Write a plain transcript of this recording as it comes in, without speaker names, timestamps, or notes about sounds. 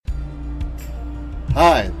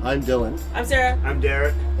Hi, I'm Dylan. I'm Sarah. I'm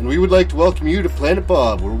Derek. And we would like to welcome you to Planet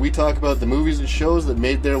Bob, where we talk about the movies and shows that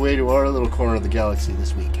made their way to our little corner of the galaxy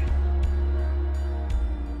this week.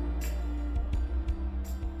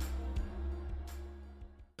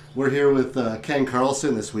 We're here with Ken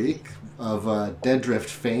Carlson this week of Dead Drift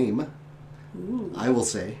fame, Ooh. I will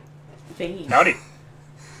say. Fame. Howdy.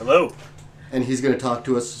 Hello. And he's going to talk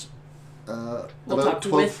to us talk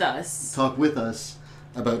with us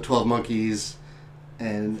about 12 Monkeys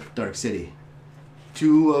and Dark City.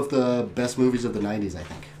 Two of the best movies of the 90s, I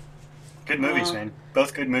think. Good movies, man.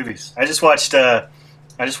 Both good movies. I just watched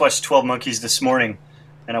 12 Monkeys this morning,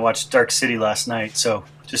 and I watched Dark City last night, so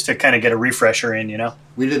just to kind of get a refresher in, you know?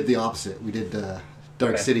 We did the opposite. We did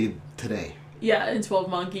Dark City today. Yeah, and 12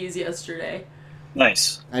 Monkeys yesterday.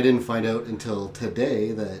 Nice. I didn't find out until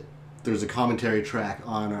today that there's a commentary track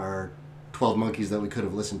on our 12 Monkeys that we could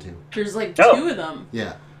have listened to. There's like two of them.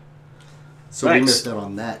 Yeah. So nice. We missed out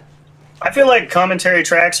on that. I feel like commentary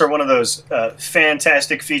tracks are one of those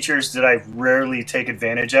fantastic features that I rarely take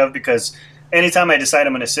advantage of, because anytime I decide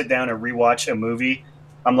I'm going to sit down and rewatch a movie,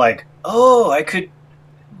 I'm like, oh, I could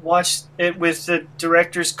watch it with the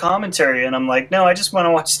director's commentary, and I'm like, no, I just want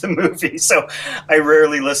to watch the movie. So I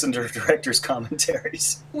rarely listen to director's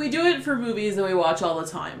commentaries. We do it for movies that we watch all the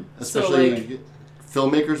time. Especially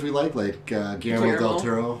filmmakers we like Guillermo del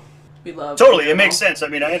Toro. We love totally. It makes sense. I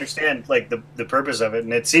mean, I understand like the purpose of it,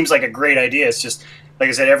 and it seems like a great idea. It's just, like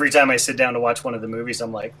I said, every time I sit down to watch one of the movies,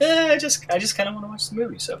 I'm like, I just kind of want to watch the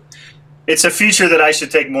movie. So it's a feature that I should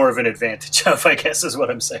take more of an advantage of, I guess is what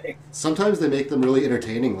I'm saying. Sometimes they make them really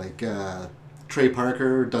entertaining. Like Trey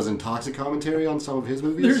Parker does Intoxic commentary on some of his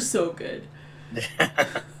movies. They're so good.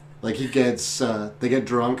 Like he gets, they get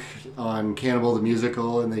drunk on Cannibal the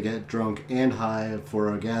Musical, and they get drunk and high for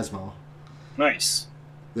Orgasmo. Nice.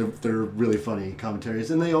 They're really funny commentaries,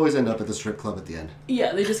 and they always end up at the strip club at the end.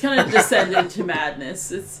 Yeah, they just kind of descend into madness.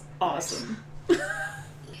 It's awesome.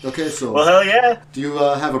 Okay, so... Well, hell yeah. Do you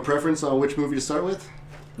have a preference on which movie to start with?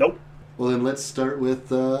 Nope. Well, then let's start with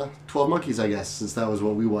 12 Monkeys, I guess, since that was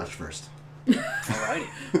what we watched first.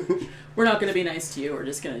 Alrighty. We're not going to be nice to you. We're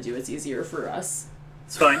just going to do what's easier for us.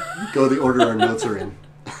 It's fine. Go the order our notes are in.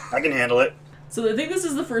 I can handle it. So I think this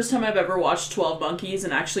is the first time I've ever watched 12 Monkeys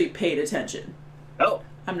and actually paid attention. Oh.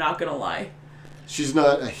 I'm not going to lie. She's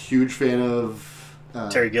not a huge fan of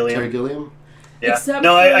Terry Gilliam. Yeah. Except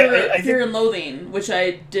for I Fear and Loathing, which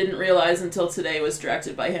I didn't realize until today was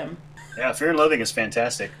directed by him. Yeah, Fear and Loathing is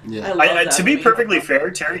fantastic. Yeah. I love that to be movie. perfectly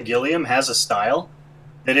fair, Terry Gilliam has a style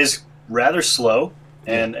that is rather slow,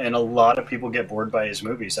 and a lot of people get bored by his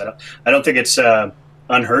movies. I don't think it's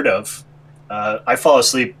unheard of. I fall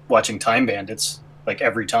asleep watching Time Bandits like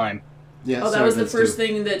every time. Yeah, that was the first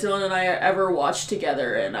thing that Dylan and I ever watched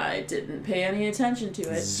together, and I didn't pay any attention to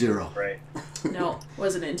it. Zero. Right. No,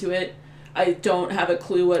 wasn't into it. I don't have a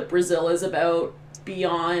clue what Brazil is about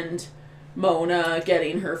beyond Mona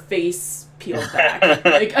getting her face peeled back.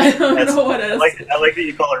 Like, I don't know what else. I like that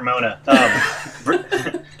you call her Mona.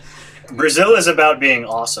 Brazil is about being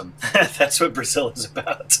awesome. That's what Brazil is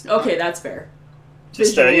about. Okay, that's fair.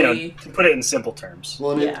 Just Visually, to put it in simple terms.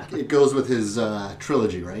 Well, and it goes with his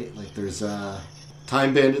trilogy, right? Like there's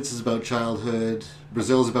Time Bandits is about childhood,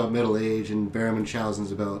 Brazil's about middle age, and Barham and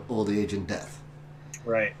Chausen's about old age and death.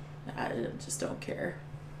 Right. I just don't care.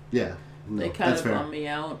 Yeah. No, they kind of fair. bum me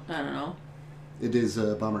out. I don't know. It is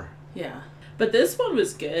a bummer. Yeah. But this one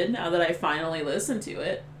was good now that I finally listened to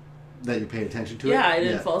it. That you paid attention to it? Yeah, I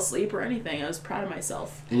didn't fall asleep or anything. I was proud of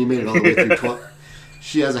myself. And you made it all the way through 12.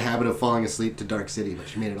 She has a habit of falling asleep to Dark City, but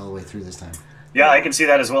she made it all the way through this time. Yeah, I can see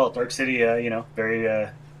that as well. Dark City, very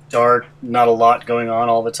dark, not a lot going on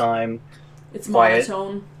all the time. It's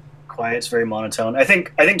monotone. Quiet, it's very monotone. I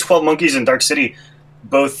think 12 Monkeys and Dark City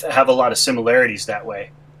both have a lot of similarities that way.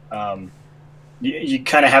 You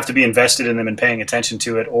kind of have to be invested in them and paying attention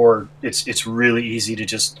to it, or it's really easy to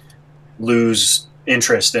just lose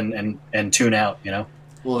interest and tune out, you know?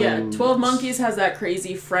 Well, yeah, 12 Monkeys has that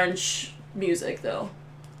crazy French music, though.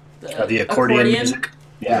 The accordion music.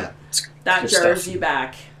 Yeah. That jars you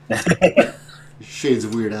back. Shades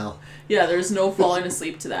of Weird Al. Yeah, there's no falling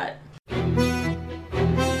asleep to that.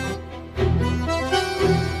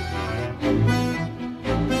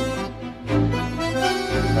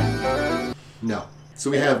 No. So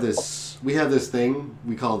we have this thing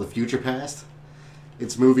we call the future past.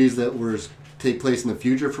 It's movies that take place in the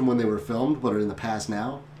future from when they were filmed, but are in the past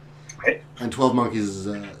now. Right. And 12 Monkeys is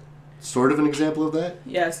sort of an example of that.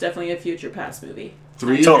 Yeah, it's definitely a future past movie.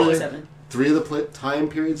 Three of the time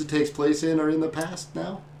periods it takes place in are in the past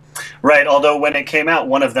now. Right, although when it came out,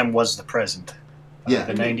 one of them was the present. Yeah.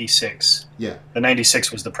 The 96. Yeah. The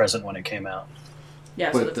 96 was the present when it came out.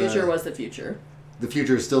 Yeah, so the future was the future. The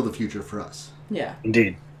future is still the future for us. Yeah.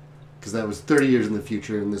 Indeed. Because that was 30 years in the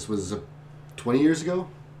future, and this was 20 years ago?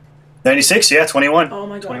 96, yeah, 21. Oh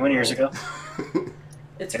my god. 21 years ago.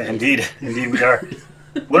 It's yeah, indeed we are.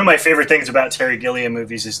 One of my favorite things about Terry Gilliam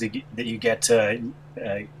movies is that you get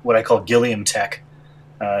what I call Gilliam tech.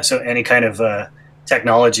 So any kind of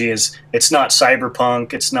technology it's not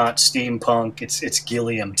cyberpunk, it's not steampunk, it's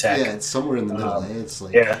Gilliam tech. Yeah, it's somewhere in the middle. It's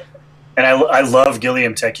like yeah, and I love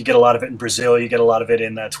Gilliam tech. You get a lot of it in Brazil. You get a lot of it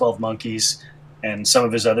in 12 Monkeys and some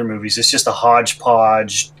of his other movies. It's just a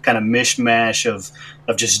hodgepodge, kind of mishmash of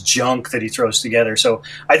just junk that he throws together. So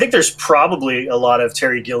I think there's probably a lot of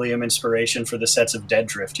Terry Gilliam inspiration for the sets of Dead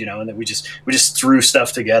Drift, and that we just threw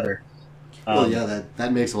stuff together. Well, yeah,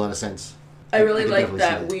 that makes a lot of sense. I really like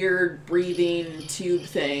that weird breathing tube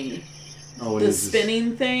thing. Oh, the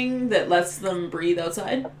spinning thing that lets them breathe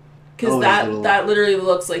outside. Because little... that literally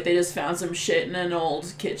looks like they just found some shit in an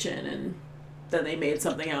old kitchen and then they made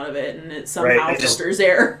something out of it and it somehow filters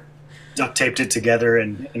air. Duct taped it together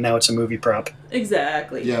and now it's a movie prop.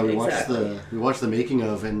 Exactly. Yeah, we watched the making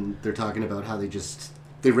of, and they're talking about how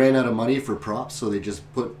they ran out of money for props, so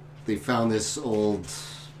they found this old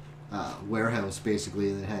warehouse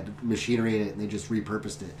basically that had machinery in it, and they just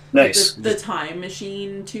repurposed it. Nice. Like the time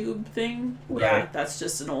machine tube thing. Right. Yeah, that's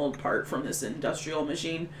just an old part from this industrial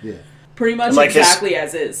machine. Yeah. Pretty much exactly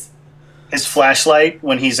as is. His flashlight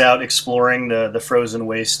when he's out exploring the frozen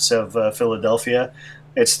wastes of Philadelphia,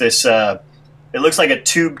 it's this. It looks like a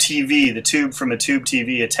tube TV, the tube from a tube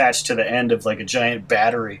TV attached to the end of like a giant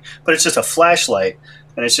battery, but it's just a flashlight,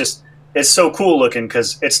 and it's so cool looking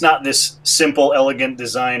because it's not this simple, elegant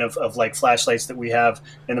design of like flashlights that we have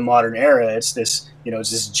in the modern era. It's this,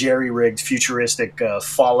 it's this jerry-rigged, futuristic,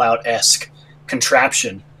 Fallout-esque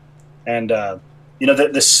contraption, and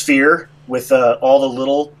the sphere with all the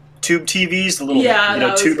little tube TVs, the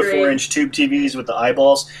little 2 to 4 inch tube TVs with the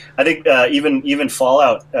eyeballs. I think even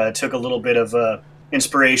Fallout took a little bit of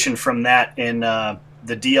inspiration from that in the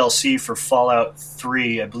DLC for Fallout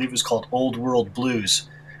 3. I believe it was called Old World Blues.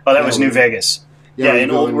 Oh, that was New Vegas. Yeah,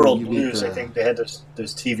 in Old World Blues, I think they had those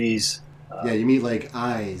TVs. You meet like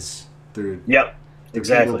eyes. They're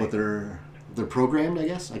exactly. People, but they're programmed, I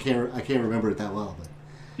guess. I can't remember it that well, but.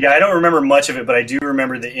 Yeah, I don't remember much of it, but I do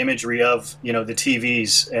remember the imagery of the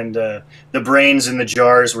TVs and the brains in the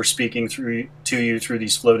jars were speaking to you through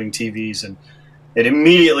these floating TVs, and it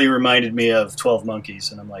immediately reminded me of 12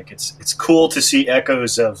 Monkeys, and I'm like, it's cool to see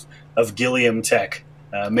echoes of Gilliam tech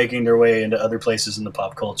making their way into other places in the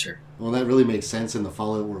pop culture. Well, that really makes sense in the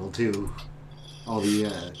Fallout world too. All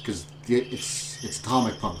the because it's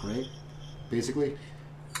atomic punk, right? Basically.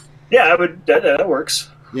 Yeah, that works.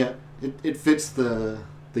 Yeah, it fits the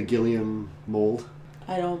Gilliam mold.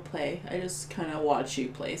 I don't play. I just kind of watch you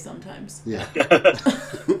play sometimes. Yeah.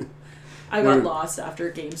 I got lost after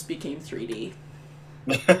games became 3D.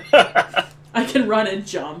 I can run and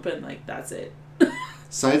jump and that's it.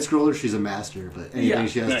 Side scroller, she's a master, but anything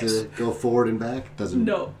she has to go forward and back doesn't.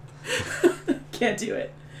 No. Can't do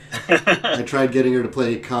it. I tried getting her to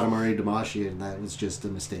play Katamari Damacy, and that was just a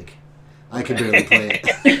mistake. I could barely play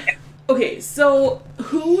it. Okay, so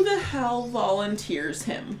who the hell volunteers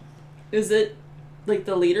him? Is it like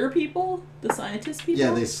the leader people? The scientist people?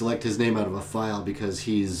 Yeah, they select his name out of a file because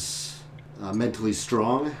he's mentally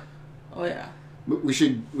strong. Oh yeah. We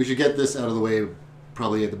should get this out of the way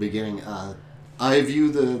probably at the beginning. I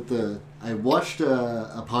view I watched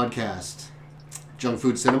a podcast, Junk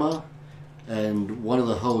Food Cinema, and one of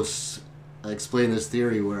the hosts explained this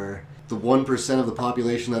theory where the 1% of the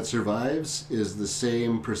population that survives is the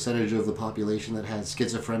same percentage of the population that has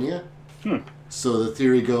schizophrenia. So the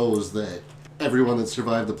theory goes that everyone that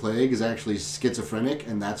survived the plague is actually schizophrenic,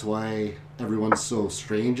 and that's why everyone's so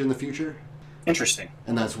strange in the future. Interesting.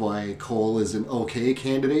 And that's why Cole is an okay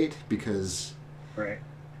candidate, because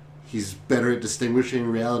he's better at distinguishing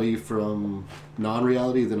reality from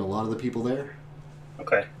non-reality than a lot of the people there.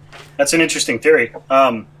 Okay. That's an interesting theory.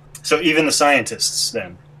 So even the scientists,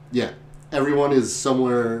 then? Yeah. Everyone is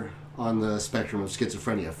somewhere on the spectrum of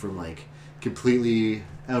schizophrenia, from completely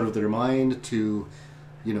out of their mind to,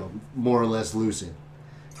 more or less lucid.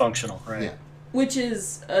 Functional, right? Yeah. Which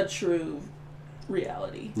is a true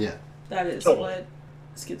reality. Yeah. That is what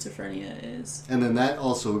schizophrenia is. And then that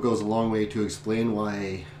also goes a long way to explain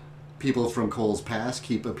why people from Cole's past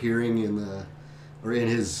keep appearing in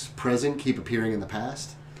his present keep appearing in the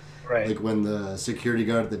past. Right. Like when the security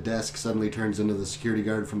guard at the desk suddenly turns into the security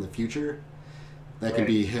guard from the future. That could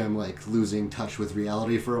be him losing touch with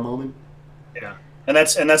reality for a moment. Yeah. And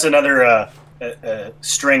that's another a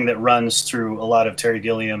string that runs through a lot of Terry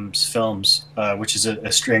Gilliam's films, which is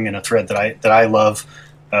a string and a thread that I love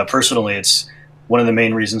personally. It's one of the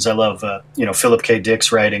main reasons I love Philip K.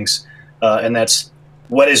 Dick's writings, and that's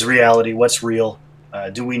what is reality, what's real.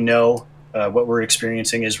 Do we know what we're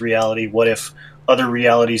experiencing is reality? What if other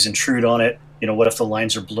realities intrude on it? What if the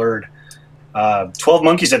lines are blurred? 12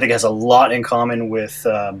 Monkeys, I think, has a lot in common with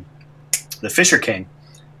The Fisher King,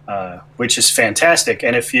 which is fantastic.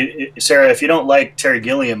 And Sarah, if you don't like Terry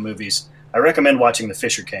Gilliam movies, I recommend watching The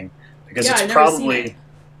Fisher King, because it's probably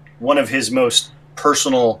one of his most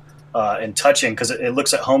personal and touching, because it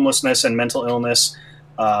looks at homelessness and mental illness.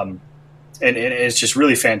 And it's just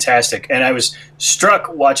really fantastic. And I was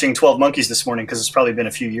struck watching 12 Monkeys this morning, because it's probably been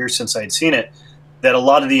a few years since I'd seen it, that a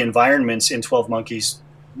lot of the environments in 12 Monkeys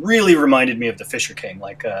really reminded me of The Fisher King,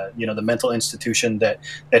 like the mental institution that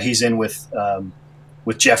he's in with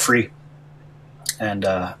Jeffrey, and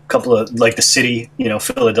a couple of, like, the city,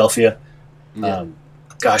 Philadelphia. Yeah.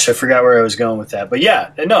 Gosh, I forgot where I was going with that, but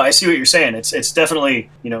yeah, no, I see what you're saying. It's definitely,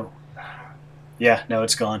 yeah, no,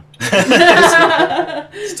 it's gone.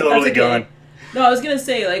 It's totally gone. No, I was gonna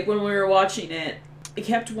say, like, when we were watching it, I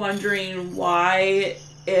kept wondering why,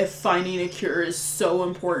 if finding a cure is so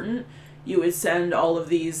important, you would send all of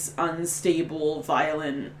these unstable,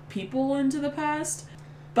 violent people into the past.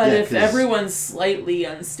 But if everyone's slightly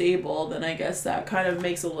unstable, then I guess that kind of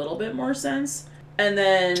makes a little bit more sense. And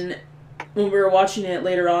then when we were watching it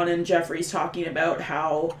later on, and Jeffrey's talking about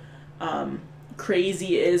how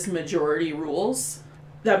crazy is majority rules,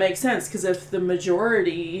 that makes sense, because if the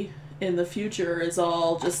majority in the future is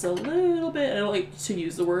all just a little bit, I don't like to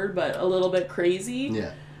use the word, but a little bit crazy,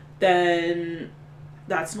 then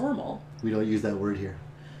that's normal. We don't use that word here.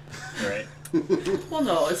 Right. Well,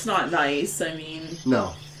 no, it's not nice. I mean,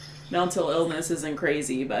 no, mental illness isn't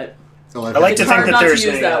crazy, but I like to think that there's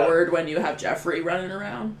use that word when you have Jeffrey running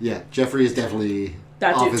around. Yeah, Jeffrey is definitely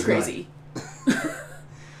that dude's crazy.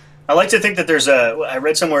 I like to think that there's I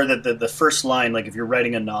read somewhere that the first line, like if you're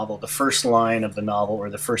writing a novel, the first line of the novel or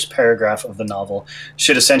the first paragraph of the novel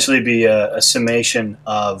should essentially be a summation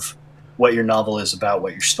of what your novel is about,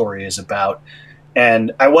 what your story is about.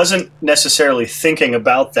 And I wasn't necessarily thinking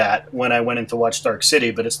about that when I went in to watch Dark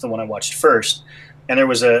City, but it's the one I watched first. And there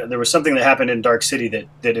was something that happened in Dark City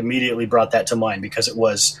that immediately brought that to mind, because it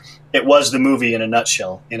was the movie in a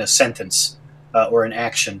nutshell, in a sentence, or an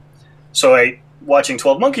action. So watching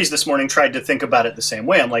 12 Monkeys this morning, tried to think about it the same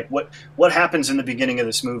way. I'm like, what happens in the beginning of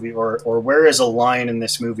this movie, or where is a line in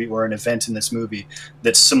this movie or an event in this movie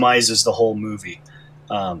that summarizes the whole movie?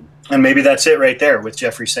 And maybe that's it right there, with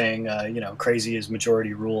Jeffrey saying, crazy is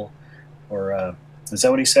majority rule, or is that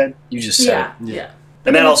what he said? You just said it. Yeah.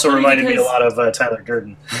 And that also reminded me a lot of Tyler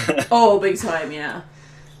Durden. Oh, big time, yeah.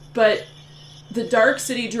 But the Dark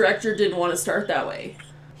City director didn't want to start that way.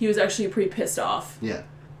 He was actually pretty pissed off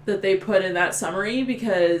that they put in that summary,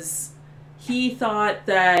 because he thought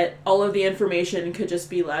that all of the information could just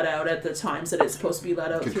be let out at the times that it's supposed to be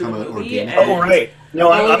let out through the movie. And right.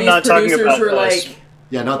 No, I'm not talking about were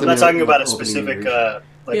I'm not talking about a specific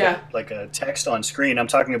like a text on screen. I'm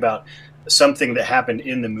talking about something that happened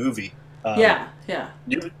in the movie.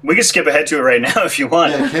 We can skip ahead to it right now if you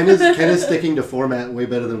want. Yeah, Ken is sticking to format way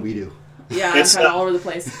better than we do. Yeah, it's kind of all over the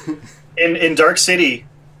place. In Dark City,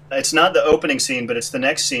 it's not the opening scene, but it's the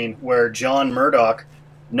next scene where John Murdoch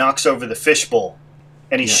knocks over the fishbowl,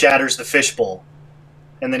 and he shatters the fishbowl,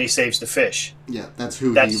 and then he saves the fish. Yeah, that's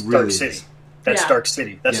who that's he really Dark is. City. That's Dark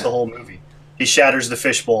City. That's the whole movie. He shatters the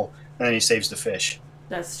fishbowl, and then he saves the fish.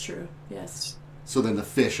 That's true, yes. So then the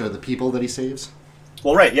fish are the people that he saves?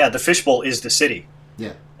 Well, right, yeah, the fishbowl is the city.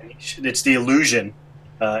 Yeah. It's the illusion,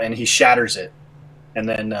 and he shatters it, and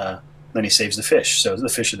then he saves the fish. So the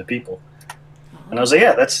fish are the people. And I was like,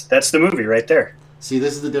 yeah, that's the movie right there. See,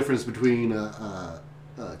 this is the difference between a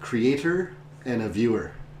creator and a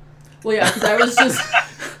viewer. Well, yeah, because I was just...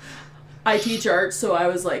 I teach art, so I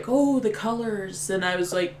was like, oh, the colors. And I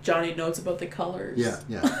was like, Johnny notes about the colors. Yeah.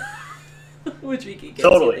 Which we could get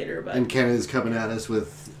to later. But. And Ken is coming at us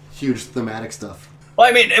with huge thematic stuff. Well,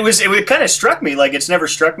 I mean, it kind of struck me, like it's never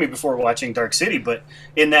struck me before watching Dark City, but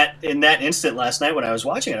in that instant last night when I was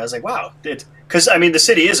watching it, I was like, wow. Because, I mean, the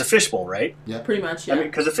city is a fishbowl, right? Yeah. Pretty much, yeah. I mean,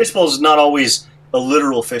 because a fishbowl is not always a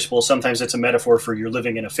literal fishbowl. Sometimes it's a metaphor for you're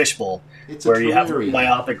living in a fishbowl, where you have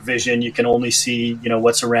myopic vision. You can only see,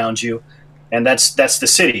 what's around you, and that's the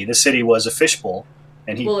city. The city was a fishbowl,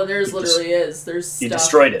 and he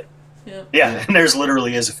destroyed it. Yeah, and there's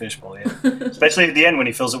literally is a fishbowl. Yeah, especially at the end when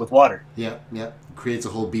he fills it with water. Yeah. Creates a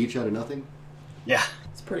whole beach out of nothing. Yeah,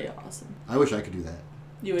 it's pretty awesome. I wish I could do that.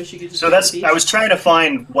 You wish you could just So go to the beach? I was trying to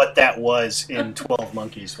find what that was in 12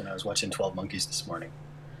 Monkeys when I was watching 12 Monkeys this morning.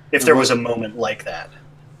 If there was a moment like that.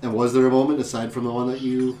 And was there a moment aside from the one that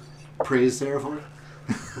you praised Sarah for?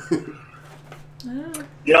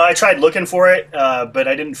 You know, I tried looking for it, but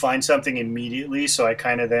I didn't find something immediately, so I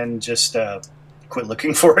kind of then just quit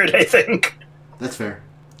looking for it, I think. That's fair.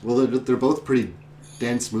 Well, they're both pretty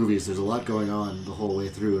dense movies. There's a lot going on the whole way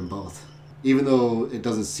through in both. Even though it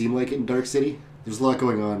doesn't seem like it in Dark City, there's a lot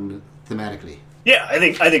going on thematically. Yeah, I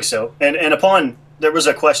think so. And there was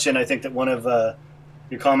a question, I think, that one of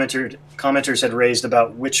your commenters had raised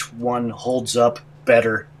about which one holds up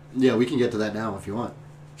better. Yeah, we can get to that now if you want.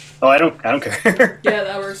 Oh, I don't care. Yeah,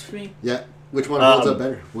 that works for me. Yeah, which one holds up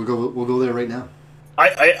better? We'll go there right now.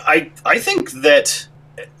 I think that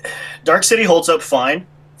Dark City holds up fine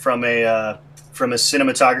from a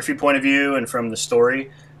cinematography point of view and from the story.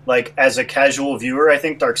 Like, as a casual viewer, I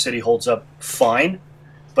think Dark City holds up fine,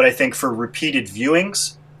 but I think for repeated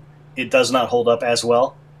viewings, it does not hold up as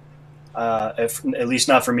well. At least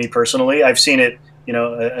not for me personally. I've seen it,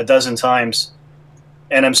 a dozen times,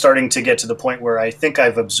 and I'm starting to get to the point where I think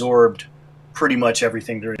I've absorbed pretty much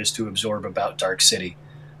everything there is to absorb about Dark City.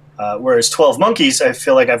 Whereas 12 Monkeys, I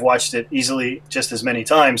feel like I've watched it easily just as many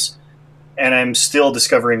times, and I'm still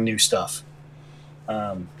discovering new stuff.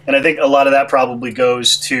 And I think a lot of that probably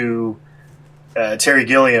goes to Terry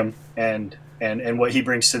Gilliam and what he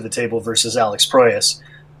brings to the table versus Alex Proyas.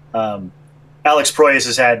 Alex Proyas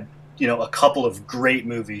has had, a couple of great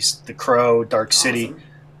movies, The Crow, Dark City. Awesome.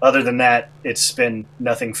 Other than that, it's been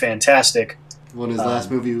nothing fantastic. Well, his last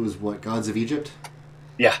movie was what, Gods of Egypt?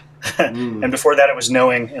 Yeah. And before that it was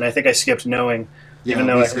Knowing, and I think I skipped Knowing, even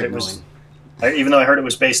though I heard it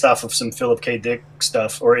was based off of some Philip K. Dick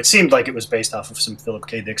stuff, or it seemed like it was based off of some Philip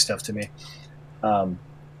K. Dick stuff to me.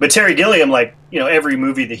 But Terry Gilliam, every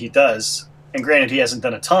movie that he does, and granted he hasn't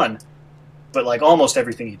done a ton, but almost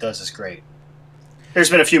everything he does is great. There's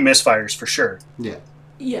been a few misfires for sure. Yeah.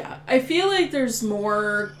 Yeah, I feel like there's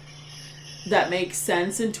more that makes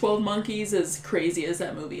sense in 12 Monkeys, as crazy as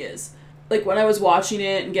that movie is. Like, when I was watching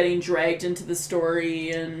it and getting dragged into the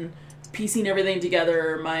story and piecing everything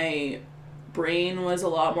together, my brain was a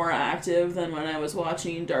lot more active than when I was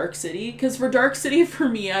watching Dark City. Because for Dark City, for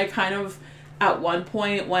me, I kind of, at one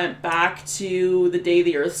point, went back to the day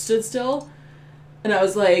the Earth stood still. And I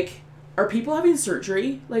was like, are people having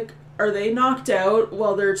surgery? Like, are they knocked out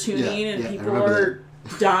while they're tuning and people are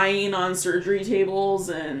dying on surgery tables?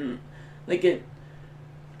 And,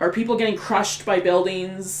 are people getting crushed by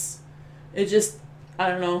buildings? It just, I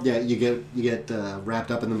don't know. Yeah, you get wrapped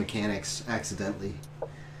up in the mechanics accidentally.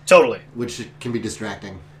 Totally. Which can be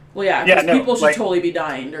distracting. Well, yeah, because people should totally be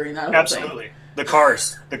dying during that whole absolutely. thing.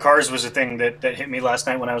 The cars was a thing that hit me last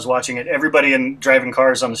night when I was watching it. Everybody driving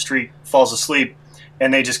cars on the street falls asleep,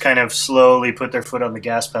 and they just kind of slowly put their foot on the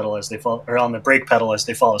gas pedal as they fall, or on the brake pedal as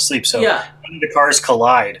they fall asleep. So the cars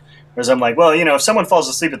collide. Whereas I'm like, well, if someone falls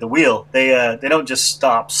asleep at the wheel, they don't just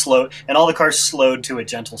stop, slow, and all the cars slowed to a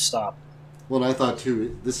gentle stop. Well, and I thought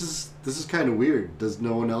too, this is kind of weird. Does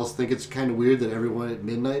no one else think it's kind of weird that everyone at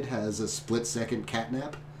midnight has a split-second cat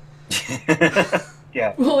nap?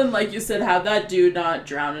 Yeah. Well, and like you said, have that dude not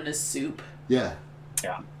drown in his soup. Yeah.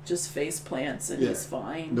 Yeah. Just face plants and he's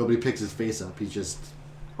fine. Nobody picks his face up. He's just...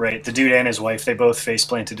 Right. The dude and his wife, they both face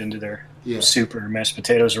planted into their soup or mashed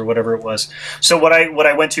potatoes or whatever it was. So what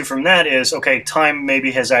I went to from that is, okay, time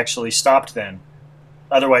maybe has actually stopped then.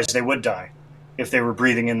 Otherwise they would die if they were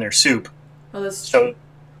breathing in their soup. Oh, that's true.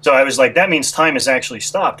 So I was like, that means time has actually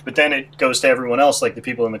stopped. But then it goes to everyone else, like the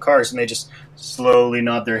people in the cars, and they just slowly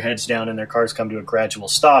nod their heads down and their cars come to a gradual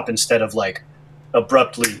stop instead of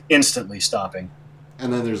abruptly, instantly stopping.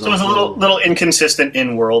 And then there's so it's a little inconsistent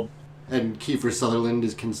in world. And Kiefer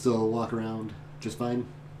Sutherland can still walk around just fine.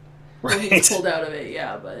 Right. Well, he's pulled out of it,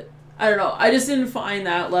 but I don't know. I just didn't find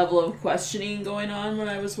that level of questioning going on when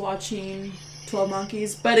I was watching 12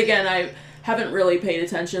 Monkeys. But again, I haven't really paid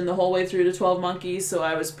attention the whole way through to 12 Monkeys, so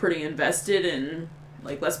I was pretty invested in,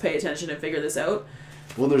 let's pay attention and figure this out.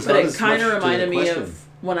 Well, but it kind of reminded me of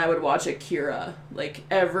when I would watch Akira.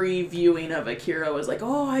 Every viewing of Akira was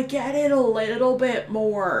oh, I get it a little bit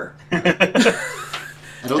more. And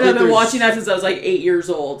I've been watching that since I was 8 years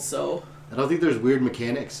old, so... I don't think there's weird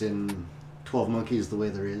mechanics in 12 Monkeys the way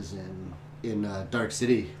there is in Dark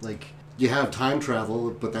City. You have time travel,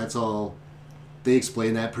 but that's all... They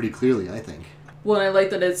explain that pretty clearly, I think. Well, I like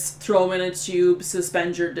that it's throw them in a tube,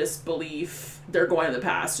 suspend your disbelief. They're going to the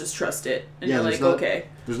past, just trust it. And you're okay.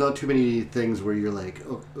 There's not too many things where you're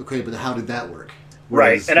oh, okay, but how did that work?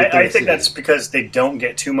 Whereas right, and I think that's because they don't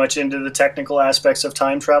get too much into the technical aspects of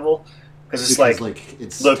time travel. Because it's like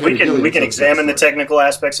it's look, we can Gilliam's examine the story. technical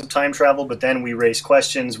aspects of time travel, but then we raise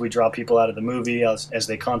questions, we draw people out of the movie as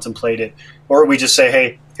they contemplate it, or we just say,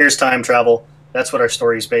 hey, here's time travel. That's what our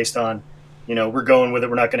story is based on. You know, we're going with it.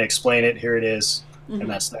 We're not going to explain it. Here it is, and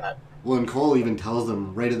that's that. Well, and Cole even tells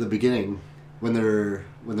them right at the beginning when they're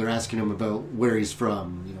asking him about where he's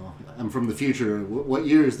from. You know, I'm from the future. What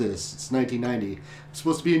year is this? It's 1990. It's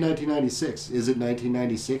supposed to be in 1996. Is it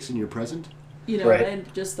 1996 in your present? You know what I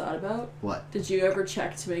just thought about? What? Did you ever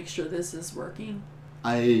check to make sure this is working?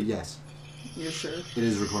 Yes. You're sure? It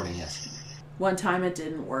is recording, yes. One time it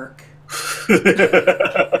didn't work.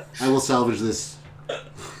 I will salvage this.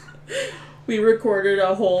 We recorded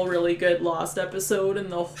a whole really good Lost episode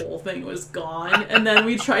and the whole thing was gone. And then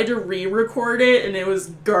we tried to re-record it and it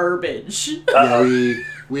was garbage. Yeah,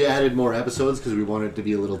 we added more episodes because we wanted it to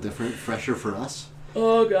be a little different, fresher for us.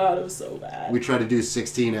 Oh god, it was so bad. We tried to do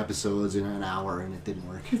 16 episodes in an hour and it didn't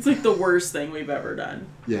work. It's like the worst thing we've ever done.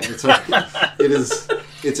 Yeah, it's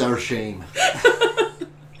our shame.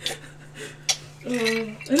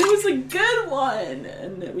 And it was a good one,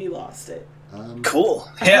 and we lost it. Cool.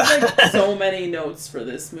 I have like so many notes for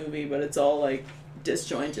this movie, but it's all like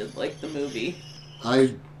disjointed, like the movie.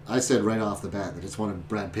 I said right off the bat that it's one of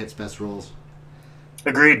Brad Pitt's best roles.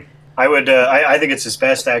 Agreed. I would. I think it's his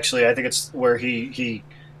best. Actually, I think it's where he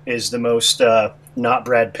is the most not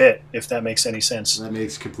Brad Pitt, if that makes any sense. That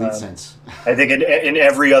makes complete sense. I think in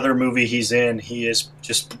every other movie he's in, he is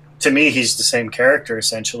just, to me, he's the same character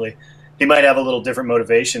essentially. He might have a little different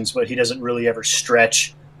motivations, but he doesn't really ever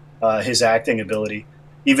stretch his acting ability.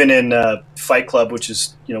 Even in Fight Club, which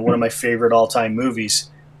is one of my favorite all-time movies,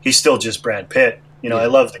 he's still just Brad Pitt. I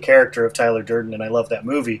love the character of Tyler Durden, and I love that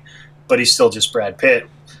movie, but he's still just Brad Pitt.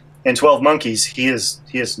 In 12 Monkeys, he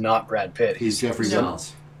is not Brad Pitt. He's Jeffrey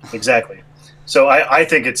Jones. Exactly. So I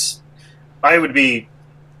think I would be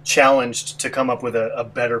challenged to come up with a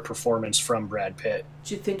better performance from Brad Pitt.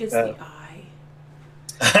 Do you think it's the eye?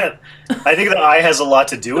 I think the eye has a lot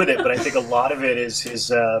to do with it, but I think a lot of it is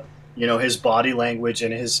his body language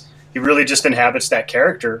and he really just inhabits that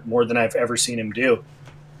character more than I've ever seen him do.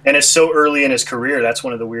 And it's so early in his career. That's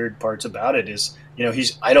one of the weird parts about it is,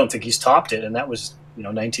 I don't think he's topped it. And that was,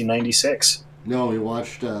 1996. No, we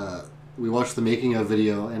watched the making of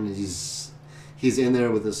video, and he's in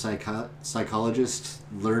there with a psychologist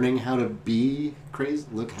learning how to be crazy.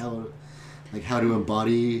 Look how to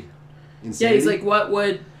embody insanity. Yeah, he's like, what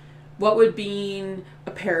would being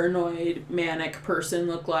a paranoid manic person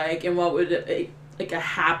look like, and what would a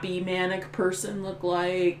happy manic person look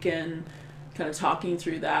like, and kind of talking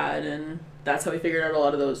through that, and that's how he figured out a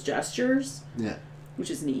lot of those gestures. Yeah, which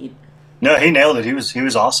is neat. No, he nailed it. He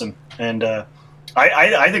was awesome, and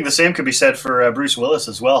I think the same could be said for Bruce Willis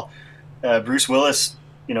as well. Bruce Willis,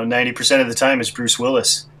 90% of the time is Bruce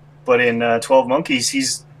Willis, but in 12 Monkeys,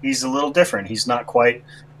 he's a little different. He's not quite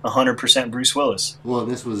 100% Bruce Willis. Well,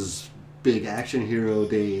 this was big action hero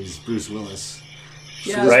days, Bruce Willis.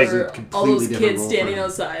 Yeah, right. All those kids standing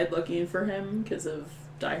outside looking for him because of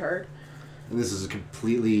Die Hard. And this is a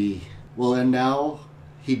completely and now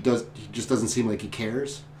he just doesn't seem like he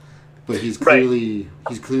cares, but he's clearly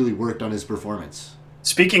worked on his performance.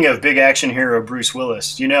 Speaking of big action hero Bruce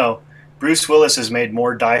Willis, Bruce Willis has made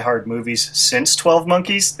more Die Hard movies since 12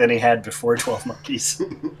 Monkeys than he had before 12 Monkeys.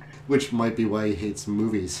 Which might be why he hates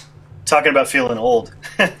movies. Talking about feeling old.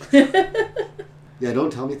 Yeah,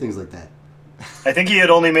 don't tell me things like that. I think he had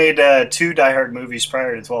only made 2 Die Hard movies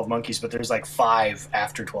prior to 12 Monkeys, but there's like 5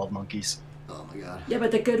 after 12 Monkeys. Oh my god. Yeah,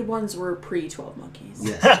 but the good ones were pre-12 Monkeys.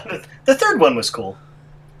 Yes. The third one was cool.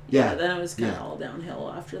 Yeah, then it was kind of all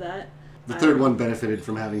downhill after that. The third one benefited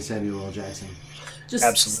from having Samuel L. Jackson. Just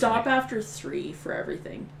Absolutely. Stop after 3 for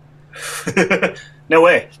everything. No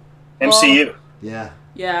way. MCU. Yeah.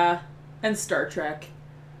 Yeah, and Star Trek.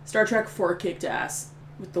 Star Trek 4 kicked ass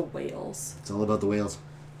with the whales. It's all about the whales.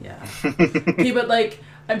 Yeah. Okay, but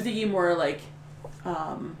I'm thinking more like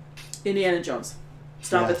Indiana Jones.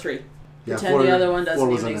 Stop at 3. Yeah, Pretend the other one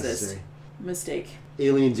doesn't even exist. Unnecessary. Mistake.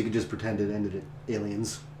 Aliens, you could just pretend it ended at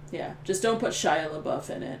Aliens. Yeah, just don't put Shia LaBeouf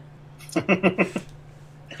in it.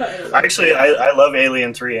 Actually, I love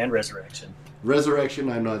Alien 3 and Resurrection.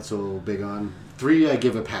 Resurrection, I'm not so big on. 3, I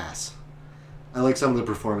give a pass. I like some of the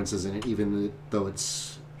performances in it, even though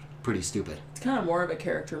it's pretty stupid. It's kind of more of a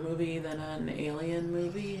character movie than an alien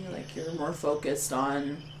movie. You're more focused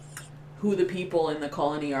on who the people in the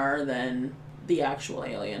colony are than the actual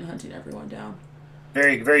alien hunting everyone down.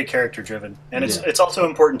 Very, very character driven, and it's also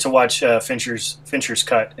important to watch Fincher's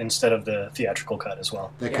cut instead of the theatrical cut as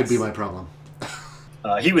well. That could be my problem.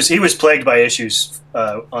 He was plagued by issues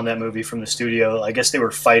on that movie from the studio. I guess they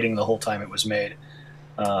were fighting the whole time it was made.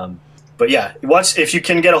 But But yeah, watch if you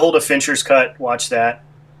can get a hold of Fincher's cut. Watch that.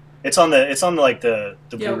 It's on the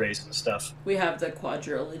Blu-rays and stuff. We have the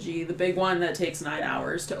quadrilogy, the big one that takes 9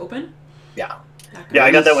 hours to open. Yeah, yeah,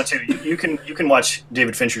 I got that one too. You can watch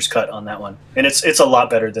David Fincher's cut on that one, and it's a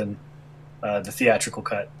lot better than the theatrical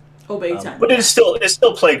cut. Oh, big time! But it's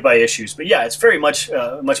still plagued by issues. But yeah, it's very much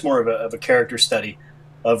more of a character study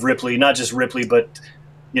of Ripley, not just Ripley, but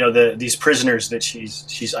these prisoners that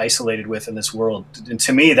she's isolated with in this world. And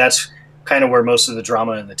to me, that's kind of where most of the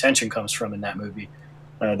drama and the tension comes from in that movie.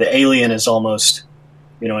 The alien is almost,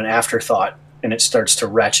 an afterthought, and it starts to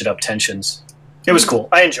ratchet up tensions. It was cool.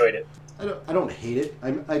 I enjoyed it. I don't hate it.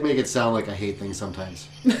 I make it sound like I hate things sometimes.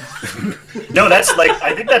 No,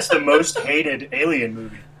 I think that's the most hated Alien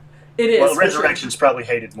movie. It is. Well, Resurrection's probably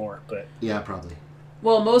hated more, but yeah, probably.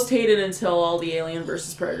 Well, most hated until all the Alien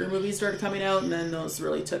versus Predator movies started coming out, and then those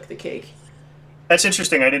really took the cake. That's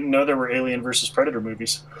interesting. I didn't know there were Alien versus Predator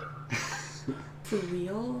movies. For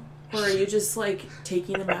real? Or are you just,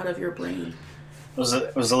 taking them out of your brain? It was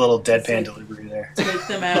a little deadpan delivery there. Take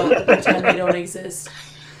them out, pretend they don't exist.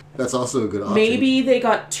 That's also a good option. Maybe they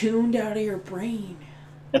got tuned out of your brain.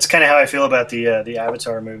 That's kind of how I feel about the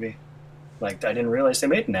Avatar movie. I didn't realize they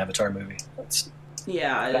made an Avatar movie. That's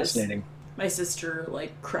fascinating. My sister,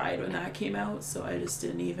 cried when that came out, so I just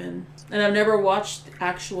didn't even... And I've never watched the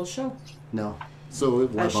actual show. No. So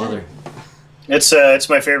why bother? It's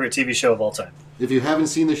my favorite TV show of all time. If you haven't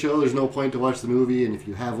seen the show, there's no point to watch the movie, and if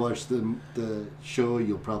you have watched the show,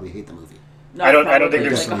 you'll probably hate the movie. I don't think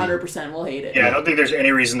there's 100% will hate it. Yeah, I don't think there's any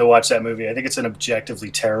reason to watch that movie. I think it's an objectively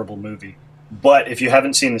terrible movie. But if you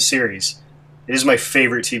haven't seen the series, it is my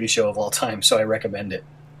favorite TV show of all time, so I recommend it.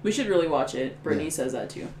 We should really watch it. Brittany says that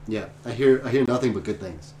too. Yeah, I hear nothing but good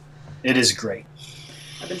things. It is great.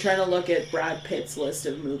 I've been trying to look at Brad Pitt's list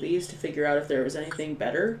of movies to figure out if there was anything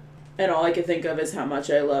better. And all I can think of is how much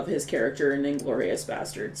I love his character in Inglourious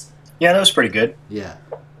Bastards. Yeah, that was pretty good. Yeah.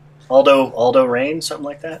 Aldo Rain, something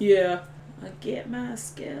like that? Yeah. I get my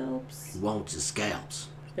scalps. You want your scalps.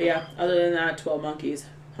 But yeah, other than that, 12 Monkeys,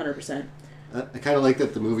 100%. I kind of like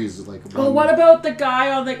that the movie's Oh, what about the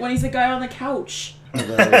guy on when he's the guy on the couch?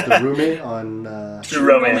 The roommate on... True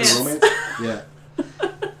Romance. Yeah.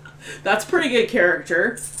 That's pretty good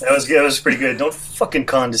character. That was pretty good. Don't fucking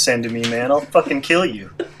condescend to me, man. I'll fucking kill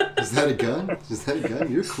you. Is that a gun?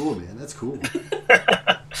 You're cool, man. That's cool.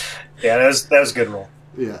 Yeah, that was a good role.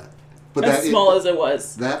 Yeah. But as small as it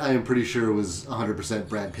was. That I am pretty sure was 100%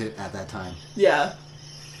 Brad Pitt at that time. Yeah.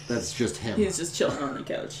 That's just him. He's just chilling on the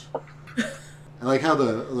couch. I like how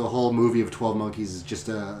the whole movie of 12 Monkeys is just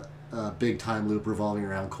a big time loop revolving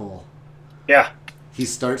around Cole. Yeah. He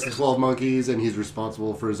starts the 12 Monkeys and he's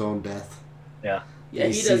responsible for his own death. Yeah. Yeah,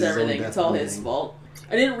 he does everything. It's all his fault.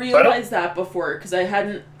 I didn't realize that before because I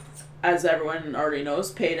hadn't, as everyone already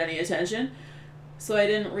knows, paid any attention. So I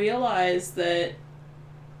didn't realize that,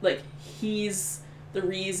 he's the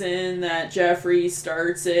reason that Jeffrey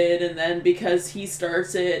starts it, and then because he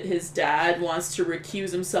starts it, his dad wants to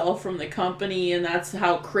recuse himself from the company, and that's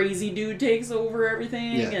how Crazy Dude takes over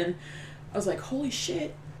everything. Yeah. And I was like, holy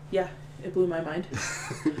shit. Yeah, it blew my mind.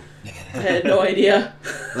 I had no idea.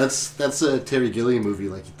 That's a Terry Gilliam movie.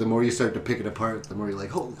 The more you start to pick it apart, the more you're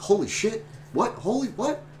like, holy shit. What? Holy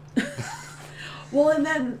what? Well, and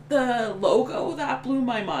then the logo, that blew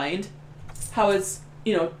my mind. How it's,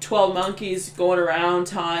 12 monkeys going around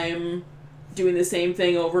time, doing the same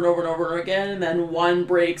thing over and over and over again, and then one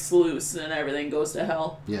breaks loose and everything goes to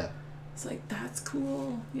hell. Yeah. It's that's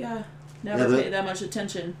cool. Yeah. Never paid that much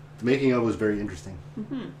attention. The making of was very interesting.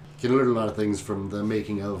 Mm-hmm. You can learn a lot of things from the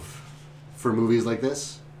making of for movies like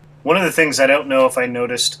this. One of the things I don't know if I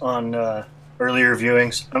noticed on earlier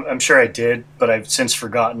viewings, I'm sure I did, but I've since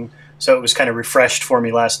forgotten, so it was kind of refreshed for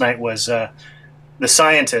me last night, was the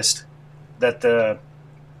scientist that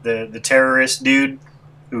the terrorist dude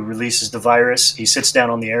who releases the virus, he sits down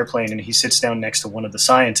on the airplane and he sits down next to one of the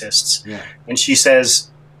scientists. Yeah. And she says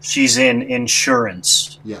she's in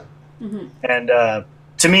insurance. Yeah. Mm-hmm. And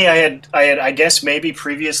to me, I had, I guess, maybe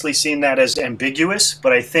previously seen that as ambiguous,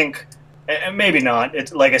 but I think, maybe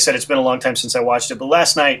not. Like I said, it's been a long time since I watched it, but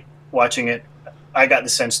last night watching it, I got the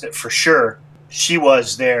sense that for sure she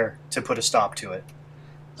was there to put a stop to it.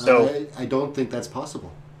 So I don't think that's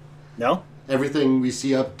possible. No? Everything we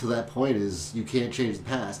see up to that point is you can't change the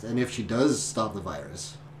past, and if she does stop the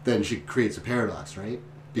virus, then she creates a paradox, right?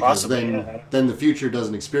 Because possibly, then the future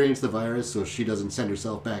doesn't experience the virus, so she doesn't send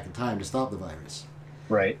herself back in time to stop the virus.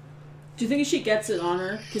 Right. Do you think she gets it on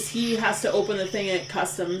her? Because he has to open the thing at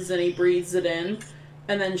customs and he breathes it in,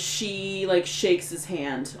 and then she shakes his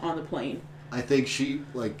hand on the plane. I think she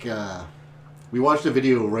We watched a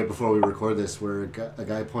video right before we record this where a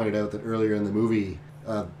guy pointed out that earlier in the movie,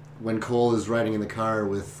 when Cole is riding in the car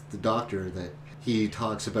with the doctor, that he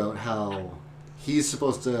talks about how he's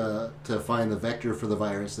supposed to find the vector for the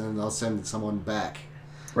virus, and then they'll send someone back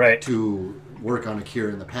to work on a cure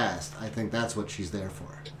in the past. I think that's what she's there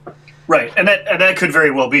for. Right, and that could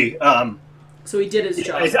very well be. So he did his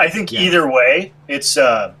job. I think either way, it's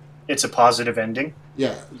a positive ending.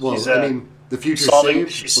 Yeah, well, the future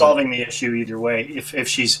she's solving the issue either way. If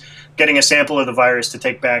she's getting a sample of the virus to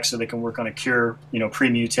take back so they can work on a cure,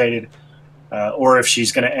 pre-mutated, or if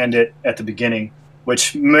she's going to end it at the beginning,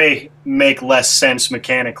 which may make less sense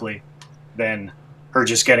mechanically than her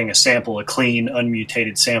just getting a clean,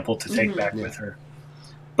 unmutated sample to take back with her.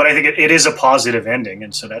 But I think it is a positive ending,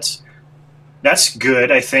 and so that's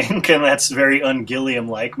good, I think, and that's very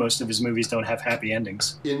un-Gilliam-like. Most of his movies don't have happy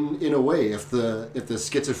endings. In a way, if the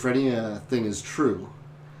schizophrenia thing is true,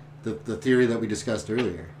 the theory that we discussed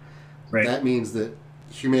earlier, that means that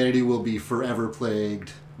humanity will be forever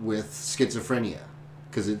plagued with schizophrenia,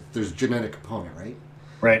 because there's a genetic component, right?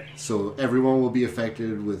 Right. So everyone will be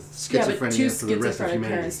affected with schizophrenia for the rest of humanity. Schizophrenic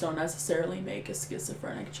parents don't necessarily make a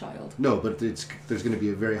schizophrenic child. No, but there's going to be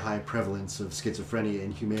a very high prevalence of schizophrenia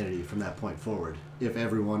in humanity from that point forward, if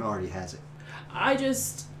everyone already has it. I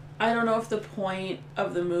don't know if the point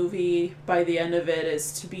of the movie by the end of it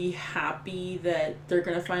is to be happy that they're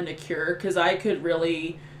going to find a cure, because I could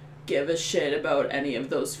really give a shit about any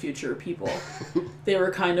of those future people. They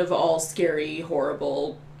were kind of all scary,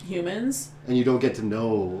 horrible humans. And you don't get to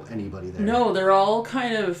know anybody there. No, they're all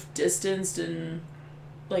kind of distanced and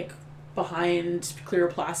behind clear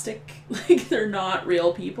plastic. They're not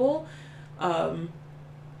real people.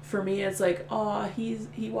 For me, it's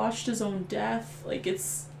he watched his own death.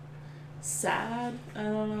 It's sad. I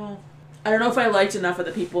don't know if I liked enough of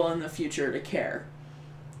the people in the future to care.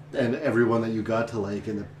 And everyone that you got to like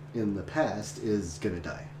in the past is gonna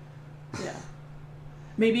die. Yeah.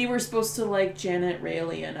 Maybe we're supposed to like Janet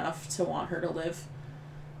Rayleigh enough to want her to live.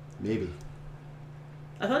 Maybe.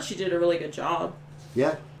 I thought she did a really good job.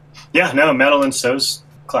 Yeah. Yeah, no, Madeline Stowe's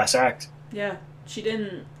class act. Yeah, she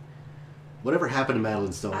didn't... Whatever happened to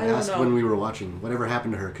Madeline Stowe? I asked when we were watching. Whatever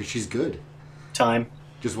happened to her? Because she's good. Time.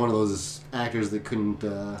 Just one of those actors that couldn't...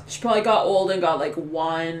 She probably got old and got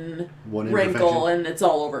one wrinkle and it's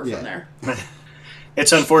all over from there.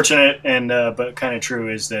 It's unfortunate, and but kind of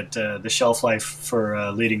true, is that the shelf life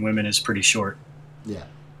for leading women is pretty short. Yeah.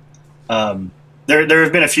 There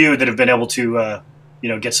have been a few that have been able to,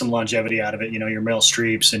 get some longevity out of it. Your Meryl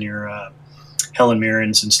Streeps and your Helen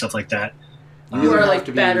Mirrens and stuff like that. You are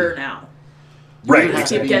better now. Right. You have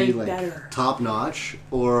to be getting better. Top notch,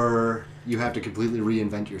 or you have to completely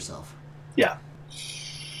reinvent yourself. Yeah.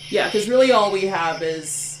 Yeah, because really all we have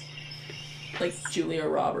is Julia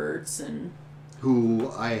Roberts and. Who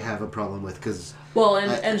I have a problem with, because... Well,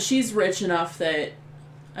 and she's rich enough that...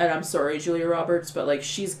 And I'm sorry, Julia Roberts, but,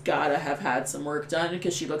 she's gotta have had some work done,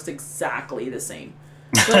 because she looks exactly the same.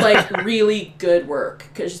 But, really good work,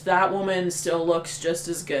 because that woman still looks just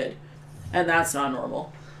as good. And that's not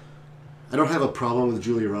normal. I don't have a problem with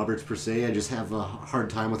Julia Roberts, per se. I just have a hard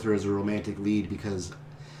time with her as a romantic lead, because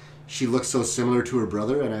she looks so similar to her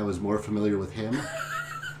brother, and I was more familiar with him.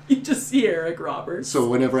 You just see Eric Roberts. So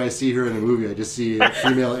whenever I see her in a movie, I just see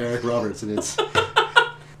female Eric Roberts, and it's...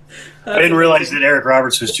 I didn't realize that Eric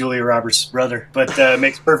Roberts was Julia Roberts' brother, but it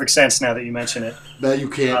makes perfect sense now that you mention it. Now you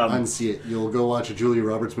can't unsee it. You'll go watch a Julia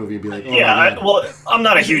Roberts movie and be like, oh yeah, I'm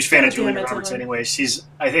not a huge fan of Julia Roberts anyway.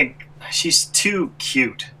 I think she's too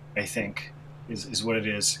cute, I think, is what it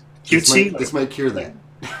is. Cutesy? This might cure that.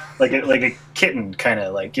 Like a kitten, kind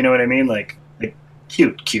of, you know what I mean? Like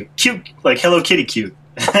cute, like Hello Kitty cute.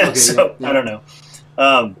 Okay, so, yeah. I don't know.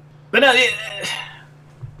 But no,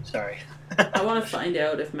 sorry. I want to find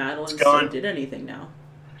out if Madeline Stowe did anything now.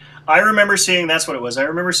 I remember seeing, that's what it was. I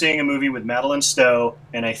remember seeing a movie with Madeline Stowe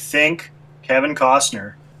and I think Kevin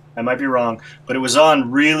Costner. I might be wrong, but it was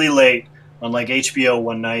on really late on HBO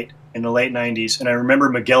one night in the late 90s. And I remember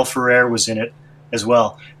Miguel Ferrer was in it as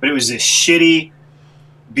well. But it was this shitty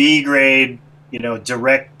B-grade,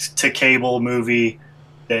 direct-to-cable movie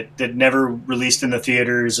that never released in the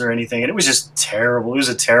theaters or anything. And it was just terrible. It was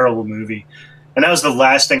a terrible movie. And that was the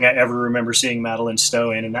last thing I ever remember seeing Madeline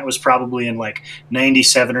Stowe in. And that was probably in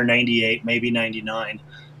 97 or 98, maybe 99.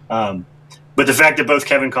 But the fact that both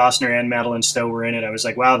Kevin Costner and Madeline Stowe were in it, I was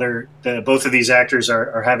like, wow, both of these actors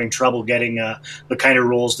are having trouble getting the kind of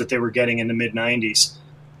roles that they were getting in the mid-90s.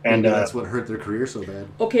 And that's what hurt their career so bad.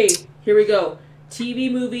 Okay, here we go. TV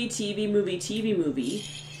movie,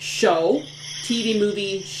 show, TV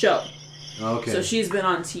movie, show. Okay. So she's been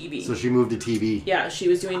on TV. So she moved to TV. Yeah, she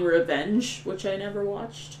was doing Revenge, which I never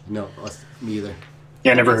watched. No, me either.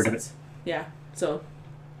 Yeah, never heard of it. Yeah, so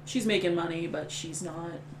she's making money, but she's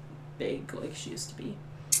not big like she used to be.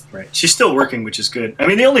 Right. She's still working, which is good. I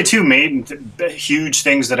mean, the only two huge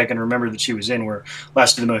things that I can remember that she was in were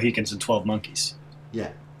Last of the Mohicans and 12 Monkeys.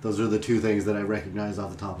 Yeah, those are the two things that I recognize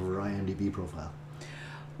off the top of her IMDb profile.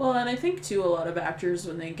 Well, and I think, too, a lot of actors,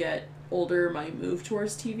 when they get older, might move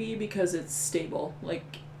towards TV because it's stable.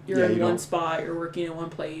 Like, you're in one spot, you're working in one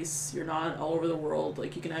place, you're not all over the world.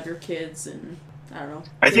 Like, you can have your kids and... I don't know.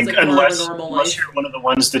 I think unless you're one of the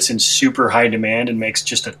ones that's in super high demand and makes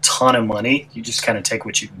just a ton of money, you just kind of take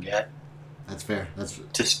what you can get. That's fair. That's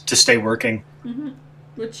to stay working. Mm-hmm.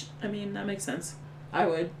 Which, I mean, that makes sense. I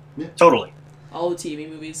would. Yeah. Totally. All the TV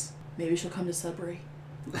movies. Maybe she'll come to Sudbury.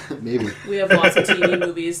 Maybe. We have lots of TV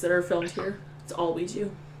movies that are filmed here. It's all we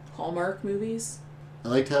do. Hallmark movies. I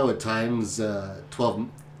liked how at times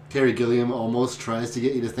Terry Gilliam almost tries to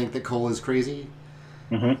get you to think that Cole is crazy.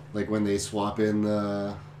 Mm-hmm. Like when they swap in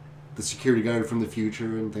the security guard from the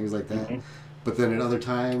future and things like that. Mm-hmm. But then at other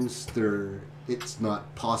times, it's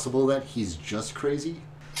not possible that he's just crazy.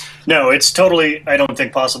 No, it's totally, I don't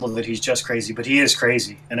think possible that he's just crazy, but he is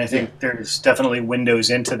crazy. And I think there's definitely windows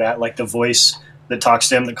into that, like the voice that talks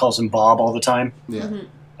to him that calls him Bob all the time. Yeah.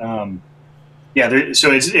 Mm-hmm.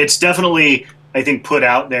 So it's definitely, I think, put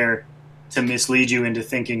out there to mislead you into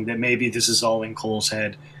thinking that maybe this is all in Cole's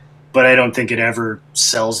head. But I don't think it ever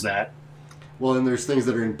sells that. Well, and there's things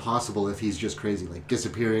that are impossible if he's just crazy, like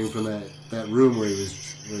disappearing from that room where he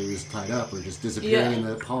was tied up, or just disappearing in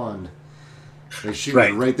that pond. Like she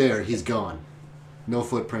was right there, he's gone, no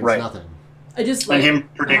footprints, nothing. I just like and him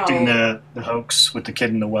predicting the hoax with the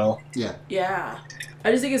kid in the well. Yeah. Yeah,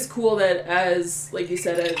 I just think it's cool that as like you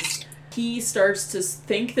said, as he starts to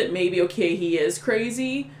think that maybe he is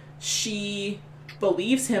crazy, she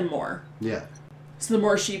believes him more. Yeah. So the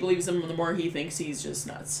more she believes him, the more he thinks he's just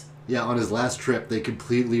nuts. Yeah, on his last trip, they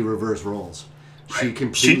completely reverse roles. Right. She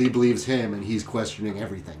completely believes him, and he's questioning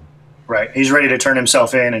everything. Right. He's ready to turn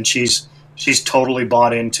himself in, and she's totally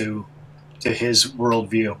bought into his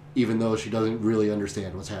worldview. Even though she doesn't really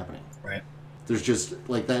understand what's happening. Right. There's just,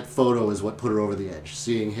 like, that photo is what put her over the edge.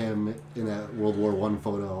 Seeing him in that World War I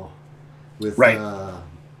photo with, what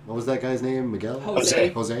was that guy's name? Miguel?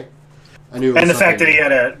 Jose. I knew. And the fact that he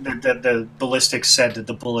had the ballistics said that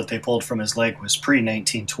the bullet they pulled from his leg was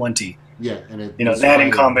pre-1920. Yeah, and that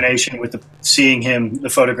in combination with seeing the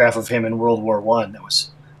photograph of him in World War I, that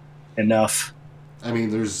was enough. I mean,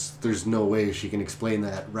 there's no way she can explain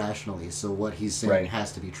that rationally. So what he's saying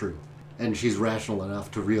has to be true, and she's rational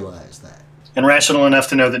enough to realize that, and rational enough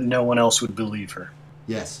to know that no one else would believe her.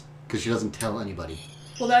 Yes, because she doesn't tell anybody.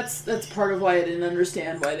 Well, that's part of why I didn't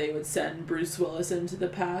understand why they would send Bruce Willis into the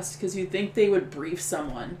past, because you'd think they would brief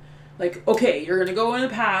someone. Like, okay, you're going to go in the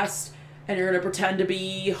past, and you're going to pretend to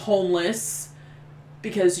be homeless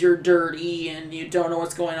because you're dirty and you don't know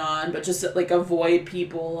what's going on, but just, like, avoid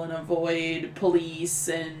people and avoid police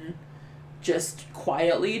and just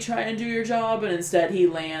quietly try and do your job, and instead he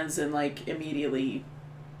lands and, like, immediately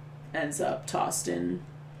ends up tossed in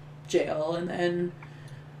jail and then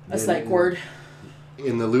a psych ward.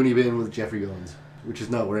 In the loony bin with Jeffrey Owens, which is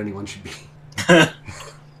not where anyone should be.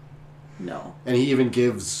 No. And he even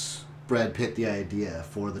gives Brad Pitt the idea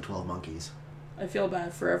for the 12 Monkeys. I feel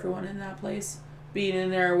bad for everyone in that place. Being in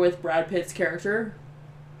there with Brad Pitt's character,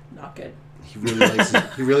 not good. He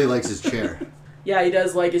really likes his chair. Yeah, he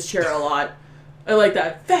does like his chair a lot. I like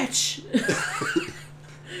that. Fetch!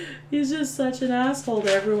 He's just such an asshole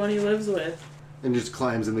to everyone he lives with. And just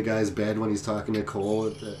climbs in the guy's bed when he's talking to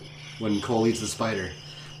Cole. When Cole eats the spider,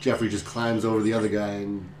 Jeffrey just climbs over the other guy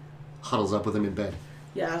and huddles up with him in bed.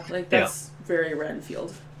 Yeah, like that's very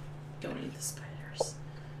Renfield. Don't eat the spiders.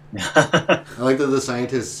 I like that the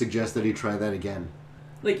scientists suggest that he try that again.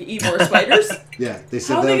 Like eat more spiders? Yeah, they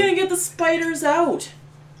said How are that. they gonna get the spiders out?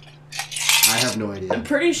 I have no idea. I'm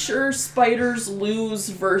pretty sure spiders lose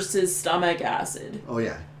versus stomach acid. Oh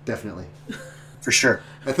yeah, definitely. For sure.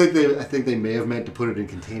 I think they may have meant to put it in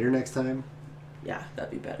container next time. Yeah, that'd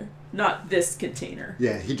be better. Not this container.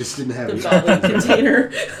 Yeah, he just didn't have the it. goblet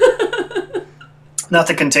container. Not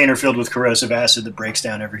the container filled with corrosive acid that breaks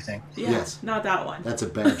down everything. Yeah, yes. Not that one. That's a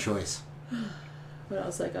bad choice. What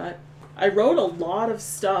else I got? I wrote a lot of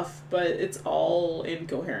stuff, but it's all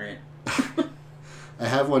incoherent. I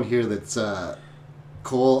have one here that's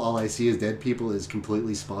Cole, all I see is dead people, is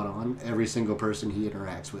completely spot on. Every single person he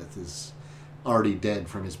interacts with is already dead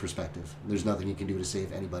from his perspective. There's nothing he can do to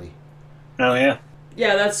save anybody. Oh yeah.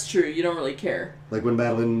 Yeah, that's true. You don't really care. Like when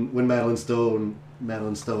Madeline Stowe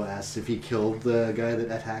asks if he killed the guy that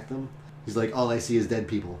attacked them, He's like, all I see is dead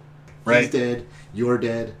people. Right. He's dead. You're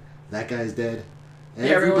dead. That guy's dead.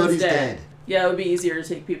 Everyone's Everybody's dead. dead. Yeah, it would be easier to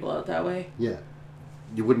take people out that way. Yeah.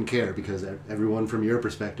 You wouldn't care because everyone from your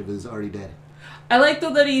perspective is already dead. I like,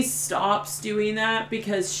 though, that he stops doing that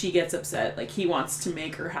because she gets upset. Like, he wants to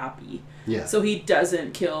make her happy. Yeah. So he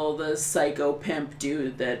doesn't kill the psycho pimp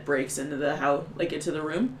dude that breaks into the house, like, into the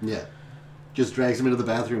room. Yeah. Just drags him into the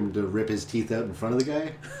bathroom to rip his teeth out in front of the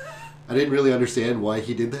guy. I didn't really understand why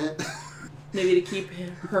he did that. Maybe to keep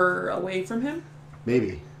her away from him?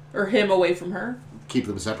 Maybe. Or him away from her? Keep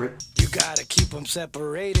them separate. You gotta keep them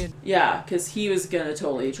separated. Yeah, because he was going to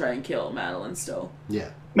totally try and kill Madeline Stowe.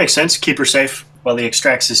 Yeah. Makes sense. Keep her safe while he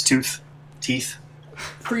extracts his teeth.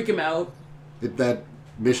 Freak him out. That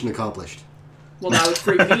mission accomplished. Well, that would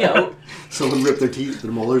freak me out. Someone ripped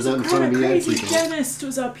their molars out in front of me. Crazy dentist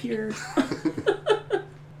was up here.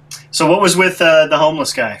 So what was with the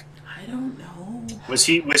homeless guy? I don't know. Was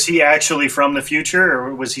he actually from the future,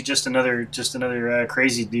 or was he just another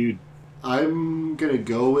crazy dude? I'm gonna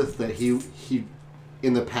go with that. He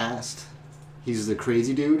in the past, he's the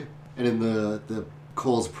crazy dude, and in the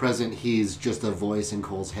Cole's present, he's just a voice in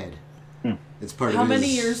Cole's head. It's part How of his...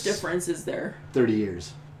 many years difference is there? 30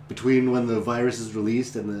 years. Between when the virus is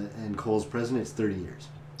released and Cole's present, it's 30 years.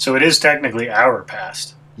 So it is technically our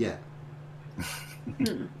past. Yeah.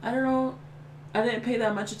 I don't know. I didn't pay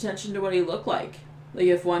that much attention to what he looked like. Like,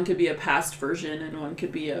 if one could be a past version and one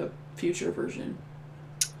could be a future version.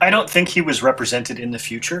 I don't think he was represented in the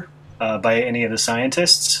future by any of the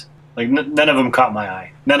scientists. Like, none of them caught my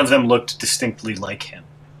eye. None of them looked distinctly like him.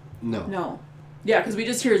 No. No. Yeah, because we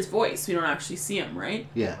just hear his voice. We don't actually see him, right?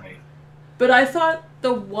 Yeah. Right. But I thought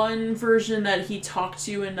the one version that he talked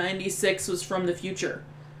to in 96 was from the future.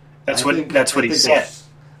 That's what he said.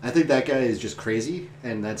 I think that guy is just crazy,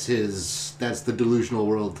 and that's the delusional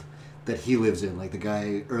world that he lives in. Like the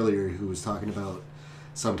guy earlier who was talking about,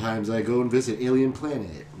 sometimes I go and visit alien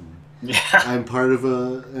planet. Yeah. I'm part of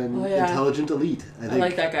an intelligent elite. I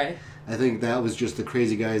like that guy. I think that was just the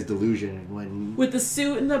crazy guy's delusion. When With the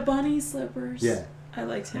suit and the bunny slippers. Yeah. I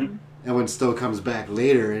liked him. And when Stowe comes back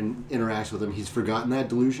later and interacts with him, he's forgotten that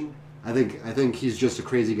delusion. I think he's just a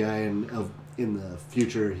crazy guy, and in the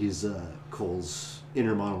future, he's Cole's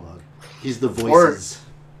inner monologue. He's the voices.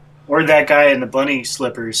 Or that guy in the bunny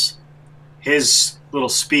slippers, his little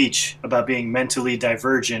speech about being mentally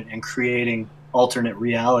divergent and creating alternate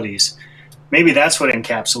realities. Maybe that's what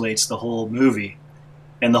encapsulates the whole movie.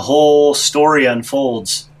 And the whole story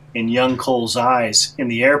unfolds in young Cole's eyes in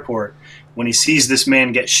the airport when he sees this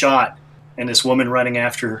man get shot and this woman running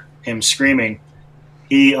after him screaming.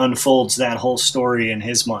 He unfolds that whole story in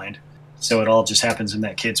his mind. So it all just happens in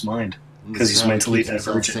that kid's mind because he's mentally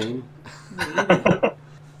divergent.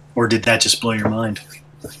 Or did that just blow your mind?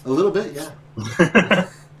 A little bit, yeah.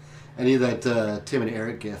 Any of that Tim and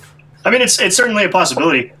Eric gif. I mean, it's certainly a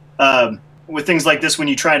possibility. With things like this, when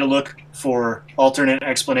you try to look for alternate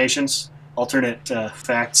explanations, alternate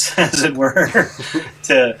facts, as it were,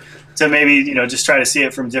 to maybe just try to see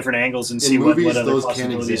it from different angles and see movies, what other those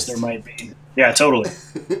possibilities there might be. Yeah, totally.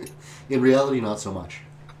 In reality, not so much.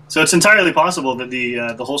 So it's entirely possible that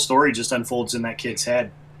the whole story just unfolds in that kid's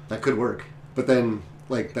head. That could work, but then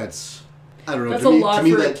that's I don't know. That's to a me, lot to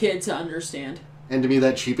me for that, a kid to understand. And to me,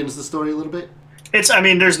 that cheapens the story a little bit.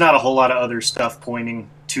 There's not a whole lot of other stuff pointing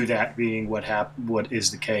to that being what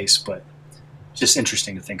is the case, but just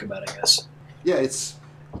interesting to think about, I guess. Yeah, it's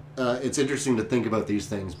interesting to think about these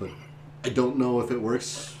things, but I don't know if it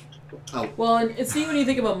works. Well, and it's neat when you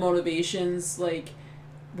think about motivations. Like,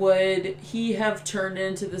 would he have turned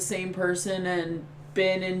into the same person and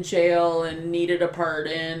been in jail and needed a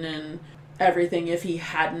pardon and everything if he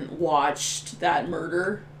hadn't watched that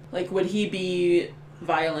murder? Like, would he be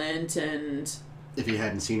violent and... If he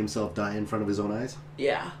hadn't seen himself die in front of his own eyes?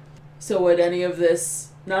 Yeah. So would any of this...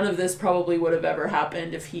 None of this probably would have ever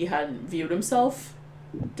happened if he hadn't viewed himself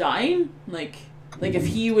dying? Like if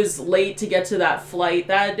he was late to get to that flight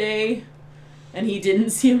that day and he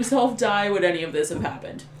didn't see himself die, would any of this have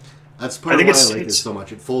happened? That's part of why I like this so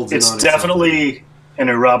much. It folds in on itself. It's definitely an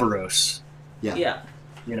Ouroboros. Yeah. Yeah.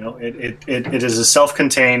 It is a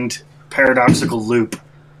self-contained paradoxical loop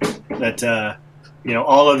that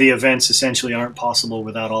all of the events essentially aren't possible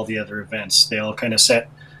without all the other events. They all kind of set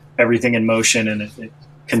everything in motion, and it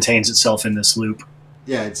contains itself in this loop.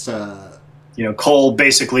 Yeah, it's Cole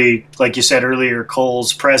basically, like you said earlier,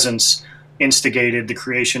 Cole's presence instigated the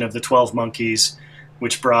creation of the 12 monkeys,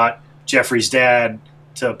 which brought Jeffrey's dad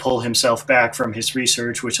to pull himself back from his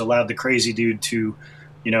research, which allowed the crazy dude to,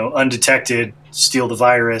 undetected, steal the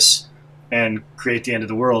virus and create the end of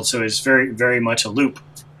the world. So it's very, very much a loop.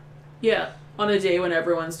 Yeah. On a day when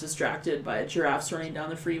everyone's distracted by giraffes running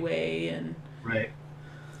down the freeway and... Right.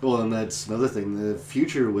 Well, and that's another thing. The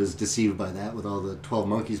future was deceived by that with all the 12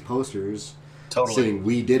 Monkeys posters saying,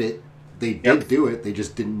 we did it. They did do it. They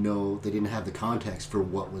just didn't know. They didn't have the context for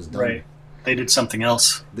what was done. Right. They did something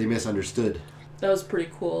else. They misunderstood. That was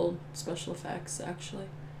pretty cool special effects, actually.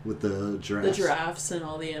 With the giraffes. The giraffes and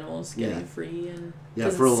all the animals getting free. And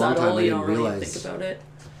yeah, for a long time I didn't really realize. think about it.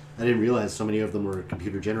 I didn't realize so many of them were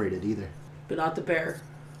computer generated either. But not the bear.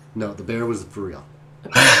 No, the bear was for real.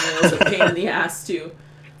 Apparently it was a pain in the ass, too.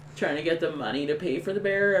 Trying to get the money to pay for the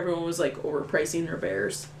bear. Everyone was, like, overpricing their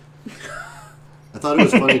bears. I thought it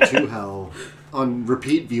was funny, too, how on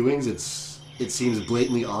repeat viewings it seems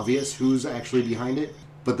blatantly obvious who's actually behind it.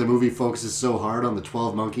 But the movie focuses so hard on the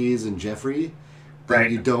 12 Monkeys and Jeffrey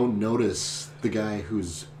that you don't notice the guy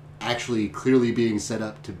who's actually clearly being set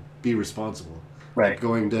up to be responsible. Right. Like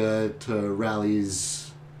going to Rally's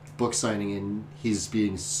book signing and he's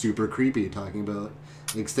being super creepy, talking about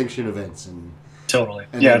extinction events and totally.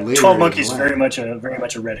 And yeah, later 12 Monkeys in very the much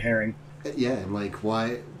a red herring. Yeah, and like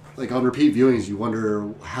why, like on repeat viewings, you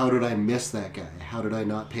wonder how did I miss that guy? How did I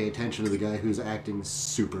not pay attention to the guy who's acting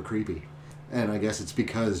super creepy? And I guess it's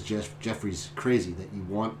because Jeffrey's crazy that you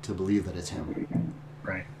want to believe that it's him.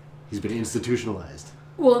 Right. He's been institutionalized.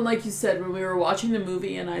 Well, and like you said, when we were watching the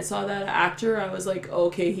movie and I saw that actor, I was like,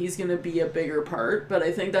 okay, he's going to be a bigger part. But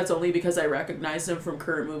I think that's only because I recognized him from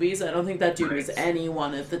current movies. I don't think that dude was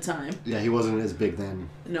anyone at the time. Yeah, he wasn't as big then.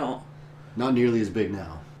 No. Not nearly as big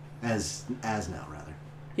now. As now, rather.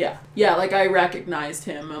 Yeah. Yeah, like I recognized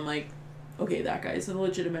him. I'm like, okay, that guy's a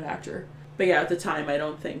legitimate actor. But yeah, at the time, I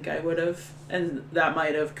don't think I would have. And that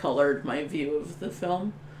might have colored my view of the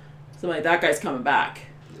film. So I'm like, that guy's coming back.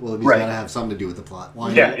 Well, he's got to have something to do with the plot.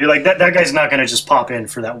 Why Yeah, you're like, that guy's not going to just pop in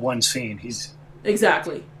for that one scene. He's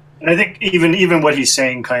Exactly. And I think even what he's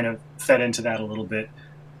saying kind of fed into that a little bit.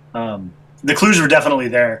 The clues were definitely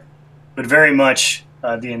there, but very much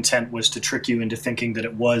the intent was to trick you into thinking that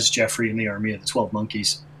it was Jeffrey in the army of the 12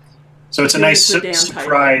 Monkeys. So it's a nice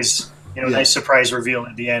surprise, nice surprise reveal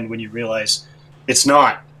at the end when you realize it's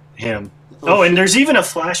not him. Oh, and there's even a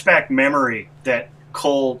flashback memory that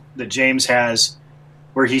James has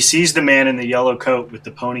where he sees the man in the yellow coat with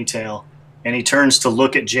the ponytail, and he turns to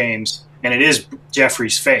look at James, and it is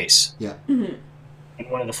Jeffrey's face. Yeah. Mm-hmm. In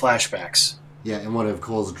one of the flashbacks. Yeah, in one of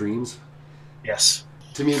Cole's dreams. Yes.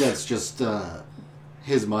 To me, that's just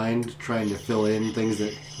his mind trying to fill in things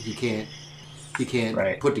that he can't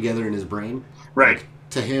put together in his brain. Right. Like,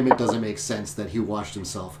 to him, it doesn't make sense that he watched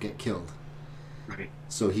himself get killed. Right.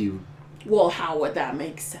 So he... Well, how would that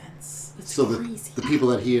make sense? That's crazy. The people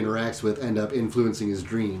that he interacts with end up influencing his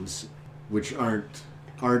dreams, which aren't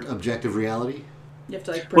objective reality. You have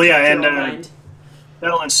to protect your own mind.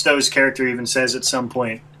 Madeline Stowe's character even says at some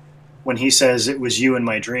point, when he says it was you in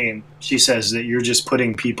my dream, she says that you're just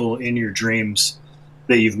putting people in your dreams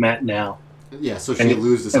that you've met now. Yeah, so she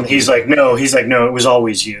alludes to something. And he's like, no, it was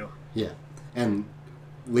always you. Yeah. And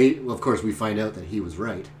of course, we find out that he was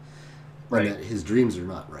right. Right. And that his dreams are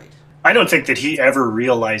not right. I don't think that he ever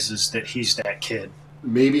realizes that he's that kid.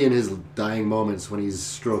 Maybe in his dying moments when he's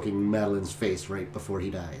stroking Madeline's face right before he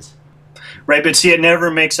dies. Right, but see, it never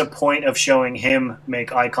makes a point of showing him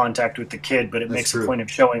make eye contact with the kid, but it makes a point of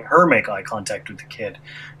showing her make eye contact with the kid.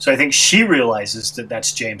 So I think she realizes that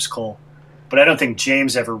that's James Cole. But I don't think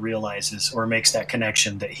James ever realizes or makes that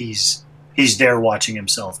connection that he's there watching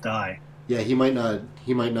himself die. Yeah, he might not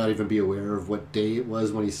even be aware of what day it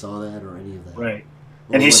was when he saw that or any of that. Right.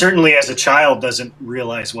 And he certainly, as a child, doesn't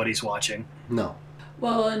realize what he's watching. No.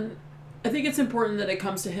 Well, and I think it's important that it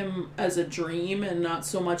comes to him as a dream and not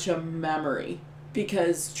so much a memory.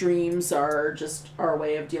 Because dreams are just our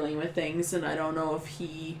way of dealing with things, and I don't know if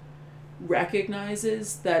he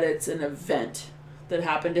recognizes that it's an event that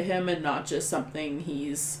happened to him and not just something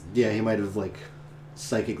he's... Yeah, he might have,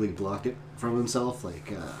 psychically blocked it from himself,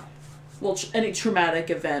 Well, any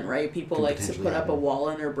traumatic event, right? People like to put up a wall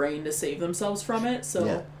in their brain to save themselves from it. So,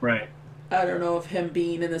 yeah. Right. I don't know if him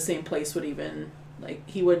being in the same place would even,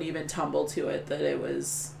 he wouldn't even tumble to it that it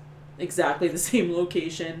was exactly the same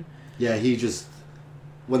location. Yeah, he just,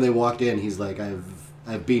 when they walked in, he's like,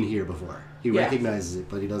 I've been here before. He recognizes it,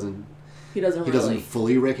 but he doesn't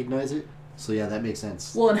fully recognize it. So yeah, that makes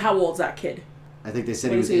sense. Well, and how old's that kid? I think they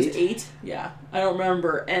said he was 8. 8? Yeah. I don't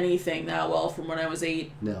remember anything that well from when I was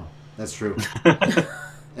 8. No. That's true.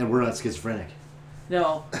 And we're not schizophrenic.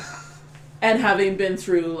 No. And having been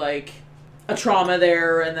through, a trauma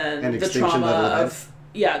there and then the trauma of,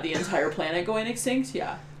 the entire planet going extinct,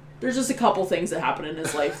 yeah. There's just a couple things that happened in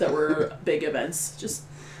his life that were big events. Just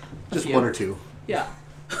one or two. Yeah.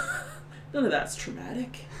 None of that's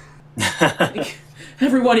traumatic. Like,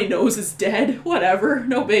 everyone he knows is dead. Whatever,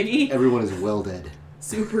 no biggie. Everyone is well dead.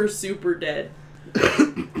 Super, super dead.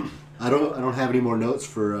 I don't have any more notes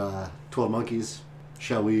for 12 Monkeys.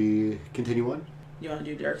 Shall we continue on? You want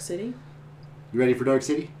to do Dark City? You ready for Dark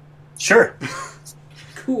City? Sure.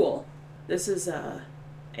 Cool. This is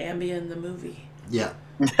Ambien the movie. Yeah.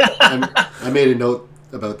 I made a note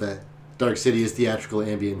about that. Dark City is theatrical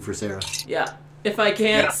Ambien for Sarah. Yeah. If I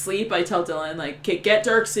can't sleep, I tell Dylan, like, okay, get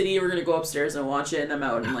Dark City, we're going to go upstairs and watch it, and I'm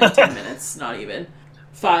out in like 10 minutes. Not even.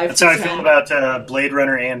 5 That's to how 10. I feel about Blade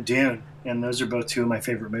Runner and Dune, and those are both two of my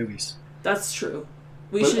favorite movies. That's true.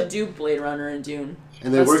 We should do Blade Runner and Dune.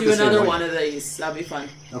 And they Let's work do the same another way. one of these. That'd be fun.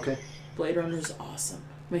 Okay. Blade Runner's awesome.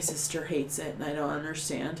 My sister hates it, and I don't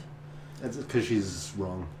understand. That's because she's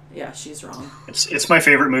wrong. Yeah, she's wrong. It's my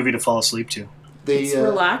favorite movie to fall asleep to. It's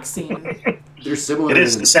relaxing. They're similar. It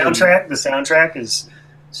is. The soundtrack is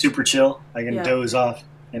super chill. I can doze off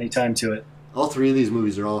anytime to it. All three of these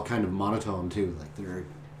movies are all kind of monotone too. Like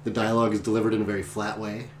the dialogue is delivered in a very flat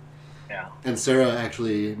way. Yeah. And Sarah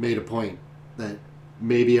actually made a point that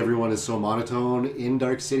maybe everyone is so monotone in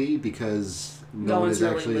Dark City because no one is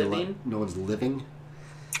really actually living. no one's living.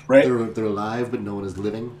 Right. They're alive, but no one is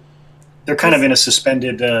living. They're kind of in a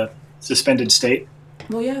suspended state.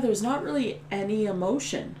 Well, yeah, there's not really any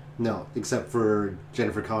emotion. No, except for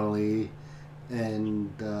Jennifer Connelly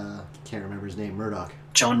and can't remember his name, Murdoch.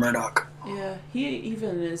 John Murdoch. Yeah, he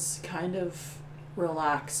even is kind of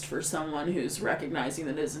relaxed for someone who's recognizing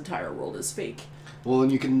that his entire world is fake. Well,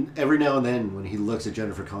 and you can, every now and then when he looks at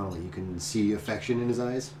Jennifer Connelly, you can see affection in his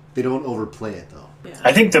eyes. They don't overplay it, though. Yeah.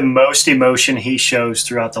 I think the most emotion he shows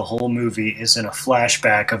throughout the whole movie is in a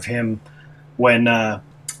flashback of him when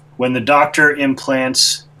the doctor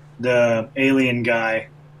implants the alien guy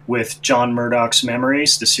with John Murdoch's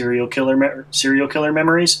memories, the serial killer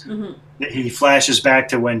memories. Mm-hmm. He flashes back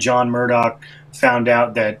to when John Murdoch found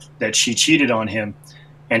out that she cheated on him,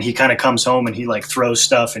 and he kind of comes home and he like throws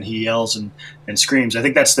stuff and he yells and screams. I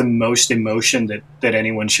think that's the most emotion that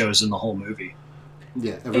anyone shows in the whole movie.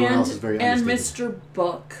 Yeah, everyone else is very And understated. Mr.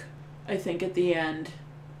 Book, I think at the end,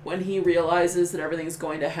 when he realizes that everything's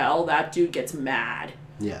going to hell, that dude gets mad.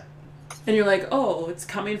 Yeah. And you're like, oh, it's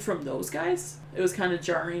coming from those guys? It was kind of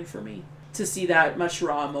jarring for me to see that much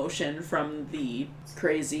raw emotion from the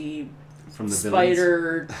crazy From the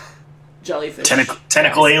spider jellyfish.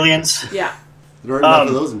 Tentacle aliens. Yeah. There aren't enough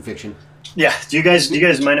of those in fiction. Yeah. Do you guys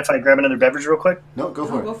mind if I grab another beverage real quick? No, go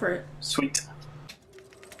for it. Go for it. Sweet.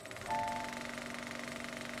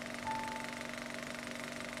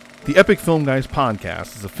 The Epic Film Guys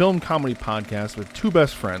podcast is a film comedy podcast with two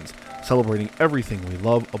best friends celebrating everything we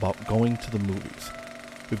love about going to the movies.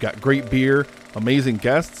 We've got great beer, amazing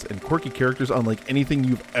guests, and quirky characters unlike anything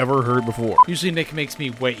you've ever heard before. Usually Nick makes me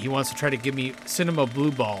wait. He wants to try to give me cinema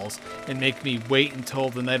blue balls and make me wait until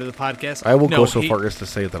the night of the podcast. I will go so far as to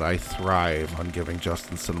say that I thrive on giving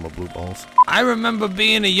Justin cinema blue balls. I remember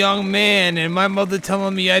being a young man and my mother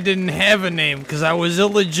telling me I didn't have a name because I was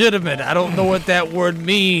illegitimate. I don't know what that word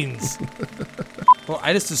means. Well,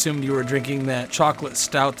 I just assumed you were drinking that chocolate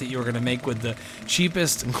stout that you were going to make with the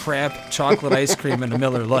cheapest crap chocolate ice cream in a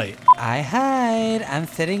Miller Lite. I hide. I'm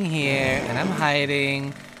sitting here and I'm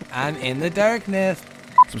hiding. I'm in the darkness.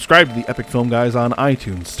 Subscribe to the Epic Film Guys on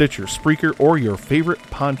iTunes, Stitcher, Spreaker, or your favorite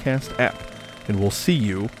podcast app, and we'll see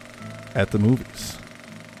you at the movies.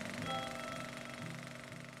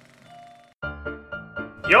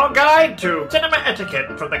 Your guide to cinema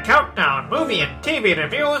etiquette from the Countdown Movie and TV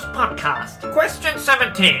Reviews podcast. Question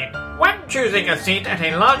 17. When choosing a seat at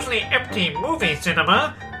a largely empty movie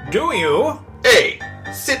cinema, do you A.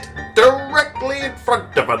 Sit directly in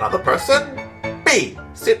front of another person. B.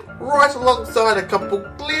 Sit right alongside a couple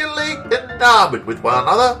clearly enamored with one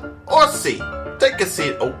another. Or C. Take a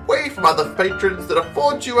seat away from other patrons that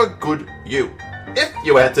affords you a good view. If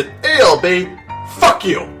you answered A or B, fuck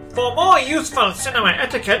you! For more useful cinema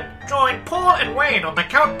etiquette, join Paul and Wayne on the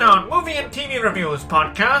Countdown Movie and TV Reviews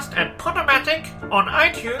podcast at Podomatic on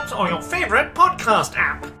iTunes or your favorite podcast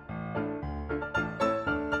app.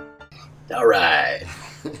 All right.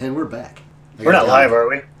 And we're back. We're not live, are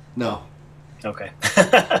we? No. Okay.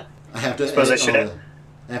 I have to Suppose I edit should all have-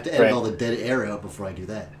 I have to edit all the dead air out before I do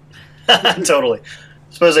that. Totally.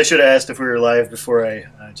 Suppose I should have asked if we were live before I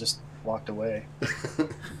just walked away.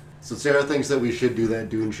 So Sarah thinks that we should do that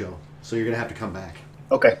Dune show. So you're going to have to come back.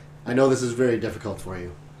 Okay. I know this is very difficult for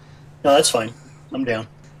you. No, that's fine. I'm down.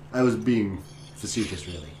 I was being facetious,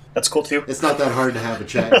 really. That's cool too. It's not that hard to have a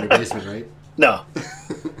chat in your basement, right? No.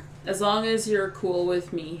 As long as you're cool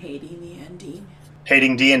with me hating the ending.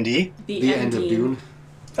 Hating D&D? The end of Dune.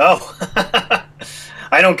 Oh.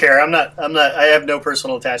 I don't care. I'm not. I have no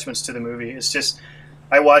personal attachments to the movie. It's just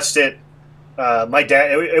I watched it. My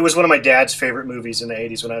dad. It was one of my dad's favorite movies in the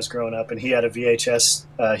 '80s when I was growing up, and he had a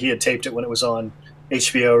VHS. He had taped it when it was on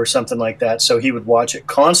HBO or something like that, so he would watch it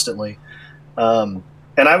constantly.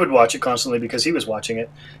 And I would watch it constantly because he was watching it.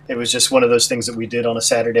 It was just one of those things that we did on a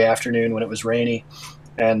Saturday afternoon when it was rainy,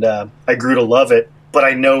 and I grew to love it. But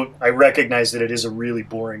I recognize that it is a really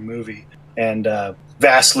boring movie and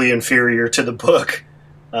vastly inferior to the book.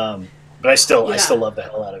 But I still love the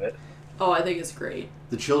hell out of it. Oh, I think it's great.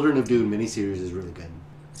 The Children of Dune miniseries is really good.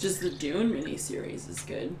 Just the Dune miniseries is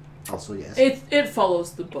good. Also, yes. It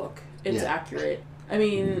follows the book. It's accurate. I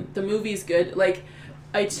mean, the movie's good. Like,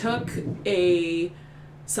 I took a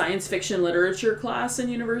science fiction literature class in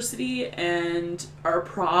university, and our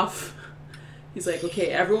prof, he's like, okay,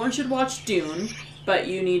 everyone should watch Dune, but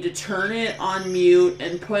you need to turn it on mute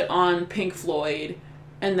and put on Pink Floyd,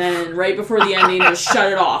 and then right before the ending, just shut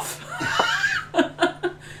it off.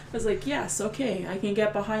 I was like, yes, okay, I can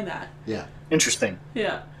get behind that. Yeah. Interesting.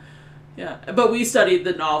 Yeah. Yeah. But we studied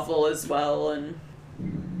the novel as well, and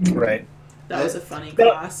right. That was a funny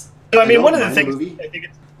class. I mean, one of the things... I think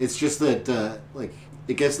it's just that,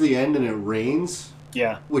 it gets to the end and it rains.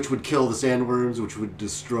 Yeah. Which would kill the sandworms, which would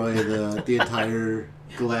destroy the entire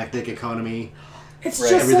galactic economy. It's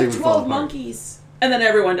just like 12 monkeys. And then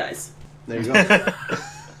everyone dies. There you go.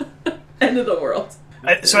 End of the world.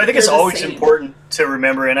 So I think it's always important to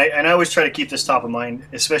remember, and I always try to keep this top of mind,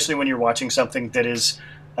 especially when you're watching something that is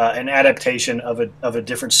an adaptation of a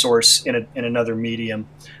different source in another medium.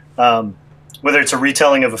 Whether it's a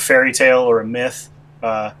retelling of a fairy tale or a myth,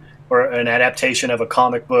 or an adaptation of a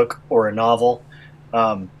comic book or a novel.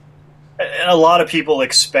 And a lot of people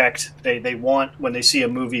expect, they want, when they see a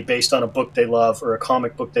movie based on a book they love or a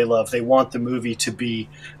comic book they love, they want the movie to be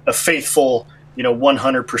a faithful,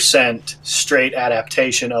 100% straight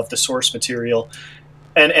adaptation of the source material.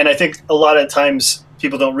 And I think a lot of times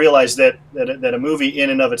people don't realize that a movie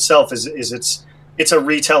in and of itself is it's a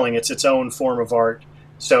retelling, it's its own form of art.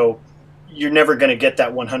 So you're never going to get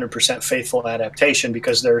that 100% faithful adaptation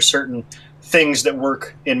because there are certain things that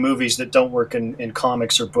work in movies that don't work in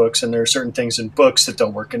comics or books, and there are certain things in books that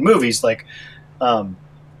don't work in movies.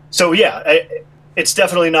 It's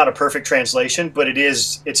definitely not a perfect translation, but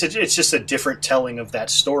it's just a different telling of that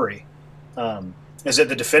story. Is it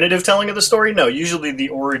the definitive telling of the story? No, usually the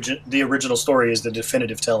original story is the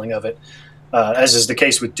definitive telling of it, as is the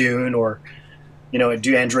case with Dune or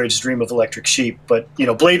Do Androids Dream of Electric Sheep? But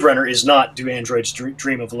Blade Runner is not Do Androids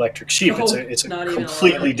Dream of Electric Sheep. No, it's a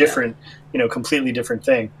completely different, completely different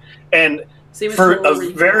thing. And Same for a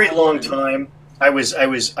very long time, I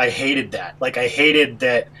hated that. Like, I hated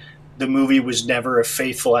that the movie was never a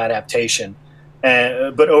faithful adaptation.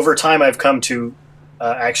 But over time, I've come to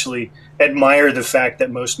actually admire the fact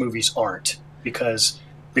that most movies aren't, because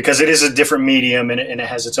it is a different medium and it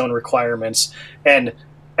has its own requirements. And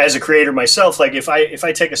as a creator myself, like if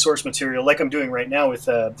I take a source material like I'm doing right now with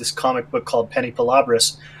this comic book called Penny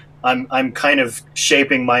Palabras, I'm kind of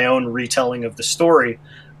shaping my own retelling of the story,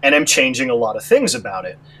 and I'm changing a lot of things about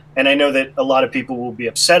it. And I know that a lot of people will be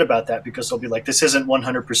upset about that because they'll be like, this isn't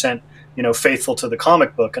 100% faithful to the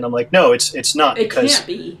comic book. And I'm like, no, it's not, because can't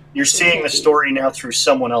be. You're seeing the story now through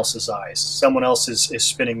someone else's eyes. Someone else is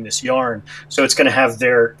spinning this yarn, so it's going to have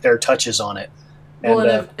their touches on it.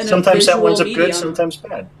 And sometimes that one's up good, sometimes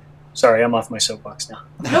bad. Sorry, I'm off my soapbox now.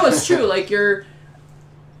 No, it's true. Like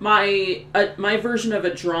my version of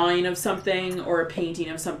a drawing of something, or a painting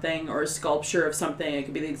of something, or a sculpture of something, it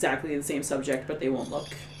could be exactly the same subject, but they won't look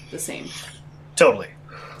the same. Totally.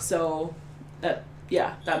 So, that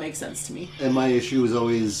makes sense to me. And my issue is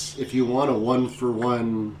always, if you want a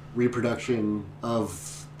one-for-one reproduction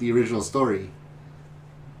of the original story,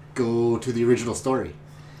 go to the original story.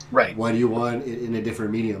 Right. Why do you want it in a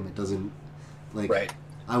different medium? It doesn't, right.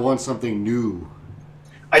 I want something new.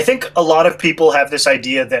 I think a lot of people have this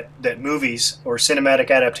idea that movies or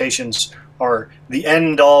cinematic adaptations are the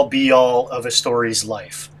end-all, be-all of a story's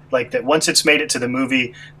life. Like, that once it's made it to the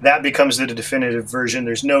movie, that becomes the definitive version.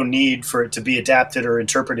 There's no need for it to be adapted or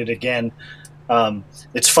interpreted again.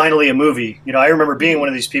 It's finally a movie. I remember being one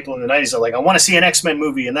of these people in the 90s that like, I want to see an X-Men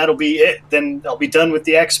movie, and that'll be it. Then I'll be done with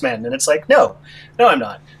the X-Men. And it's like, no, I'm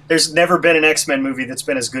not. There's never been an X-Men movie that's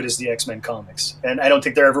been as good as the X-Men comics. And I don't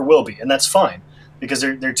think there ever will be. And that's fine, because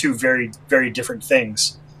they're two very, very different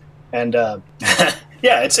things. And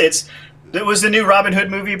it was the new Robin Hood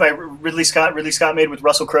movie by Ridley Scott. Ridley Scott made with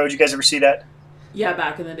Russell Crowe. Did you guys ever see that? Yeah,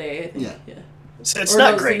 back in the day, I think. Yeah. It's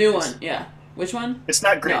not great. The new one, yeah. Which one? It's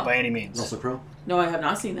not great by any means. Russell Crowe? No, I have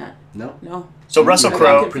not seen that. No? No. So Russell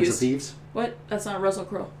Crowe... Prince of Thieves? What? That's not Russell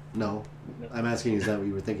Crowe. No. I'm asking, is that what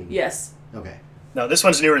you were thinking? Yes. Okay. No, this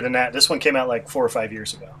one's newer than that. This one came out like 4 or 5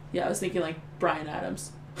 years ago. Yeah, I was thinking like Bryan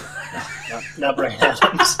Adams. Not Bryan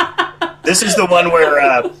Adams. This is the one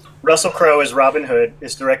where Russell Crowe is Robin Hood.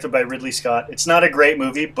 It's directed by Ridley Scott. It's not a great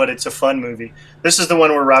movie, but it's a fun movie. This is the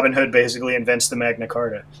one where Robin Hood basically invents the Magna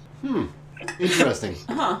Carta. Interesting.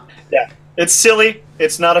 Uh-huh. Yeah. It's silly.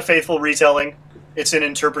 It's not a faithful retelling. It's an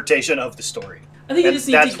interpretation of the story. I think you just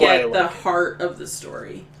need to That's why I get like the it. heart of the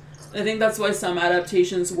story. I think that's why some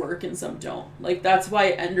adaptations work and some don't. Like, that's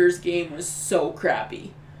why Ender's Game was so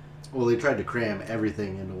crappy. Well, they tried to cram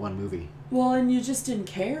everything into one movie. Well, and you just didn't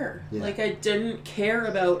care. Yeah. Like, I didn't care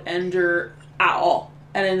about Ender at all.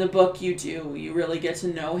 And in the book, you do. You really get to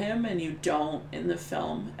know him, and you don't in the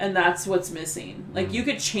film. And that's what's missing. Like, you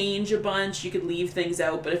could change a bunch, you could leave things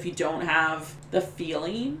out, but if you don't have the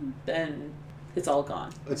feeling, then it's all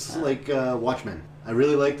gone. It's like Watchmen. I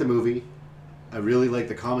really like the movie. I really like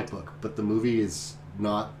the comic book, but the movie is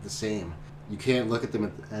not the same. You can't look at them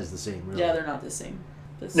as the same, really. Yeah, they're not the same.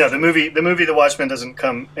 No, the movie The Watchmen doesn't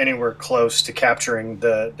come anywhere close to capturing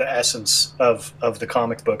the essence of the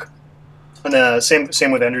comic book. And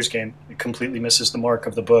same with Ender's Game. It completely misses the mark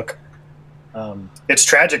of the book. It's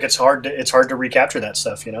tragic. It's hard to recapture that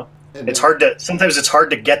stuff, you know? And Sometimes it's hard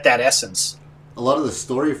to get that essence. a lot of the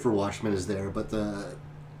story for Watchmen is there, but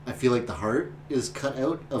I feel like the heart is cut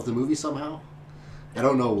out of the movie somehow. I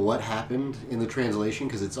don't know what happened in the translation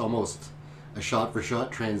because it's almost a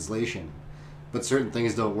shot-for-shot translation. But certain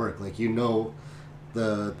things don't work. Like, you know,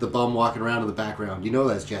 the bum walking around in the background, you know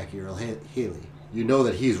that's Jackie Earle Haley. You know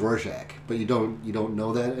that he's Rorschach, but you don't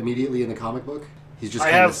know that immediately in the comic book. He's just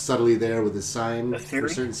kind of subtly there with his sign for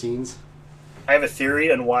certain scenes. I have a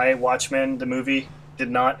theory on why Watchmen, the movie, did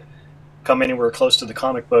not come anywhere close to the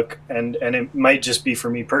comic book, and it might just be for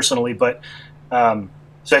me personally, but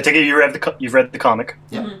so I take it you've read the comic,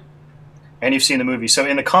 yeah, and you've seen the movie. So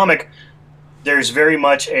in the comic, there's very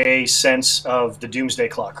much a sense of the doomsday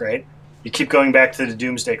clock, right? You keep going back to the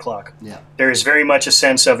doomsday clock. Yeah, there is very much a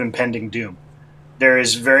sense of impending doom. There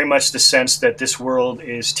is very much the sense that this world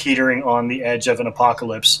is teetering on the edge of an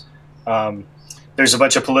apocalypse. There's a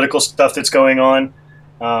bunch of political stuff that's going on.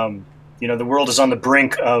 The world is on the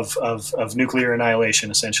brink of nuclear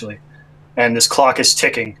annihilation, essentially. And this clock is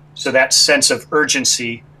ticking. So that sense of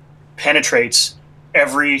urgency penetrates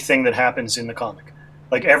everything that happens in the comic.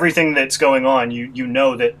 Like, everything that's going on, you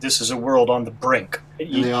know that this is a world on the brink.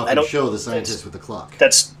 And they often show the scientist with the clock.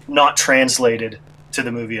 That's not translated to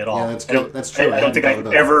the movie at all. Yeah, that's good. That's true. I don't think I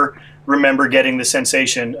ever remember getting the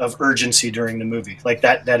sensation of urgency during the movie. Like,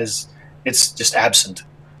 it's just absent.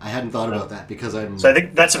 I hadn't thought about that because I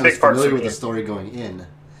think that's a big part familiar for with me. the story going in,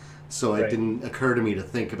 so it didn't occur to me to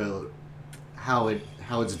think about how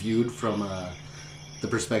it's viewed from the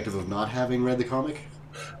perspective of not having read the comic.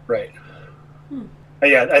 Right.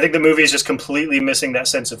 Yeah, I think the movie is just completely missing that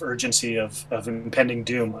sense of urgency of impending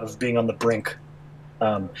doom, of being on the brink.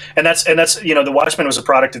 And that's The Watchmen was a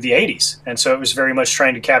product of the 80s, and so it was very much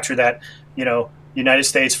trying to capture that, United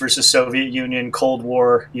States versus Soviet Union, Cold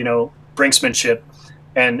War, brinksmanship,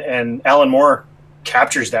 and Alan Moore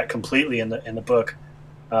captures that completely in the book.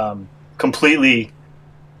 Completely,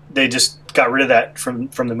 they just got rid of that from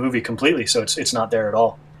the movie completely, so it's not there at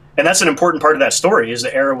all. And that's an important part of that story, is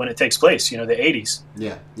the era when it takes place, the 80s.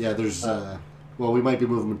 Yeah, there's well, we might be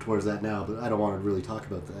moving towards that now, but I don't want to really talk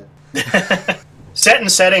about that. Set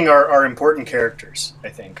and setting are important characters, I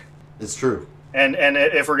think. It's true. And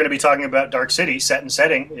if we're going to be talking about Dark City, set and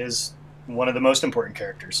setting is one of the most important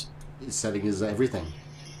characters. Setting is everything.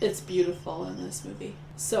 It's beautiful in this movie.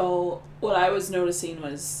 So what I was noticing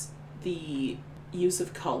was the use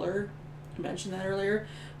of color. I mentioned that earlier.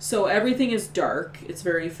 So everything is dark. It's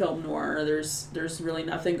very film noir. There's really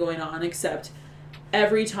nothing going on except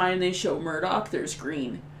every time they show Murdoch, there's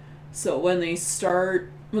green. So when they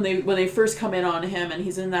first come in on him and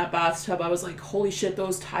he's in that bathtub, I was like, holy shit,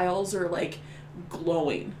 those tiles are like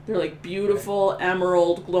glowing. They're like beautiful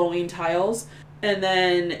emerald glowing tiles. And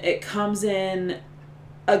then it comes in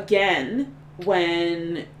again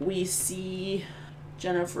when we see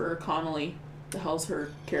Jennifer Connelly. The hell's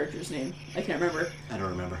her character's name? I can't remember. I don't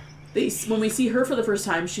remember. When we see her for the first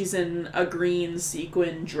time, she's in a green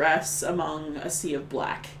sequin dress among a sea of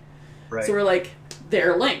black. Right. So we're like,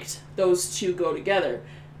 they're linked. Those two go together.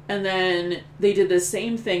 And then they did the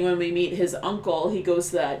same thing when we meet his uncle. He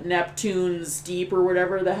goes to that Neptune's Deep or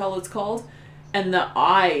whatever the hell it's called. And the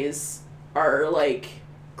eyes are like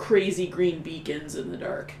crazy green beacons in the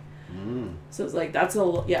dark. So it's like,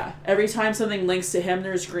 every time something links to him,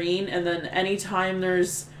 there's green, and then anytime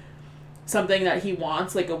there's something that he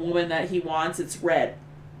wants, like a woman that he wants, it's red.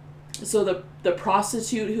 So the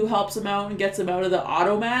prostitute who helps him out and gets him out of the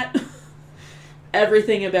automat,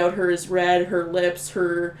 everything about her is red. Her lips,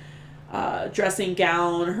 her dressing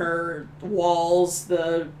gown, her walls,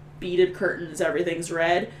 the beaded curtains, everything's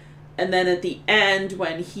red. And then at the end,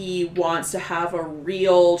 when he wants to have a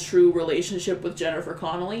real, true relationship with Jennifer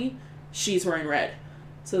Connelly, she's wearing red.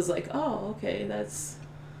 So it's like, oh, okay, that's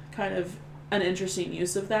kind of an interesting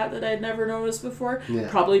use of that I'd never noticed before. Yeah.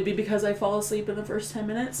 Probably be because I fall asleep in the first 10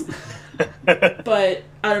 minutes. But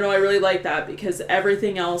I don't know, I really like that because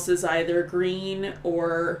everything else is either green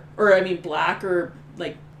or black or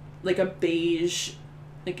like a beige,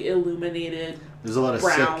 like illuminated. There's a lot of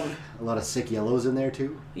brown. sick yellows in there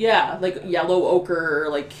too. Yeah, like yellow ochre,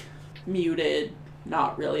 like muted,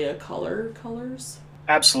 not really a colors.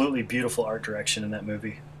 Absolutely beautiful art direction in that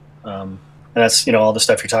movie. And that's, all the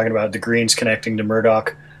stuff you're talking about, the greens connecting to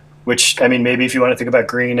Murdoch, which, I mean, maybe if you want to think about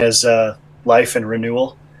green as life and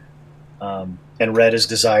renewal, and red as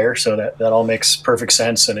desire, so that all makes perfect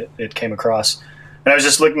sense, and it came across. And I was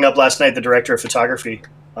just looking up last night, the director of photography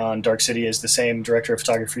on Dark City is the same director of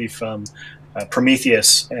photography from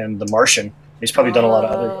Prometheus and The Martian. He's probably done a lot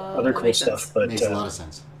of other cool stuff. Sense. But makes a lot of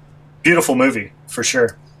sense. Beautiful movie, for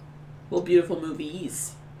sure. Well, beautiful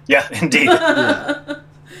movies. Yeah, indeed. Yeah.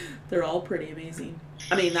 They're all pretty amazing.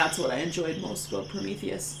 I mean, that's what I enjoyed most about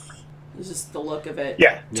Prometheus. It was just the look of it.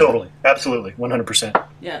 Yeah, totally. Absolutely. 100%.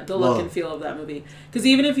 Yeah, the look and feel of that movie. Because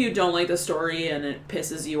even if you don't like the story and it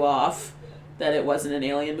pisses you off that it wasn't an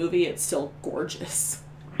alien movie, it's still gorgeous.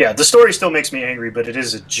 Yeah, the story still makes me angry, but it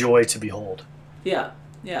is a joy to behold. Yeah.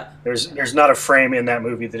 There's not a frame in that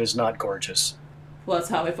movie that is not gorgeous. Well, that's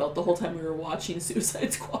how I felt the whole time we were watching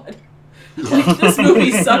Suicide Squad. Like, this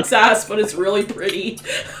movie sucks ass, but it's really pretty.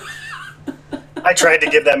 I tried to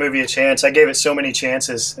give that movie a chance. I gave it so many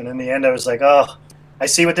chances, and in the end I was like, oh, I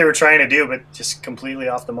see what they were trying to do, but just completely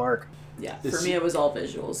off the mark. Yeah, for me it was all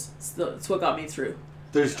visuals. It's what got me through.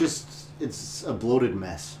 It's a bloated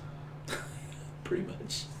mess. Pretty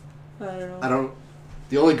much. I don't know.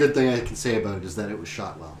 The only good thing I can say about it is that it was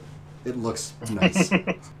shot well. It looks nice.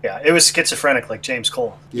 Yeah, it was schizophrenic like James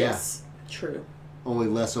Cole. Yeah. Yes, true. Only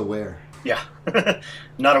less aware. Yeah,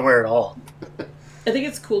 not aware at all. I think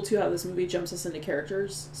it's cool, too, how this movie jumps us into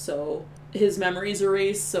characters. So his memories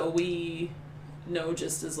erased, so we know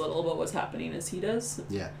just as little about what's happening as he does.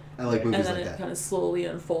 Yeah, I like movies like that. And then it kind of slowly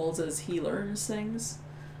unfolds as he learns things.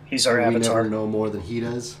 He's our avatar. We never know more than he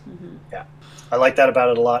does. Mm-hmm. Yeah, I like that about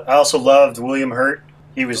it a lot. I also loved William Hurt.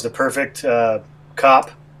 He was the perfect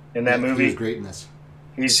cop in that movie. He was great in this.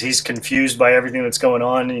 He's confused by everything that's going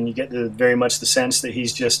on, and you get very much the sense that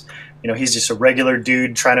he's just a regular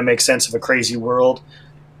dude trying to make sense of a crazy world,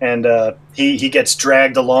 and he gets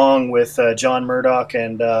dragged along with John Murdoch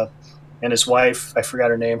and his wife. I forgot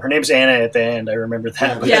her name. Her name's Anna at the end. I remember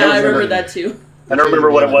that. Yeah, I remember that too. I don't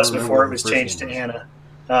remember what it was before it was changed to Anna.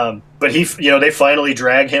 But they finally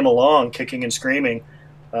drag him along, kicking and screaming,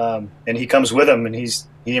 and he comes with them, and he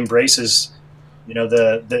embraces,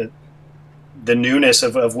 the newness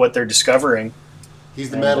of what they're discovering.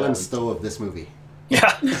 He's the Madeline Stowe of this movie.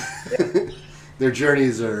 Yeah. Their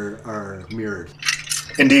journeys are mirrored.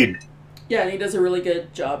 Indeed. Yeah, and he does a really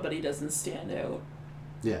good job, but he doesn't stand out.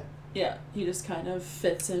 Yeah. Yeah, he just kind of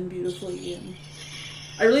fits in beautifully. And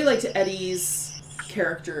I really liked Eddie's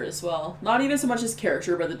character as well. Not even so much his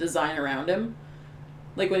character, but the design around him.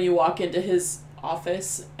 Like when you walk into his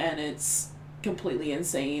office and it's completely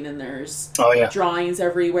insane and there's drawings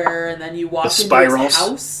everywhere, and then you walk into his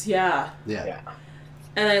house. Yeah.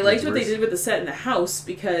 And I liked what they did with the set in the house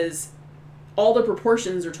because all the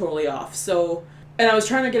proportions are totally off. So, and I was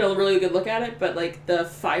trying to get a really good look at it, but like the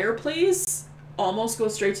fireplace almost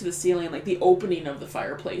goes straight to the ceiling, like the opening of the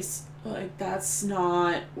fireplace. Like that's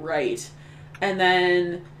not right. And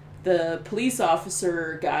then the police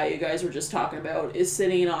officer guy you guys were just talking about is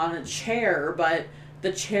sitting on a chair, but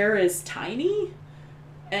the chair is tiny,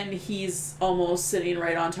 and he's almost sitting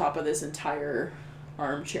right on top of this entire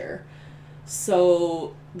armchair.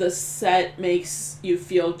 So the set makes you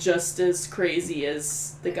feel just as crazy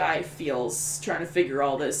as the guy feels trying to figure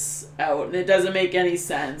all this out, and it doesn't make any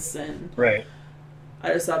sense. And right.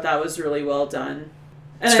 I just thought that was really well done.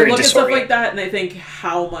 And I look at stuff like that and I think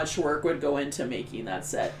how much work would go into making that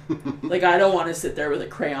set. Like, I don't want to sit there with a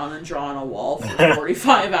crayon and draw on a wall for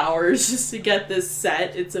 45 hours just to get this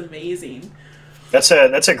set. It's amazing. That's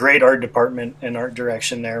a great art department and art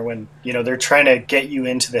direction there when, they're trying to get you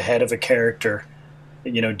into the head of a character,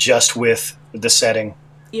 just with the setting.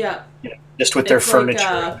 Yeah. Just with their furniture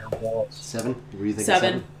and their walls. 7? Were you thinking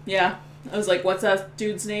 7? Yeah. I was like, what's that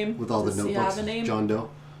dude's name? With all the notebooks. Does he have a name? John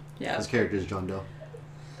Doe. Yeah. His character is John Doe.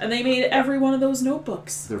 And they made every one of those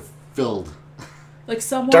notebooks. They're filled. Like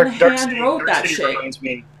someone Dark hand wrote that City shit. reminds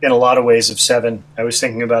me in a lot of ways of Seven. I was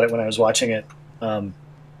thinking about it when I was watching it, and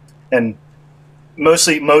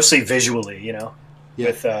mostly visually, you know,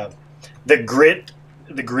 with the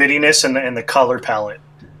grittiness and the color palette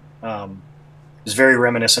is very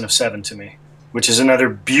reminiscent of Seven to me, which is another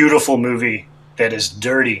beautiful movie that is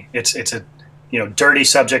dirty. It's a dirty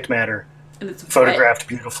subject matter, And it's photographed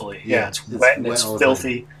beautifully. Yeah, it's wet and it's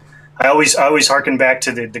filthy. I always harken back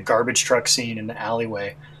to the garbage truck scene in the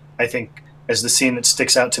alleyway, I think, as the scene that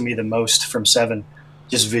sticks out to me the most from Seven,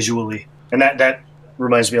 just visually. And that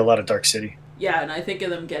reminds me a lot of Dark City. Yeah, and I think of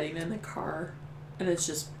them getting in the car, and it's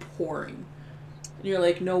just pouring. And you're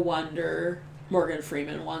like, no wonder Morgan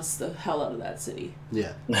Freeman wants the hell out of that city.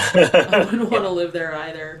 Yeah. I wouldn't want to live there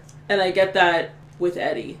either. And I get that with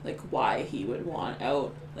Eddie, like why he would want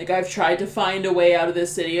out. Like, I've tried to find a way out of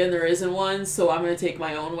this city and there isn't one, so I'm going to take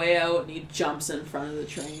my own way out, and he jumps in front of the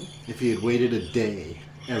train. If he had waited a day,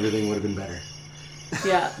 everything would have been better.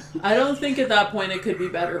 Yeah. I don't think at that point it could be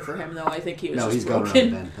better for him, though. I think he was No, just he's gone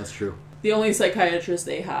broken. around then. That's true. The only psychiatrist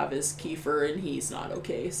they have is Kiefer, and he's not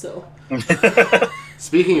okay, so...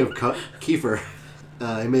 Speaking of Kiefer,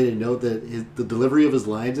 I made a note that the delivery of his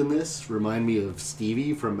lines in this remind me of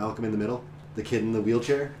Stevie from Malcolm in the Middle, the kid in the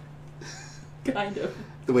wheelchair. Kind of.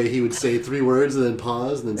 The way he would say 3 words and then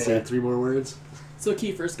pause and then say 3 more words. So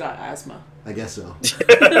Kiefer's got asthma. I guess so.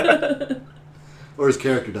 Or his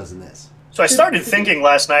character does in this. So I started thinking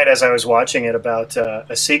last night as I was watching it about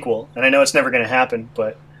a sequel, and I know it's never going to happen,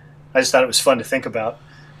 but I just thought it was fun to think about.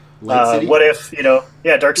 What if,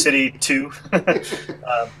 Dark City 2,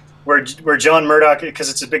 where John Murdoch,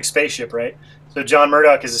 because it's a big spaceship, right? So John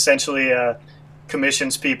Murdoch is essentially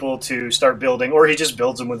commissions people to start building, or he just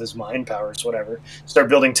builds them with his mind powers, whatever. Start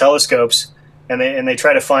building telescopes, and they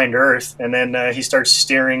try to find Earth, and then he starts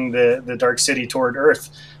steering the Dark City toward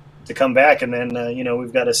Earth to come back, and then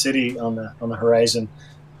we've got a city on the horizon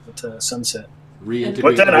at sunset.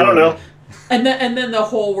 But then I don't know. And then the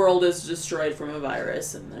whole world is destroyed from a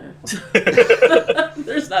virus, and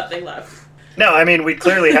there's nothing left. No, I mean, we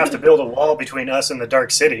clearly have to build a wall between us and the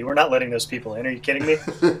Dark City. We're not letting those people in. Are you kidding me?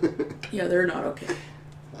 Yeah, they're not okay.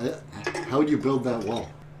 How would you build that wall?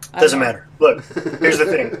 Doesn't matter. Look, here's the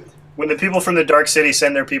thing. When the people from the Dark City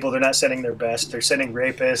send their people, they're not sending their best. They're sending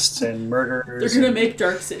rapists and murderers. They're going to make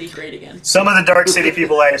Dark City great again. Some of the Dark City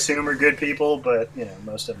people, I assume, are good people, but,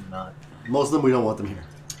 most of them not. Most of them, we don't want them here.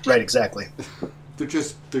 Right, exactly. They're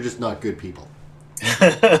just not good people.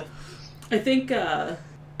 I think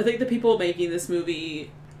the people making this movie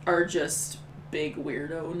are just big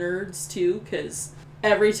weirdo nerds too, because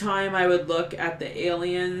every time I would look at the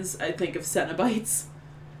aliens, I'd think of Cenobites.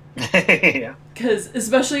 Yeah. Because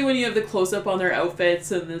especially when you have the close up on their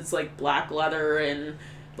outfits and it's like black leather and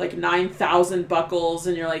like 9,000 buckles,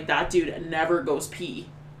 and you're like, that dude never goes pee.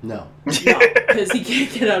 No, because he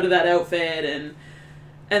can't get out of that outfit,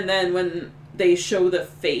 and then when they show the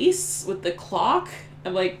face with the clock,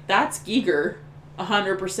 I'm like, that's Giger,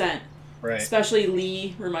 100%. Right. Especially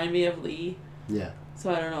Lee, remind me of Lee. Yeah. So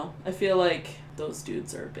I don't know. I feel like those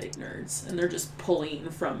dudes are big nerds, and they're just pulling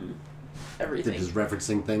from everything. They're just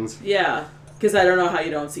referencing things. Yeah, because I don't know how you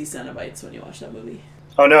don't see Cenobites when you watch that movie.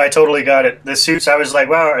 Oh no, I totally got it. The suits, I was like,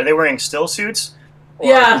 wow, are they wearing still suits?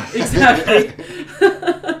 Yeah, exactly.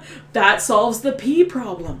 That solves the pee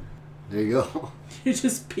problem. There you go. You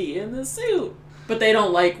just pee in the suit. But they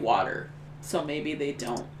don't like water, so maybe they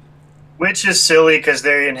don't. Which is silly because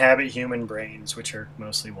they inhabit human brains, which are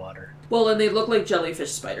mostly water. Well, and they look like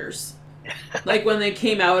jellyfish spiders. Like when they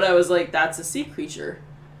came out, I was like, that's a sea creature.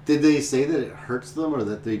 Did they say that it hurts them, or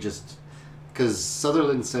that they just... Because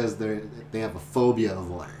Sutherland says they have a phobia of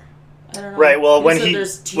water. I don't know. Right, well, when he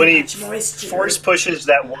moisture. force pushes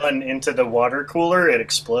that one into the water cooler, it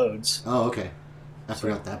explodes. Oh, okay. I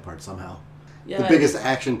forgot that part somehow. Yeah, the biggest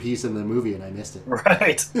action piece in the movie, and I missed it.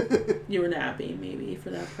 Right. You were napping, maybe, for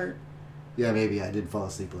that part. Yeah, maybe. I did fall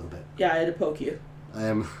asleep a little bit. Yeah, I had to poke you. I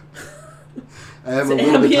am a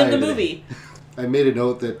little Abby bit in tired the today. movie. I made a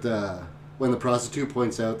note that when the prostitute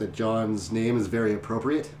points out that John's name is very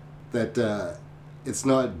appropriate, that it's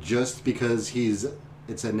not just because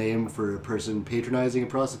it's a name for a person patronizing a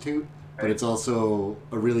prostitute, but it's also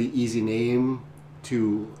a really easy name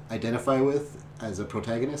to identify with as a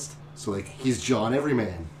protagonist. So, like, he's John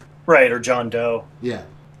Everyman. Right, or John Doe. Yeah.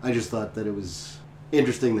 I just thought that it was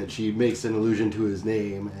interesting that she makes an allusion to his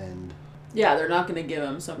name, and... Yeah, they're not going to give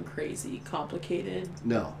him some crazy, complicated...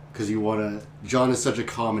 No, because you want to... John is such a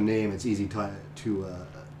common name, it's easy to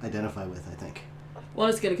identify with, I think. Well,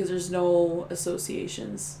 it's good because there's no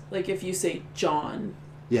associations. Like, if you say John...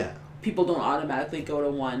 Yeah. People don't automatically go to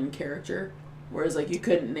one character. Whereas, like, you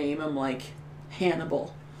couldn't name him, like,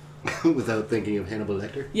 Hannibal. Without thinking of Hannibal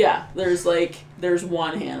Lecter? Yeah, there's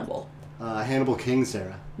one Hannibal. Hannibal King,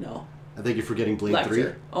 Sarah. No. I think you're forgetting Blade Lecter.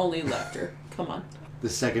 3. Only Lecter. Come on. The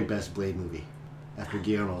second best Blade movie. After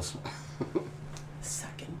Guillermo's.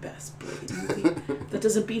 Second best Blade movie. That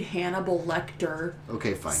doesn't beat Hannibal Lecter.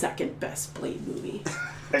 Okay, fine. Second best Blade movie.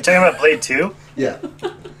 Are you talking about Blade 2? Yeah.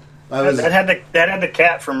 That had the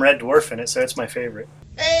cat from Red Dwarf in it, so it's my favorite.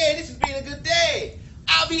 Hey, this has been a good day.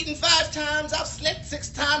 I've eaten 5 times, I've slept 6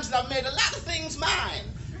 times, and I've made a lot of things mine.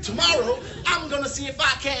 Tomorrow, I'm gonna see if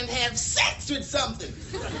I can have sex with something.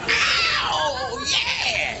 Ow,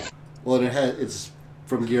 yeah! Well, it's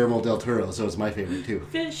from Guillermo del Toro, so it's my favorite too.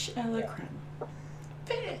 Fish a la creme.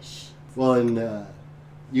 Fish. Well, and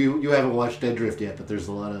you haven't watched Dead Drift yet, but there's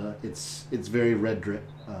a lot of it's very Red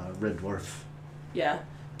Dwarf. Yeah.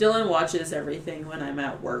 Dylan watches everything when I'm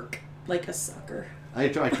at work, like a sucker. I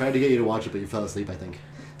tried to get you to watch it, but you fell asleep, I think.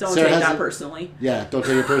 Don't Sarah take that personally. Yeah, don't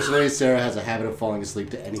take it personally. Sarah has a habit of falling asleep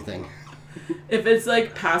to anything. If it's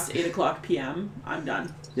like past 8 o'clock p.m., I'm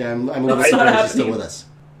done. Yeah, I'm a little surprised she's still with us.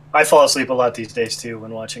 I fall asleep a lot these days, too,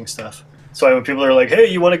 when watching stuff. So when people are like, hey,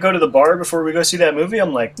 you want to go to the bar before we go see that movie?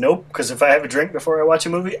 I'm like, nope, because if I have a drink before I watch a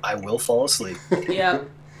movie, I will fall asleep. Yeah.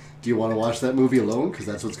 Do you want to watch that movie alone? Because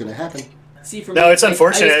that's what's going to happen. See, for no, me, it's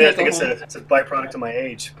unfortunate. I think home. it's a byproduct of my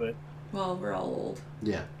age, but... Well, we're all old.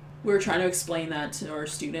 Yeah. We were trying to explain that to our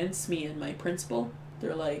students, me and my principal.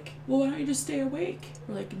 They're like, well, why don't you just stay awake?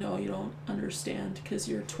 We're like, no, you don't understand because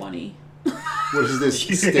you're 20. What is this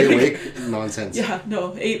stay awake nonsense? Yeah,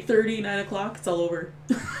 no, 8:30, 9 o'clock, it's all over.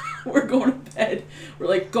 We're going to bed. We're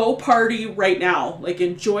like, go party right now. Like,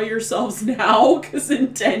 enjoy yourselves now because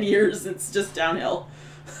in 10 years it's just downhill.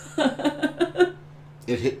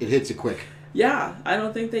 It hits you quick. Yeah, I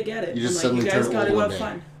don't think they get it. You just I'm suddenly like, you guys turn gotta old go one have day.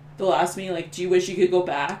 fun. They'll ask me, like, do you wish you could go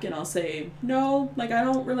back? And I'll say, no, like, I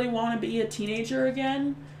don't really want to be a teenager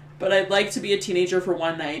again, but I'd like to be a teenager for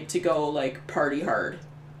one night to go, like, party hard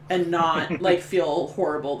and not, like, feel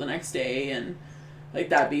horrible the next day, and, like,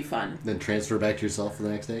 that'd be fun. Then transfer back to yourself for the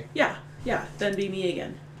next day? Yeah, then be me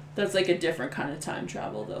again. That's, like, a different kind of time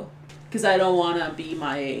travel, though. Because I don't want to be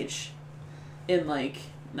my age in, like,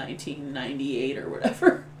 1998 or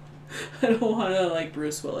whatever. I don't want to, like,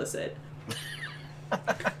 Bruce Willis it.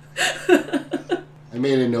 I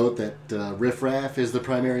made a note that Riff Raff is the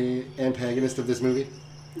primary antagonist of this movie.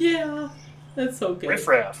 Yeah, that's so good. Riff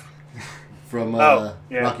Raff. From yeah,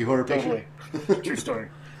 Rocky Horror Picture. Totally. True story.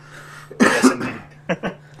 Yes, indeed.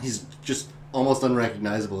 He's just almost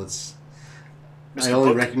unrecognizable. Mr. I only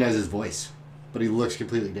Book? recognize his voice, but he looks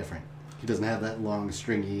completely different. He doesn't have that long,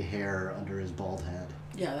 stringy hair under his bald head.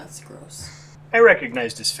 Yeah, that's gross. I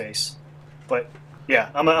recognized his face, but yeah,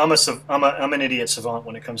 I'm an idiot savant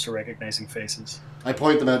when it comes to recognizing faces. I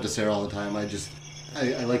point them out to Sarah all the time.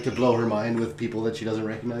 I like to blow her mind with people that she doesn't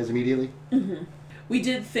recognize immediately. Mm-hmm. We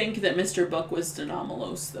did think that Mr. Book was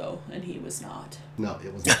Denomalos, though, and he was not. No,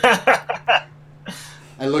 it was not.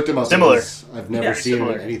 I looked him up. Similar. Because I've never seen him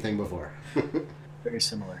in anything before. Very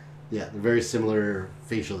similar. Yeah, they're very similar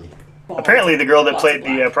facially. Apparently, the girl that played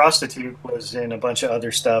the prostitute was in a bunch of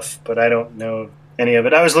other stuff, but I don't know any of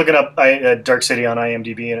it. I was looking up Dark City on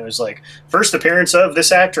IMDb, and it was like, first appearance of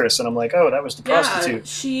this actress, and I'm like, oh, that was the prostitute. Yeah,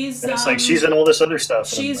 she's... And it's like, she's in all this other stuff.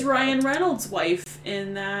 She's like, Ryan Reynolds' wife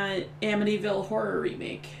in that Amityville horror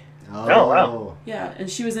remake. Oh, wow. Yeah, and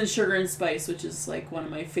she was in Sugar and Spice, which is like one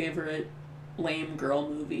of my favorite lame girl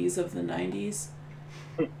movies of the 90s.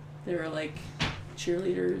 They were like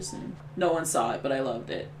cheerleaders, and no one saw it, but I loved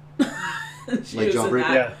it. She like was in Jawbreaker?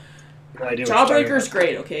 that. Yeah. I do Jawbreaker's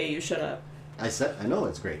great, okay? You shut up. I know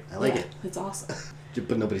it's great. I like it. It's awesome.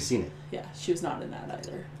 But nobody's seen it. Yeah, she was not in that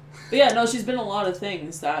either. But yeah, no, she's been in a lot of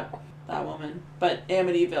things, that woman. But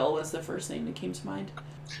Amityville was the first thing that came to mind.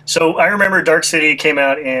 So I remember Dark City came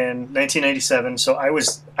out in 1997. So I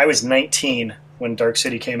was 19 when Dark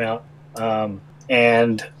City came out,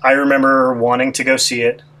 and I remember wanting to go see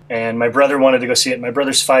it. And my brother wanted to go see it. My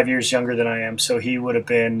brother's 5 years younger than I am, so he would have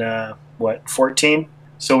been 14.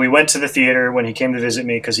 So we went to the theater when he came to visit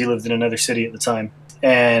me because he lived in another city at the time.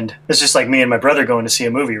 And it's just like me and my brother going to see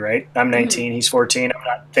a movie, right? I'm 19, he's 14. I'm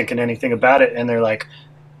not thinking anything about it. And they're like,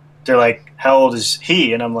 how old is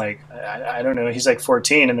he? And I'm like, I don't know. He's like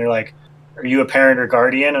 14. And they're like, are you a parent or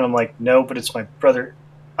guardian? And I'm like, no, but it's my brother.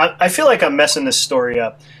 I feel like I'm messing this story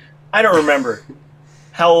up. I don't remember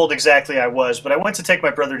how old exactly I was, but I went to take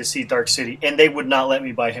my brother to see Dark City, and they would not let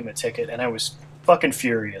me buy him a ticket. And I was fucking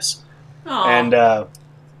furious. Aww. And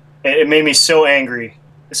it made me so angry.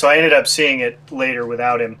 So I ended up seeing it later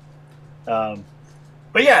without him. But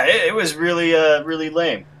yeah, it was really, really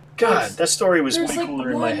lame. God, that story was There's way like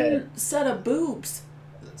cooler in my head. one set of boobs.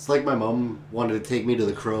 It's like my mom wanted to take me to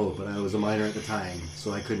the Crow, but I was a minor at the time,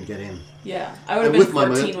 so I couldn't get in. Yeah, I would have And been with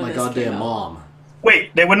 14 when my this goddamn came out. mom.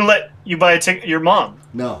 Wait, they wouldn't let you buy a ticket? Your mom?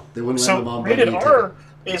 No, they wouldn't let So my mom buy rated me a R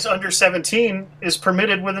ticket. is under 17 is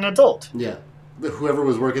permitted with an adult. Yeah. Whoever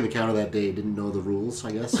was working the counter that day didn't know the rules,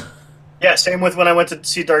 I guess. Yeah, same with when I went to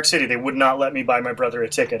see Dark City. They would not let me buy my brother a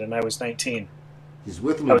ticket, and I was 19. He's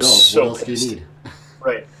with an I was adult. so What else pissed. do you need?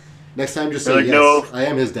 Right. Next time, just They're say, like, yes, no. I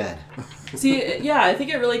am his dad. See, yeah, I think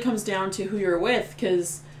it really comes down to who you're with,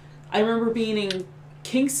 because I remember being in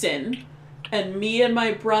Kingston, and me and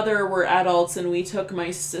my brother were adults, and we took my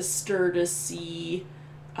sister to see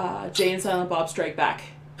Jay and Silent Bob Strike Back.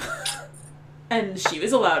 And she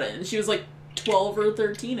was allowed in. She was like 12 or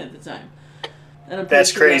 13 at the time. And I'm pretty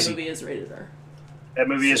That's sure crazy. that movie is rated R. That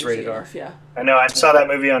movie is rated R. Enough, yeah. I know. I saw that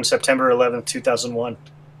movie on September 11th, 2001.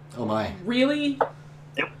 Oh, my. Really?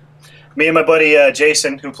 Me and my buddy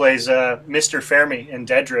Jason, who plays Mr. Fermi in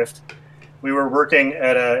Dead Drift, we were working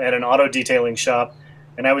at an auto detailing shop,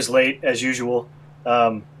 and I was late as usual.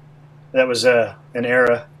 That was an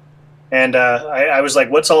era, and I was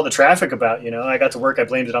like, "What's all the traffic about?" You know, I got to work, I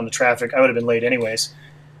blamed it on the traffic. I would have been late anyways,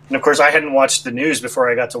 and of course, I hadn't watched the news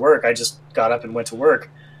before I got to work. I just got up and went to work,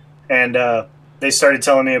 and they started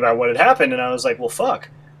telling me about what had happened, and I was like, "Well, fuck."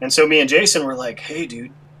 And so me and Jason were like, "Hey,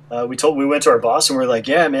 dude." We went to our boss and we're like,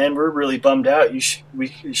 yeah, man, we're really bummed out. You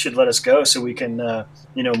should let us go so we can,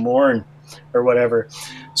 mourn or whatever.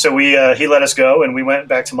 So he let us go, and we went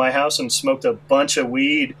back to my house and smoked a bunch of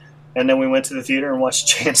weed, and then we went to the theater and watched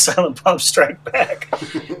Jay and Silent Bob Strike Back.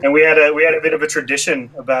 And we had a bit of a tradition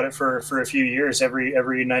about it for a few years. Every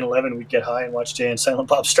 9/11 we'd get high and watch Jay and Silent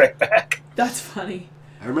Bob Strike Back. That's funny.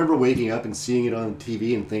 I remember waking up and seeing it on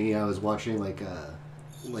TV and thinking I was watching like a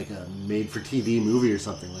made-for-TV movie or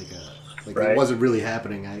something. Right. It wasn't really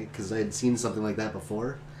happening because I had seen something like that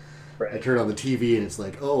before. Right. I turned on the TV and it's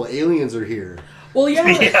like, oh, aliens are here. Well, yeah.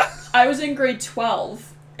 Yeah. I was in grade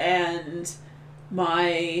 12, and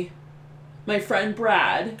my friend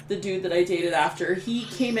Brad, the dude that I dated after, he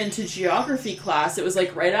came into geography class. It was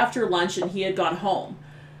like right after lunch, and he had gone home.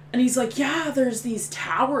 And he's like, yeah, there's these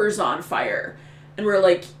towers on fire. And we're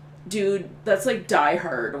like, dude, that's like Die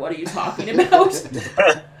Hard. What are you talking about?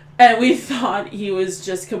 And we thought he was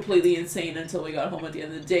just completely insane until we got home at the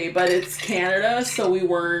end of the day. But it's Canada, so we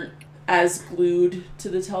weren't as glued to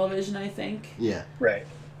the television, I think. Yeah. Right.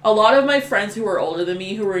 A lot of my friends who were older than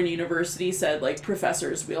me, who were in university, said, like,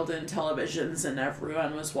 professors wheeled in televisions and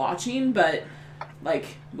everyone was watching. But,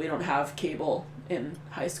 like, we don't have cable in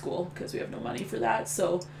high school because we have no money for that.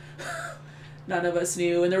 So none of us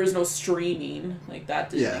knew. And there was no streaming. Like,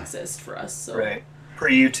 that didn't exist for us. So. Right.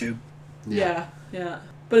 Pre-YouTube. Yeah.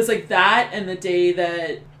 But it's like that, and the day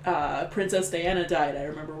that Princess Diana died, I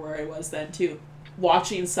remember where I was then too.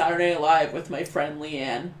 Watching Saturday Night Live with my friend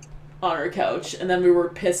Leanne on our couch, and then we were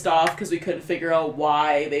pissed off because we couldn't figure out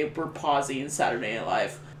why they were pausing Saturday Night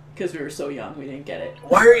Live because we were so young, we didn't get it.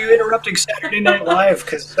 Why are you interrupting Saturday Night Live?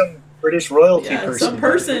 Because some British royalty person. Some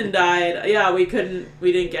person died. Yeah, we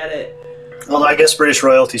didn't get it. Well, I guess British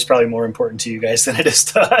royalty is probably more important to you guys than it is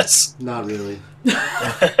to us. Not really.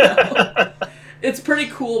 It's pretty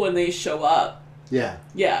cool when they show up. Yeah.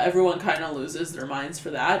 Yeah, everyone kind of loses their minds for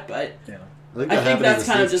that, but Yeah. I think that's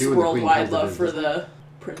kind of just worldwide love for the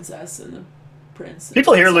princess and the prince.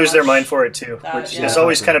 People here lose their mind for it too, which yeah. has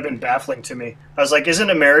always kind of been baffling to me. I was like, isn't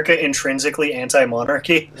America intrinsically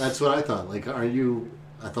anti-monarchy? That's what I thought. Like,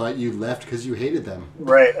 I thought you left because you hated them.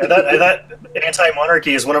 Right. I thought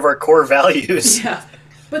anti-monarchy is one of our core values. Yeah,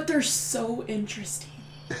 but they're so interesting.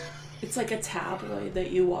 It's like a tabloid that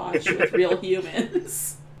you watch with real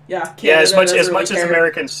humans. Yeah, Canada yeah. As much really as care.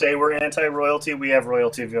 Americans say we're anti-royalty, we have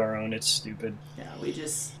royalty of our own. It's stupid. Yeah, we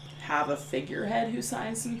just have a figurehead who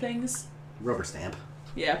signs some things. Rubber stamp.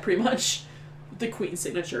 Yeah, pretty much. The Queen's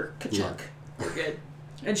signature. Ka-chunk. Yeah. We're good.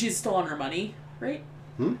 And she's still on her money, right?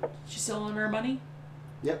 She's still on her money?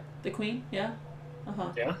 Yep. The Queen? Yeah?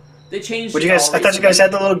 Uh-huh. Yeah. They changed Would it you guys? all I thought you recently. guys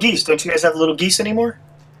had the little geese. Don't you guys have the little geese anymore?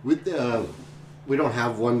 We don't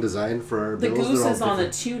have one design for our The bills. goose They're all is on the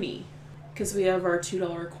different. toonie. Because we have our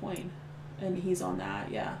 $2 coin. And he's on that,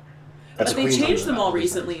 yeah. That's But they Queen's changed on them that all one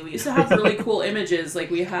recently. We used to have really cool images. Like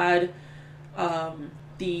we had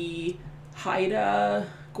the Haida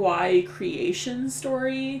Gwaii creation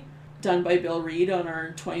story done by Bill Reed on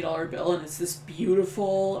our $20 bill, and it's this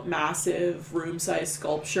beautiful, massive, room-sized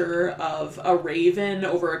sculpture of a raven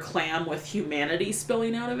over a clam with humanity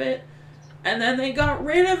spilling out of it. And then they got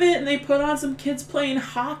rid of it, and they put on some kids playing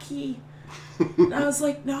hockey. And I was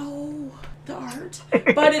like, no, the art.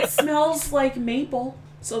 But it smells like maple.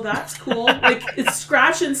 So that's cool. Like, it's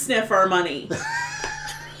scratch and sniff our money.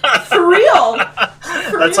 For real.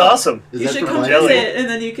 That's awesome. Is You that should for come blind visit, people? and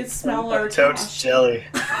then you could smell our Totes cash. jelly.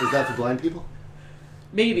 Is that for blind people?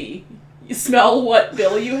 Maybe. You smell what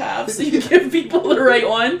bill you have, so you give people the right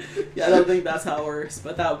one. Yeah, I don't think that's how it works,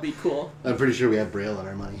 but that would be cool. I'm pretty sure we have Braille on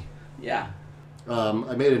our money. Yeah.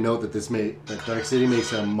 I made a note that that Dark City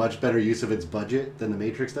makes a much better use of its budget than The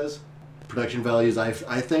Matrix does. Production values, I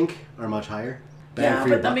think, are much higher. Yeah,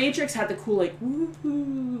 but The Matrix had the cool, like,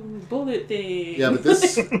 woohoo, bullet thing. Yeah, but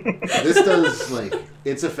this does, like,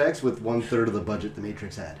 its effects with 1/3 of the budget The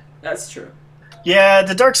Matrix had. That's true. Yeah,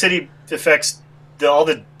 the Dark City effects, all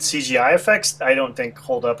the CGI effects, I don't think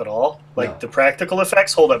hold up at all. Like, No. the practical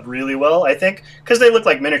effects hold up really well, I think, because they look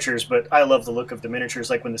like miniatures, but I love the look of the miniatures,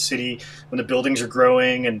 like when the buildings are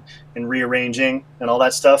growing and rearranging and all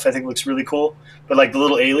that stuff, I think looks really cool. But, like, the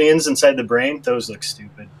little aliens inside the brain, those look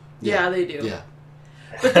stupid. Yeah, they do. Yeah.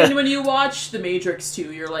 But then when you watch The Matrix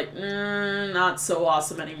 2, you're like, not so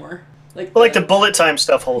awesome anymore. Like, Well, like, the bullet time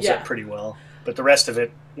stuff holds Yeah. up pretty well, but the rest of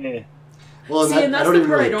it, eh. Well, See, and that's the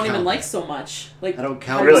part I don't even count like that. so much. Like, I don't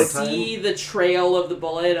how count you Really? see the trail of the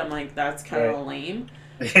bullet, I'm like, that's kind of Right. lame.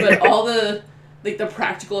 But all the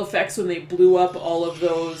practical effects when they blew up all of The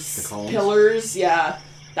those columns? pillars, yeah,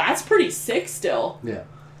 that's pretty sick still. Yeah.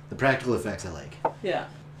 The practical effects I like. Yeah.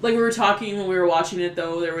 Like we were talking when we were watching it,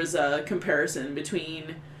 though, there was a comparison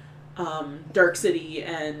between Dark City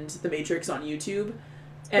and The Matrix on YouTube.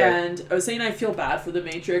 And I was saying I feel bad for The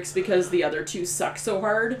Matrix because the other two suck so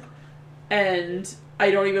hard. And I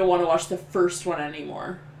don't even want to watch the first one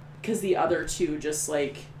anymore. Because the other two just,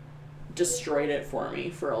 like, destroyed it for me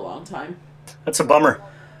for a long time. That's a bummer.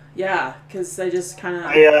 Yeah, because I just kind of...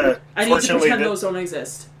 I need to fortunately pretend the- those don't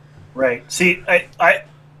exist. Right. See,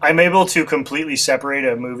 I'm able to completely separate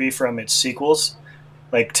a movie from its sequels.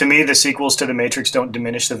 Like, to me, the sequels to The Matrix don't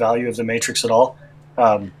diminish the value of The Matrix at all.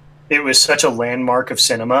 It was such a landmark of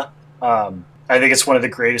cinema. I think it's one of the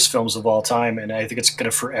greatest films of all time, and I think it's going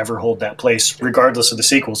to forever hold that place, regardless of the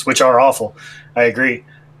sequels, which are awful. I agree.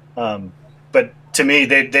 But to me,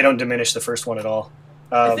 they don't diminish the first one at all.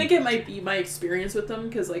 I think it might be my experience with them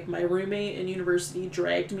because, like, my roommate in university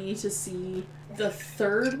dragged me to see the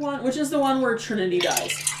third one, which is the one where Trinity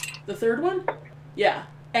dies. The third one? Yeah.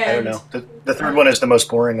 And I don't know. The third one is the most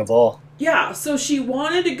boring of all. yeah, so she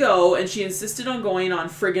wanted to go, and she insisted on going on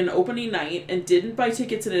friggin' opening night and didn't buy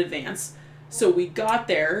tickets in advance. So we got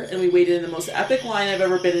there, and we waited in the most epic line I've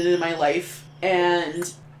ever been in my life.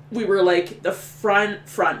 And we were, like, the front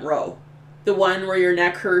row. The one where your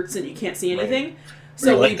neck hurts and you can't see anything. Right.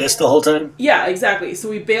 So like this the whole time? Yeah, exactly. So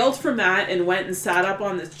we bailed from that and went and sat up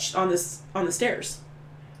on the stairs.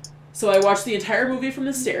 So I watched the entire movie from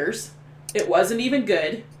the stairs. It wasn't even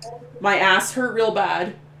good. My ass hurt real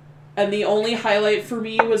bad. And the only highlight for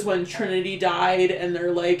me was when Trinity died and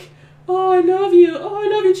they're like, "Oh, I love you. Oh, I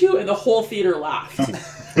love you too." And the whole theater laughed.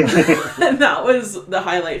 And that was the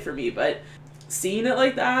highlight for me. But seeing it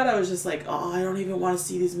like that, I was just like, oh, I don't even want to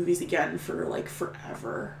see these movies again for, like,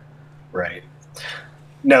 forever. Right.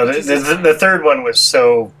 No, the third one was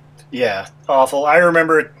so, awful. I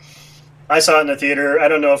remember I saw it in the theater. I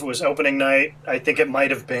don't know if it was opening night. I think it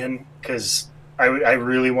might have been because I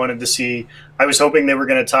really wanted to see. I was hoping they were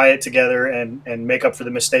going to tie it together and make up for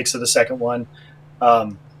the mistakes of the second one.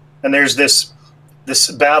 And there's this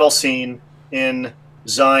battle scene in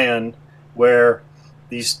Zion where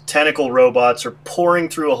these tentacle robots are pouring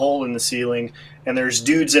through a hole in the ceiling, and there's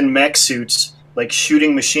dudes in mech suits like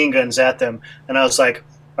shooting machine guns at them. And I was like,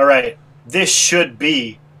 all right, this should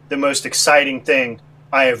be the most exciting thing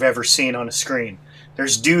I have ever seen on a screen.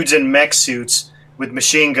 There's dudes in mech suits with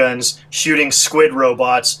machine guns shooting squid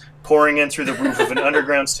robots pouring in through the roof of an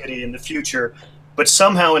underground city in the future. But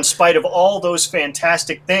somehow, in spite of all those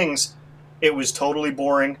fantastic things, it was totally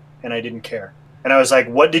boring and I didn't care. And I was like,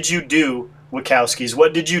 what did you do, Wachowskis?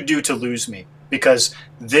 What did you do to lose me? Because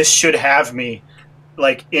this should have me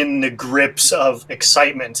like in the grips of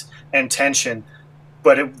excitement and tension,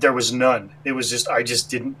 but there was none. It was just, I just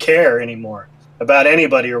didn't care anymore about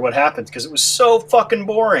anybody or what happened because it was so fucking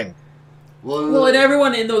boring. Well, and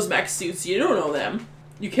everyone in those mech suits, you don't know them.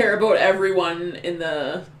 You care about everyone in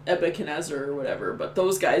the Nebuchadnezzar or whatever, but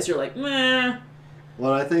those guys, you're like, meh.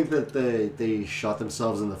 Well, I think that they shot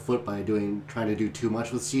themselves in the foot by trying to do too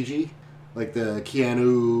much with CG. Like the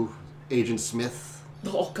Keanu Agent Smith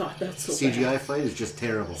Oh god, that's so CGI bad. fight is just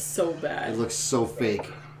terrible. So bad. It looks so fake.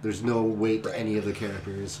 There's no weight to any of the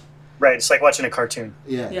characters. Right, it's like watching a cartoon.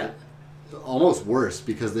 Yeah. Almost worse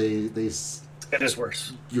because they It is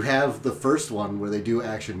worse. you have the first one where they do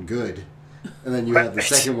action good, and then you have the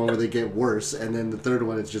second one where they get worse, and then the third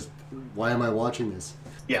one it's just, why am I watching this?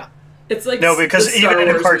 Yeah. It's like No, because the Star even in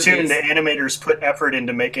a Wars cartoon, movies. the animators put effort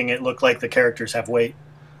into making it look like the characters have weight.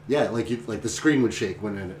 Yeah, like the screen would shake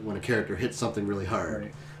when a character hits something really hard.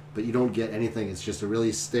 Right. But you don't get anything. It's just a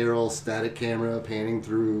really sterile, static camera panning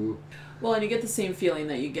through. Well, and you get the same feeling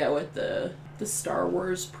that you get with the Star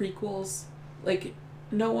Wars prequels. Like,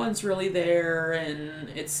 no one's really there, and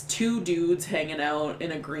it's two dudes hanging out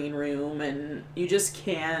in a green room, and you just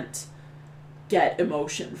can't get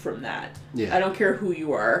emotion from that. Yeah. I don't care who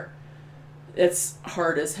you are. It's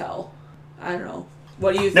hard as hell. I don't know.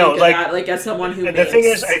 What do you think No, of like, that? Like, as someone who the makes thing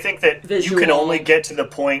is, I think that visual... you can only get to the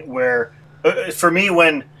point where, for me,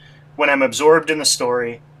 when I'm absorbed in the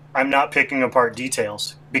story, I'm not picking apart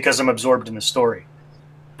details because I'm absorbed in the story.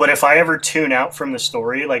 But if I ever tune out from the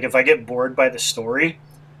story, like if I get bored by the story,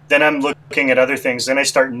 then I'm looking at other things. Then I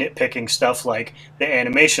start nitpicking stuff like the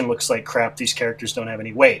animation looks like crap. These characters don't have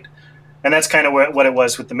any weight. And that's kind of what it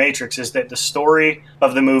was with The Matrix, is that the story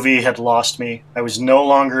of the movie had lost me. I was no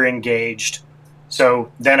longer engaged.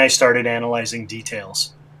 So then I started analyzing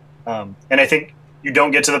details. And I think you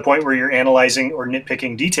don't get to the point where you're analyzing or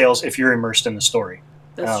nitpicking details if you're immersed in the story.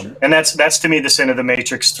 That's true. And that's to me the sin of The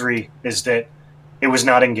Matrix 3, is that it was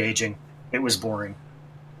not engaging. It was boring.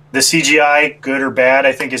 The CGI, good or bad,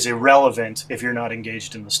 I think is irrelevant if you're not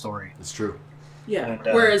engaged in the story. It's true. Yeah. And,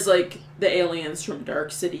 Whereas, like, the aliens from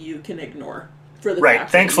Dark City you can ignore. For the Right.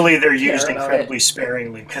 fact that Thankfully, you they're care used about incredibly it.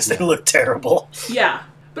 sparingly because they look terrible. Yeah.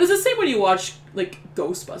 But it's the same when you watch, like,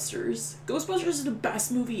 Ghostbusters. Ghostbusters is the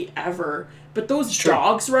best movie ever, but those True.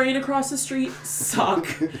 dogs running across the street suck.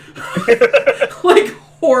 Like,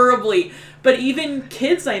 horribly. But even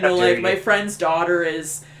kids I know, How dare like, my you. friend's daughter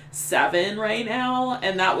is 7 right now,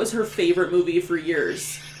 and that was her favorite movie for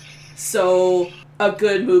years. So, a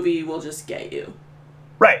good movie will just get you.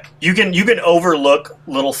 Right. You can overlook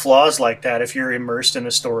little flaws like that if you're immersed in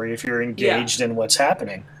the story, if you're engaged in what's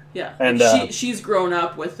happening. Yeah, And, she's grown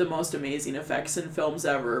up with the most amazing effects in films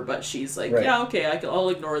ever, but she's like, Right. yeah, okay, I'll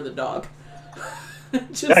ignore the dog.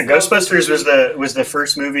 Just Yeah, love this Ghostbusters movie. was the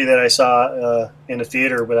first movie that I saw in a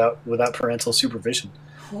theater without parental supervision.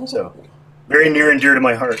 Oh. So very near and dear to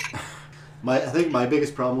my heart. I think my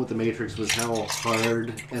biggest problem with The Matrix was how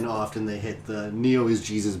hard and often they hit the Neo is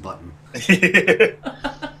Jesus button.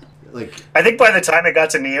 Like, I think by the time it got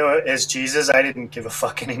to Neo as Jesus, I didn't give a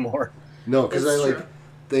fuck anymore. no, because It's I like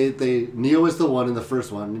true. they Neo is the one in the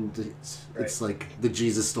first one, and it's like the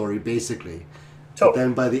Jesus story basically. But Totally.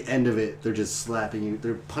 then by the end of it, they're just slapping you.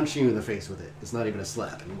 They're punching you in the face with it. It's not even a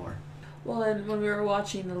slap anymore. Well, and when we were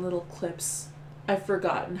watching the little clips, I've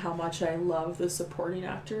forgotten how much I love the supporting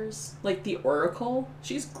actors. Like the Oracle,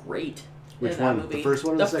 she's great. Which in that one? movie. The first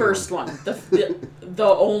one or The the second first one? one. The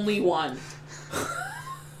only one.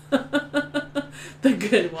 The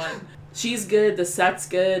good one. She's good. The set's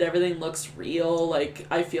good. Everything looks real. Like,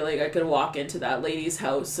 I feel like I could walk into that lady's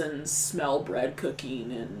house and smell bread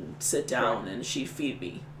cooking and sit down and she'd feed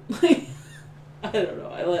me. Like, I don't know.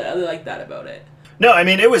 I like that about it. No, I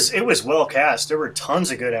mean it was well cast. There were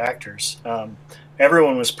tons of good actors.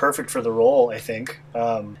 Everyone was perfect for the role, I think.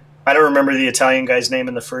 I don't remember the Italian guy's name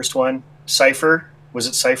in the first one. Cypher, was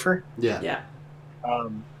it Cypher? Yeah. Yeah.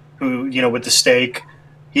 Who, with the steak,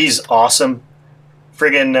 he's awesome.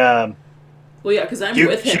 Friggin' Well, yeah, because I'm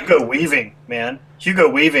with him. Hugo Weaving, man. Hugo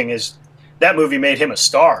Weaving that movie made him a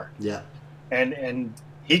star, Yeah. and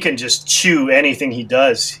he can just chew anything he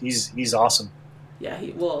does. He's awesome. Yeah,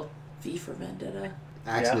 V for Vendetta.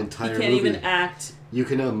 Acts an Yeah. entire He can't movie. even act. You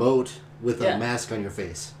can emote with Yeah. a mask on your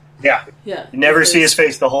face, Yeah, Yeah. you never see his It's-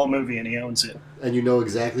 face the whole movie, and he owns it. and you know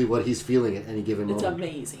exactly what he's feeling at any given It's moment.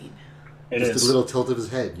 amazing. It Just is a little tilt of his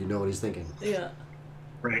head, you know what he's thinking. Yeah.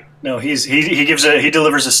 right. No, he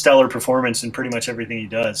delivers a stellar performance in pretty much everything he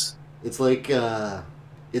does. It's like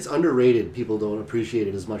it's underrated. People don't appreciate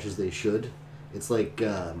it as much as they should. It's like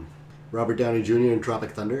Robert Downey Jr. in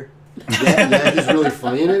Tropic Thunder. Yeah, he's really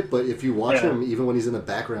funny in it, but if you watch Yeah. him, even when he's in the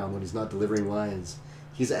background, when he's not delivering lines,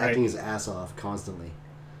 he's acting Right. his ass off constantly.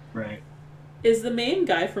 Right. Is the main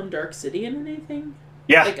guy from Dark City in anything?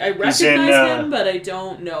 Yeah. Like, I he's in, recognize him, but I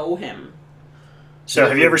don't know him. So,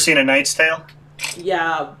 have you ever seen A Knight's Tale?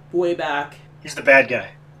 Yeah, way back. He's the bad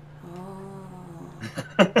guy.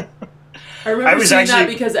 Oh. I remember was seeing that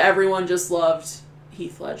actually- because everyone just loved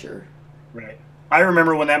Heath Ledger. Right. I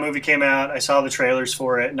remember when that movie came out, I saw the trailers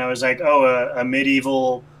for it, and I was like, oh, a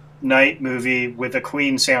medieval knight movie with a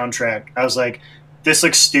Queen soundtrack. I was like, this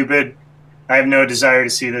looks stupid. I have no desire to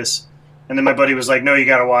see this. And then my buddy was like, no, you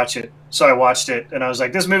got to watch it. So I watched it, and I was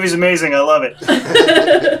like, this movie's amazing. I love it.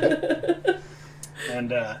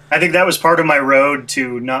 And I think that was part of my road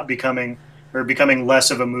to not becoming or becoming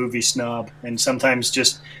less of a movie snob, and sometimes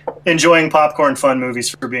just enjoying popcorn fun movies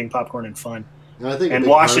for being popcorn and fun. And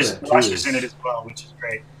Wash is in it as well, which is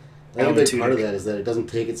great. I think a big part of that is that it doesn't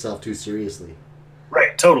take itself too seriously.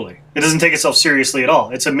 Right, totally. It doesn't take itself seriously at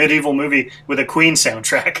all. It's a medieval movie with a Queen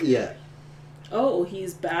soundtrack. Yeah. Oh,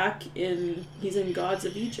 he's in Gods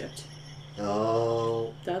of Egypt.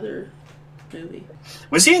 Oh. The other movie.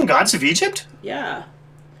 Was he in Gods of Egypt? Yeah.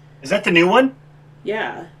 Is that the new one?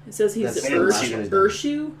 Yeah. It says he's Urshu.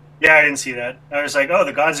 Urshu. Yeah, I didn't see that. I was like, oh,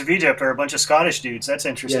 the Gods of Egypt are a bunch of Scottish dudes. That's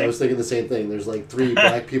interesting. Yeah, I was thinking the same thing. There's like 3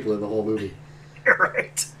 black people in the whole movie. You're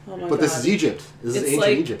right. Oh my but God. this is Egypt. This is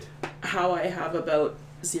ancient Egypt. How I have about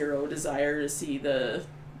zero desire to see the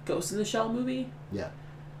Ghost in the Shell movie. Yeah.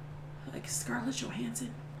 Like Scarlett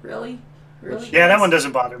Johansson. Really? Yeah, that one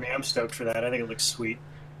doesn't bother me. I'm stoked for that. I think it looks sweet.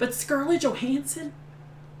 But Scarlett Johansson?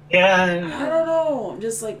 Yeah. I don't know. I'm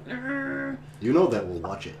just like, Arr. You know that we'll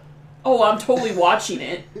watch it. Oh, I'm totally watching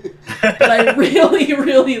it. But I really,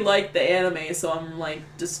 really like the anime, so I'm like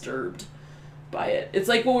disturbed by it. It's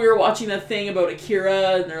like when we were watching that thing about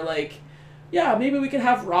Akira, and they're like, yeah, maybe we could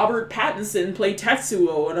have Robert Pattinson play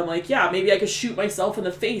Tetsuo. And I'm like, yeah, maybe I could shoot myself in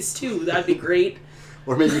the face too. That'd be great.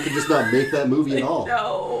 Or maybe you could just not make that movie at all.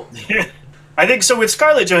 No. I think so with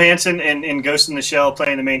Scarlett Johansson and Ghost in the Shell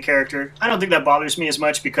playing the main character. I don't think that bothers me as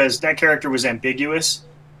much because that character was ambiguous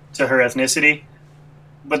to her ethnicity.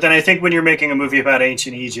 But then I think when you're making a movie about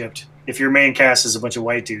ancient Egypt, if your main cast is a bunch of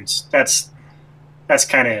white dudes, that's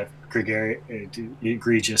kind of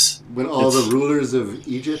egregious. When all the rulers of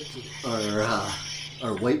Egypt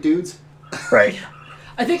are white dudes? Right.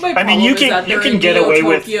 I think my problem is that they're in get away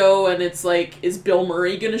with Tokyo, and it's like, is Bill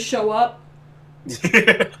Murray going to show up?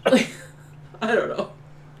 Like, I don't know.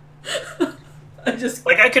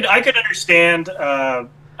 I could understand. I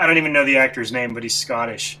don't even know the actor's name, but he's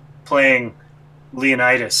Scottish, playing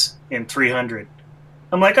Leonidas in 300.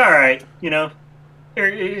 I'm like, all right,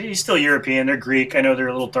 he's still European. They're Greek. I know they're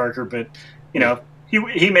a little darker, but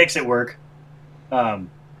he makes it work.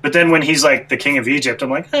 But then when he's like the king of Egypt, I'm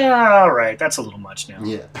like, all right, that's a little much now.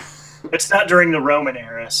 Yeah. It's not during the Roman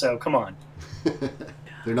era, so come on.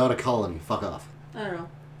 They're not a colony. Fuck off. I don't know.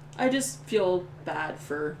 I just feel bad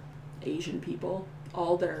for Asian people.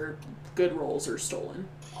 All their good roles are stolen.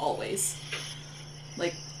 Always.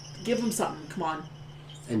 Like, give them something. Come on.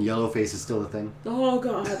 And yellowface is still a thing? Oh,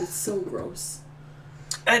 God. It's so gross.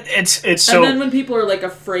 It's so... And then when people are, like,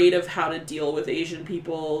 afraid of how to deal with Asian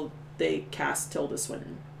people, they cast Tilda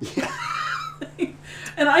Swinton. Yeah.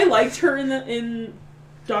 And I liked her in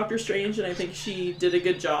Doctor Strange, and I think she did a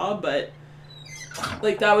good job, but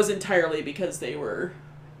like that was entirely because they were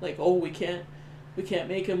like, oh, we can't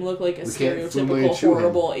make him look like a stereotypical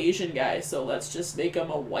horrible Asian guy, so let's just make him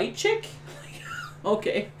a white chick.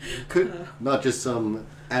 Okay. Not just some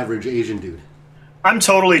average Asian dude. I'm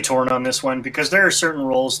totally torn on this one because there are certain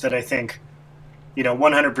roles that I think,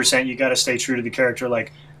 100% you got to stay true to the character.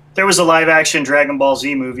 Like, there was a live-action Dragon Ball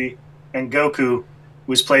Z movie, and Goku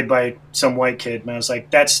was played by some white kid, and I was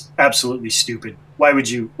like, that's absolutely stupid. Why would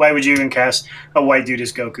you even cast a white dude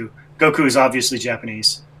as Goku? Goku is obviously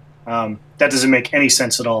Japanese. That doesn't make any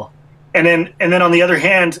sense at all. And then on the other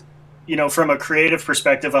hand, from a creative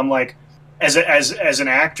perspective, I'm like, as an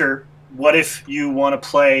actor, what if you want to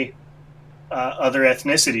play other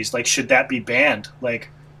ethnicities? Like, should that be banned? Like,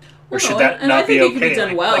 or should that not be okay? Be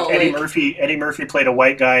done well. Like Eddie Murphy played a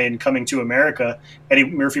white guy in Coming to America. Eddie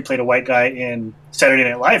Murphy played a white guy in Saturday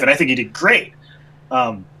Night Live, and I think he did great.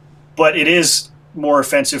 But it is more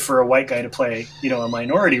offensive for a white guy to play, a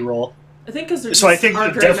minority role. I think because so I think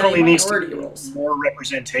there definitely needs to be more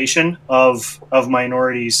representation of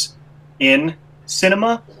minorities in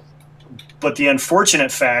cinema. But the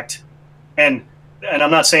unfortunate fact, and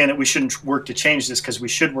I'm not saying that we shouldn't work to change this because we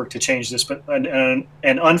should work to change this, but an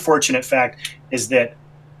unfortunate fact is that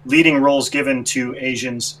leading roles given to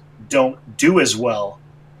Asians don't do as well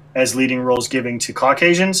as leading roles given to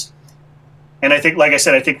Caucasians. And I think, like I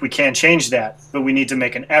said, I think we can change that, but we need to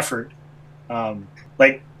make an effort. I'll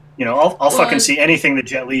fucking see anything that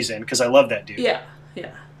Jet Li's in because I love that dude. Yeah.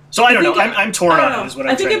 So I don't know. I'm torn on it. Is what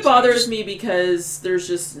I'm I think trying it to bothers say. me because there's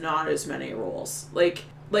just not as many roles. Like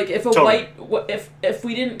if a Totally. if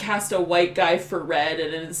we didn't cast a white guy for Red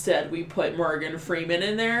and instead we put Morgan Freeman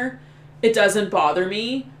in there, it doesn't bother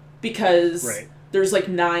me because there's like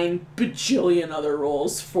 9 bajillion other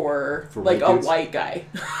roles for like a white guy.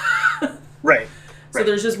 Right. So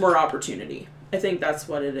there's just more opportunity. I think that's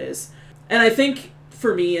what it is. And I think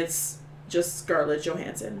for me it's just Scarlett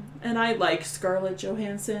Johansson. And I like Scarlett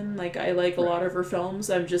Johansson. Like, I like a lot of her films.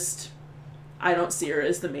 I don't see her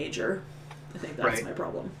as the major. I think that's my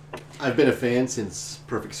problem. I've been a fan since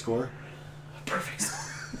Perfect Score. Perfect.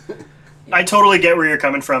 I totally get where you're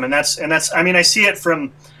coming from, and that's. I mean, I see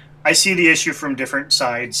the issue from different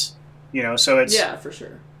sides, you know. So it's for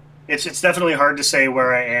sure. It's definitely hard to say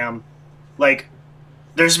where I am. Like,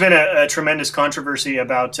 there's been a tremendous controversy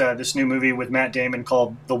about this new movie with Matt Damon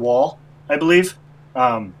called The Wall, I believe,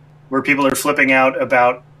 where people are flipping out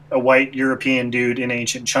about a white European dude in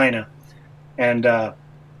ancient China, and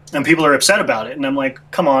people are upset about it. And I'm like,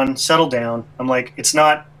 come on, settle down. I'm like, it's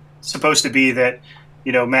not supposed to be that,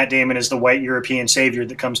 you know, Matt Damon is the white European savior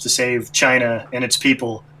that comes to save China and its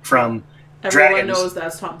people from Everyone dragons. knows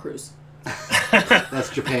that's Tom Cruise. That's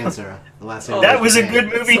Japan, Sarah. The Last Samurai. That was a Japan.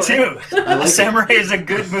 good movie Sorry. too. I like Samurai is a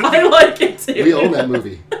good movie. I like it too. We own that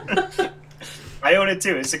movie. I own it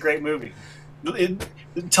too. It's a great movie.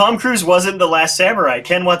 Tom Cruise wasn't the last samurai.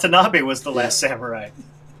 Ken Watanabe was the last samurai.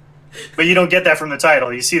 But you don't get that from the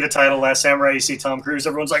title. You see the title Last Samurai, you see Tom Cruise,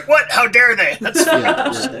 everyone's like, what? How dare they? That's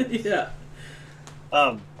Yeah.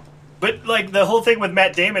 But like the whole thing with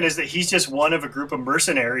Matt Damon is that he's just one of a group of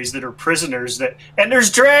mercenaries that are prisoners and there's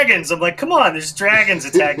dragons. I'm like, come on, there's dragons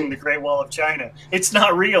attacking the Great Wall of China. It's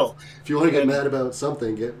not real. If you want to get mad about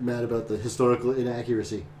something, get mad about the historical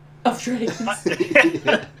inaccuracy. Of dragons.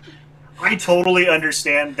 I totally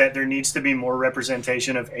understand that there needs to be more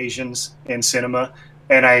representation of Asians in cinema,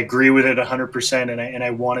 and I agree with it 100%. And I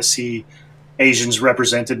want to see Asians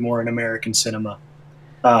represented more in American cinema.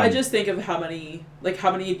 I just think of how many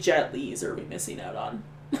Jet Lis are we missing out on?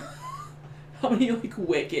 How many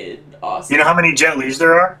wicked, awesome. You know how many Jet Lis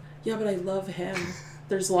there are? Yeah, but I love him.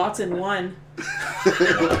 There's lots in one.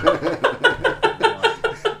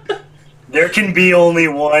 There can be only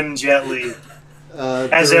one Jet Li.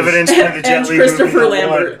 As evidenced by the Jet Li movie. And Christopher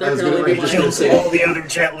Lambert. There can only be one. Kills all the other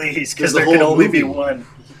Jet Lis because there can only be one.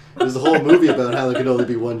 There's a whole movie about how there can only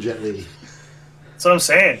be one Jet Li. That's what I'm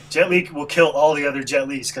saying. Jet Li will kill all the other Jet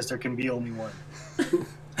Lis because there can be only one.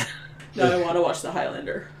 Now I want to watch The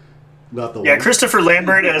Highlander. Not the one. Yeah, Christopher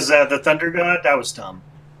Lambert as the Thunder God, that was dumb.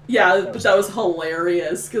 Yeah, but that was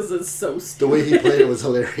hilarious because it's so stupid. The way he played it was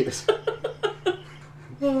hilarious.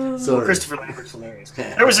 Sorry. Christopher Lambert's hilarious.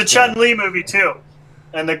 There was a Chun-Li movie too.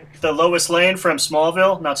 And the Lois Lane from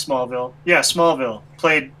Smallville, not Smallville. Yeah, Smallville,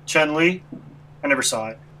 played Chun-Li. I never saw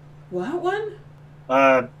it. What one?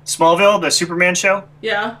 Smallville, the Superman show.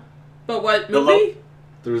 Yeah. But what movie?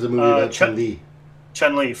 There was a movie about Chun-Li.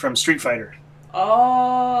 Chun-Li from Street Fighter.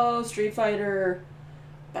 Oh, Street Fighter.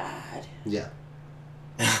 Bad. Yeah.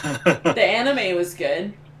 The anime was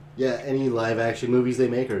good. Yeah, any live action movies they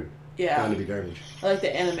make are bound to be garbage. I like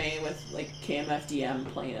the anime with KMFDM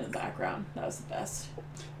playing in the background. That was the best.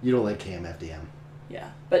 You don't like KMFDM. Yeah,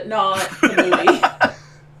 but not the movie.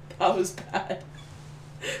 That was bad.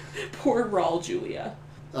 Poor Raul Julia.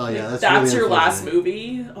 Oh yeah, that's really your unfortunate. last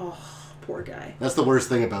movie. Oh, poor guy. That's the worst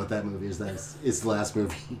thing about that movie is that it's the last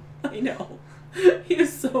movie. I know. He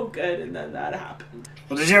was so good, and then that happened.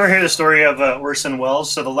 Well, did you ever hear the story of Orson Welles?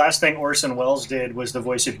 So the last thing Orson Welles did was the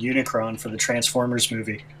voice of Unicron for the Transformers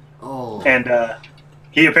movie. Oh. And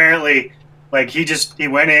he apparently, he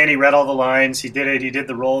went in, he read all the lines, he did it, he did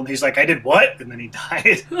the role, and he's like, I did what? And then he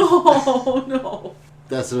died. Oh, no.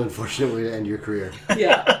 That's an unfortunate way to end your career.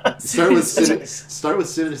 Yeah. Start with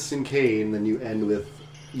Citizen Kane, then you end with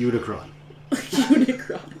Unicron.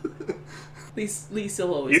 Unicron. Lisa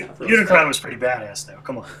will always have Unicron was pretty badass, though.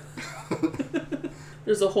 Come on.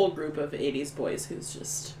 There's a whole group of 80s boys who's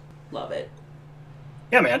just love it.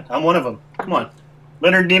 Yeah, man. I'm one of them. Come on.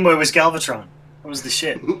 Leonard Nimoy was Galvatron. That was the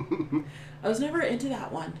shit. I was never into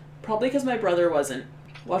that one. Probably because my brother wasn't.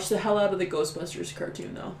 Watched the hell out of the Ghostbusters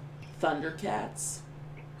cartoon, though. Thundercats.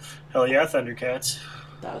 Hell yeah, Thundercats.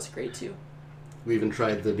 That was great, too. We even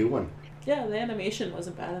tried the new one. Yeah, the animation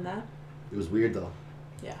wasn't bad in that. It was weird, though.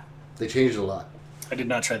 Yeah. They changed it a lot. I did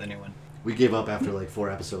not try the new one. We gave up after 4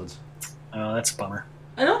 episodes. Oh, that's a bummer.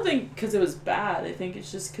 I don't think because it was bad. I think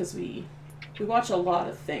it's just because we watch a lot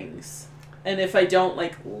of things. And if I don't,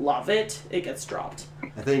 love it, it gets dropped.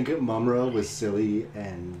 I think Mumra was silly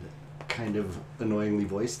and kind of annoyingly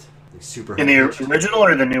voiced. Super In the high-pitched. original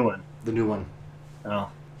or the new one? The new one. Oh.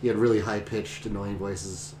 He had really high-pitched, annoying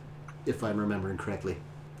voices, if I'm remembering correctly.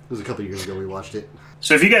 It was a couple years ago we watched it.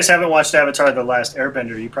 So if you guys haven't watched Avatar The Last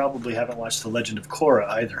Airbender, you probably haven't watched The Legend of Korra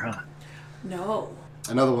either, huh? No.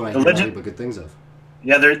 Another one I The hear Legend- nothing but good things of.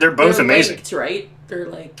 Yeah, they're both amazing. Linked, right? They're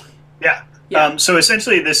Yeah. Yeah. So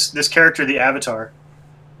essentially this character, the Avatar,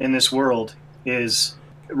 in this world is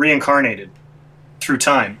reincarnated through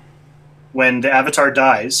time. When the Avatar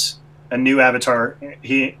dies, a new Avatar,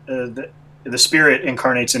 the spirit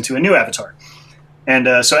incarnates into a new Avatar.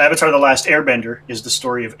 And so Avatar The Last Airbender is the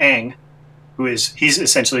story of Aang, he's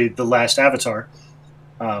essentially the last Avatar.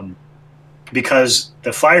 because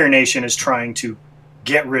the Fire Nation is trying to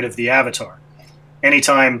get rid of the Avatar.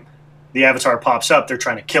 Anytime the Avatar pops up, they're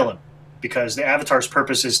trying to kill him, because the Avatar's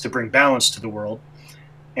purpose is to bring balance to the world,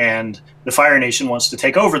 and the Fire Nation wants to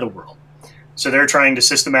take over the world. So they're trying to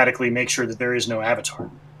systematically make sure that there is no Avatar.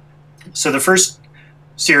 So the first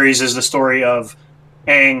series is the story of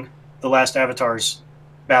Aang, the last Avatar's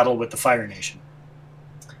battle with the Fire Nation.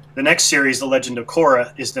 The next series, The Legend of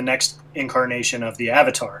Korra, is the next incarnation of the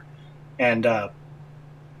Avatar. And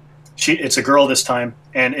it's a girl this time,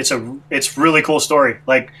 and it's really cool story.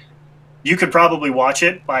 Like, you could probably watch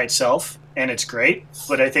it by itself, and it's great,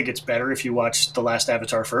 but I think it's better if you watch The Last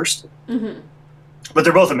Avatar first. Mm-hmm. But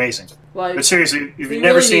they're both amazing. Well, but seriously, if you've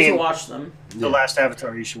never seen The Last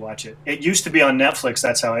Avatar, you should watch it. It used to be on Netflix.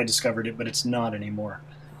 That's how I discovered it, but it's not anymore,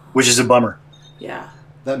 which is a bummer. Yeah.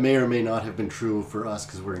 That may or may not have been true for us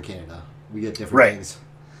because we're in Canada. We get different things.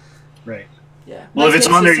 Right. Yeah. Well, if it's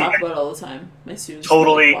on there, you talk about it all the time. My students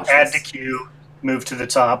totally add to queue, move to the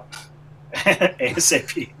top,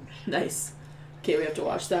 ASAP. Nice. Okay, we have to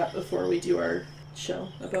watch that before we do our show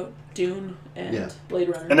about Dune and Blade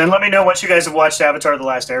Runner. And then let me know once you guys have watched Avatar: The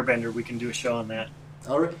Last Airbender. We can do a show on that.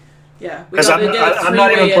 All right. Yeah, because I'm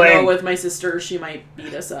not even playing with my sister. She might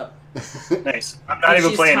beat us up. Nice. I'm not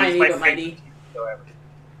even playing. She's tiny but mighty.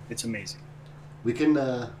 It's amazing. We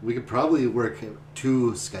could probably work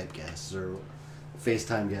 2 Skype guests or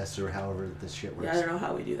FaceTime guests or however this shit works. Yeah, I don't know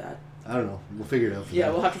how we do that. I don't know. We'll figure it out.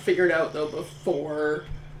 We'll have to figure it out though before.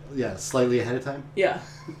 Yeah, slightly ahead of time. Yeah.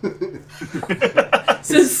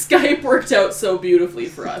 Since Skype worked out so beautifully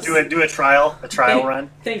for us. Do a trial run.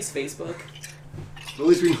 Thanks, Facebook. Well, at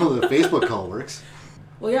least we know the Facebook call works.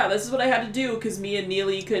 Well, yeah, this is what I had to do because me and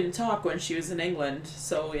Neely couldn't talk when she was in England,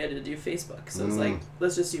 so we had to do Facebook. So it's like,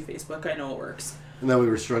 let's just do Facebook. I know it works. And then we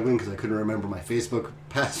were struggling because I couldn't remember my Facebook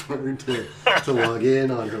password to log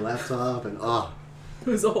in on her laptop, and it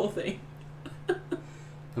was the whole thing.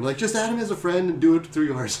 I'm like, just add him as a friend and do it through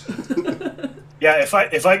yours. Yeah,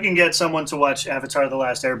 if I can get someone to watch Avatar: The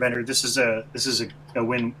Last Airbender, this is a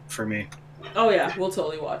win for me. Oh yeah, we'll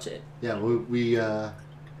totally watch it. Yeah,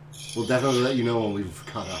 we'll definitely let you know when we've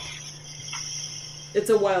caught up. It's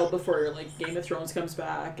a while before like Game of Thrones comes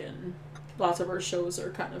back, and lots of our shows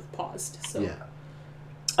are kind of paused. So yeah,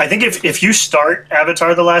 I think if you start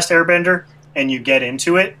Avatar: The Last Airbender and you get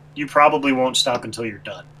into it, you probably won't stop until you're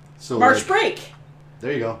done. So March break.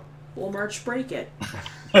 There you go. We'll March break it.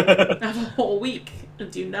 Have a whole week and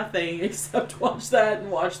do nothing except watch that and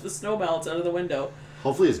watch the snow melt out of the window.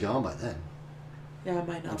 Hopefully it's gone by then. Yeah, it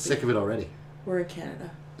might not. I'm sick of it already. We're in Canada.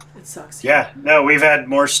 It sucks. Yeah, no, we've had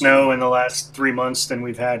more snow in the last 3 months than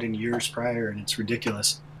we've had in years prior, and it's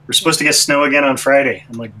ridiculous. We're supposed to get snow again on Friday.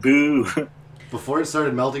 I'm like, boo. Before it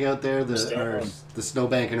started melting out there, the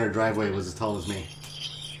snowbank in our driveway was as tall as me.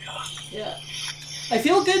 Yeah. I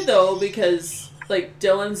feel good, though, because, like,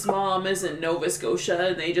 Dylan's mom is in Nova Scotia,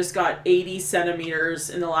 and they just got 80 centimeters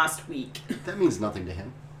in the last week. That means nothing to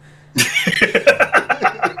him.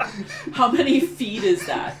 How many feet is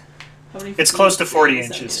that? It's close to 40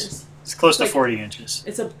 inches. It's close to 40 inches.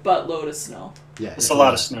 It's a buttload of snow. Yeah, it's a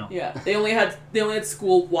lot of snow. Yeah, they only had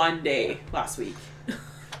school one day last week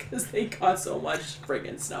because they got so much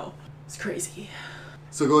friggin' snow. It's crazy.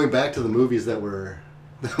 So going back to the movies that we're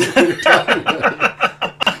talking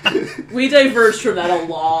about. We diverged from that a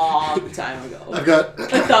long time ago.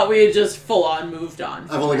 I thought we had just full on moved on.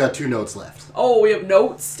 I've only got 2 notes left. Oh, we have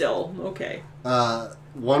notes still. Okay.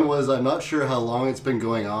 One was, I'm not sure how long it's been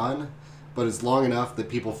going on, but it's long enough that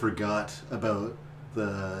people forgot about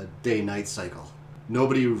the day-night cycle.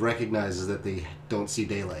 Nobody recognizes that they don't see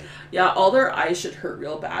daylight. Yeah, all their eyes should hurt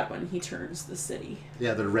real bad when he turns the city.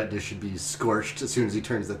 Yeah, their retinas should be scorched as soon as he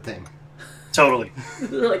turns that thing. Totally.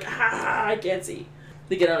 They're like, I can't see.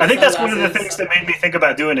 They get out I think that's one of the things that made me think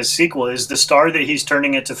about doing a sequel is the star that he's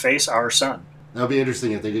turning it to face our sun. That would be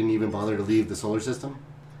interesting if they didn't even bother to leave the solar system.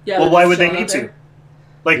 Yeah, well, why would they need to?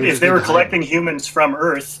 Like, if they were collecting humans from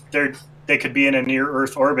Earth, they could be in a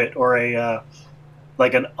near-Earth orbit or a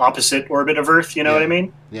like an opposite orbit of Earth. You know what I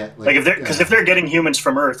mean? Yeah. Like if they're getting humans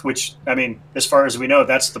from Earth, which I mean, as far as we know,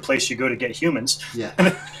 that's the place you go to get humans.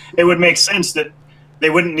 Yeah. It would make sense that they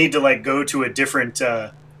wouldn't need to like go to a different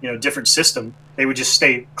different system. They would just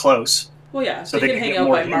stay close. Well, yeah. So they could hang out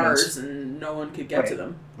by humans. Mars and no one could get to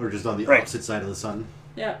them. Or just on the opposite side of the sun.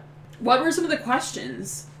 Yeah. What were some of the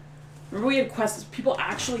questions? Remember we had questions. People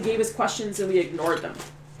actually gave us questions and we ignored them.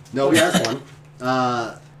 No, we asked one.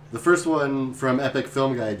 The first one from Epic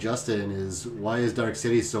Film Guy Justin is, why is Dark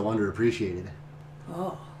City so underappreciated?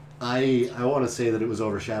 Oh. I want to say that it was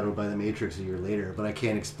overshadowed by The Matrix a year later, but I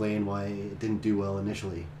can't explain why it didn't do well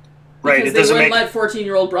initially. Right, Because they wouldn't let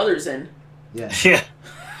 14-year-old brothers in. Yeah. Yeah.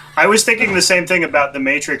 I was thinking the same thing about The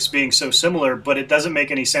Matrix being so similar, but it doesn't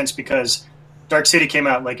make any sense because Dark City came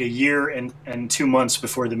out like a year and 2 months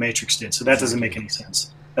before The Matrix did, so that doesn't make any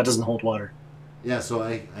sense. That doesn't hold water. Yeah, so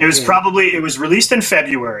it was released in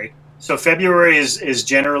February. So February is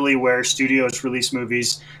generally where studios release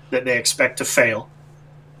movies that they expect to fail.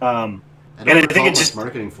 I think it just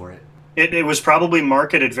marketing for it. It was probably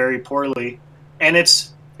marketed very poorly, and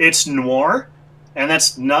it's noir, and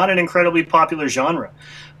that's not an incredibly popular genre.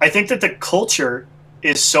 I think that the culture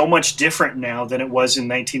is so much different now than it was in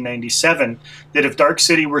 1997 that if Dark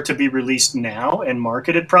City were to be released now and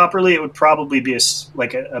marketed properly, it would probably be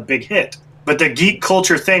a big hit. But the geek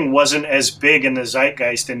culture thing wasn't as big in the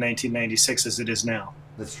zeitgeist in 1996 as it is now.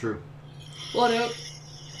 That's true. Well,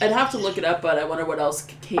 I'd have to look it up, but I wonder what else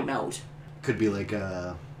came out. Could be like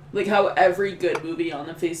how every good movie on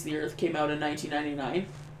the face of the earth came out in 1999.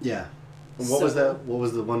 Yeah. And what was that? What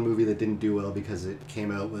was the one movie that didn't do well because it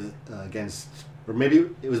came out with against, or maybe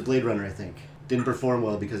it was Blade Runner, I think. Didn't perform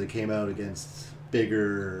well because it came out against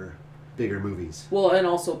bigger movies. Well, and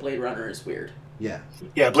also Blade Runner is weird. Yeah.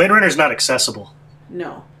 Yeah, Blade Runner is not accessible.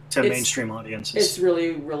 No. To mainstream audiences. It's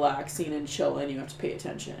really relaxing and chill, and you have to pay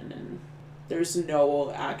attention, and there's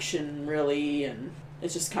no action really, and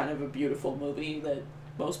it's just kind of a beautiful movie that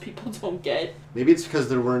most people don't get. Maybe it's because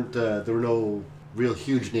there were no real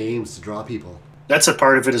huge names to draw people. That's a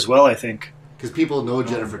part of it as well, I think. Because people know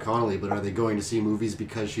Jennifer Connelly, but are they going to see movies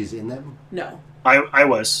because she's in them? No. I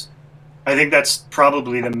was. I think that's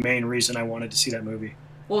probably the main reason I wanted to see that movie.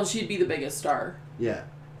 Well, she'd be the biggest star. Yeah.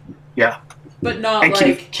 Yeah. But not and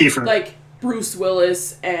Kiefer. Like Bruce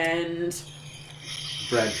Willis and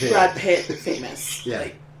Brad Pitt famous. Yeah.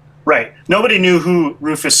 Right. Nobody knew who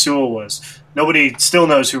Rufus Sewell was. Nobody still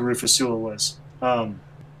knows who Rufus Sewell was.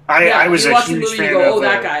 I was a huge fan of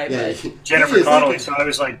that guy. Jennifer Connelly, so I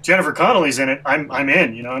was like, Jennifer Connelly's in it. I'm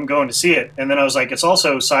in. I'm going to see it. And then I was like, it's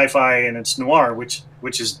also sci-fi and it's noir, which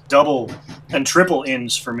is double and triple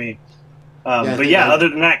ins for me. Other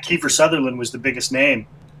than that, Kiefer Sutherland was the biggest name.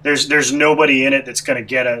 There's nobody in it that's going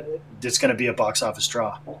to be a box office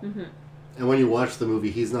draw. Mm-hmm. And when you watch the movie,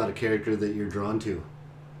 he's not a character that you're drawn to.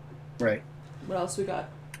 Right. What else we got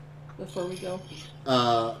before we go?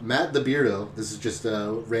 Matt the Beardo, this is just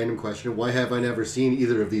a random question. Why have I never seen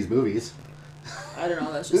either of these movies? I don't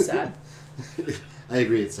know, that's just sad. I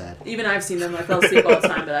agree, it's sad. Even I've seen them. I fell asleep all the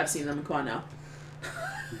time, but I've seen them. Come on now.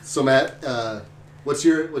 So Matt, what's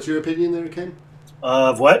your opinion there, Ken?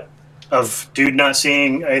 Of what? Of dude not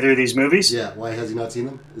seeing either of these movies? Yeah, why has he not seen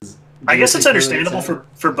them? I guess it's understandable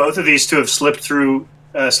for both of these to have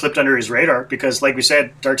slipped under his radar because, like we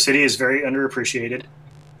said, Dark City is very underappreciated.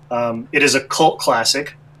 It is a cult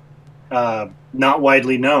classic, not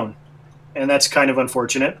widely known, and that's kind of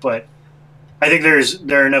unfortunate. But I think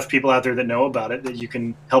there are enough people out there that know about it that you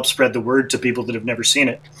can help spread the word to people that have never seen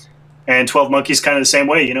it. And 12 Monkeys kind of the same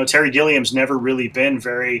way. Terry Gilliam's never really been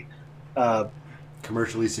very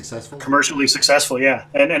commercially successful. Commercially successful, yeah.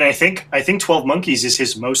 And I think 12 Monkeys is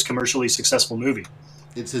his most commercially successful movie.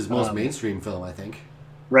 It's his most mainstream film, I think.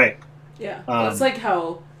 Right. Yeah. It's like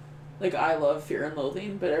how. Like, I love Fear and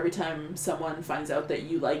Loathing, but every time someone finds out that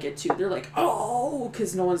you like it too, they're like, oh,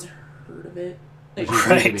 because no one's heard of it. Like,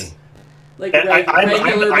 right. Like,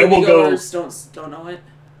 regular moviegoers don't know it.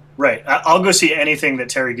 Right. I'll go see anything that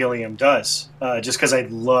Terry Gilliam does, just because I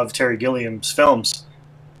love Terry Gilliam's films.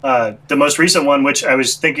 The most recent one, which I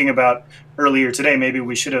was thinking about earlier today, maybe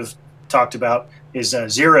we should have talked about, is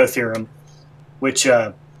Zero Theorem, which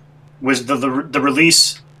was the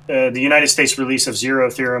release... the United States release of Zero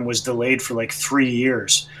Theorem was delayed for like 3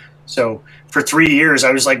 years. So for 3 years,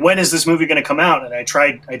 I was like, when is this movie going to come out? And I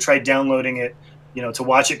tried downloading it, to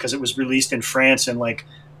watch it because it was released in France and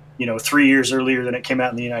 3 years earlier than it came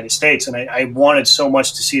out in the United States. And I wanted so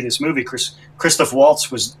much to see this movie. Christoph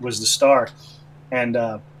Waltz was the star. And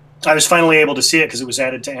I was finally able to see it because it was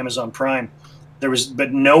added to Amazon Prime.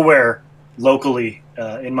 But nowhere locally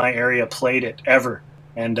in my area played it ever.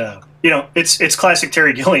 And it's classic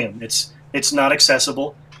Terry Gilliam. It's not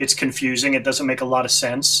accessible. It's confusing. It doesn't make a lot of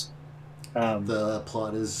sense. The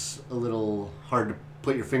plot is a little hard to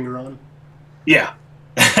put your finger on. Yeah,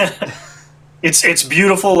 it's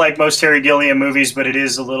beautiful like most Terry Gilliam movies, but it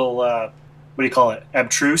is a little what do you call it?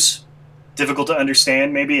 Abstruse, difficult to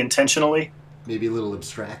understand, maybe intentionally. Maybe a little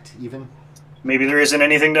abstract, even. Maybe there isn't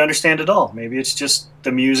anything to understand at all. Maybe it's just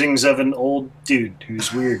the musings of an old dude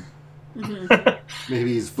who's weird. Mm-hmm.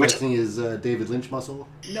 Maybe he's flexing his David Lynch muscle.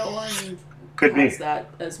 No one Could has be. that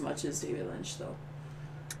as much as David Lynch, though.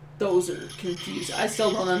 Those are confused. I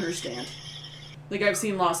still don't understand. Like, I've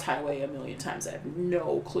seen Lost Highway 1,000,000 times. I have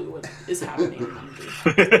no clue what is happening in the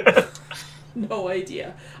movie. No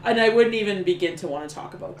idea. And I wouldn't even begin to want to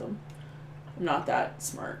talk about them. I'm not that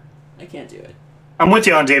smart. I can't do it. I'm with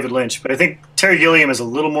you on David Lynch, but I think Terry Gilliam is a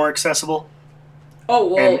little more accessible.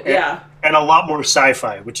 Oh, well, yeah. And a lot more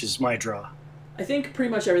sci-fi, which is my draw. I think pretty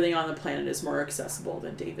much everything on the planet is more accessible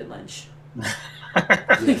than David Lynch.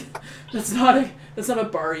 That's not a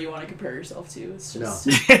bar you want to compare yourself to. It's just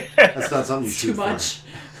that's not something you shoot too much.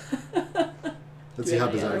 Let's see how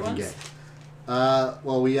bizarre it can get.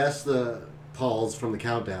 Well, we asked the Pauls from the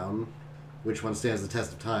countdown which one stands the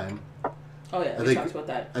test of time. Oh yeah, we talked about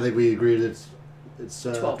that. I think we agreed it's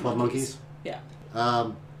 12 monkeys. Yeah.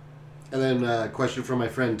 And then a question from my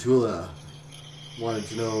friend Tula. Wanted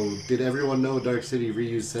to know, did everyone know Dark City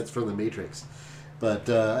reused sets from The Matrix? But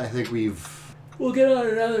I think we'll get on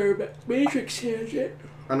another Matrix tangent.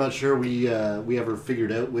 I'm not sure we ever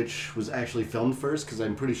figured out which was actually filmed first, because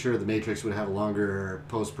I'm pretty sure The Matrix would have a longer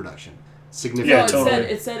post-production. Significant. Yeah, totally.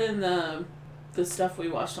 It said in the stuff we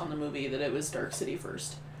watched on the movie that it was Dark City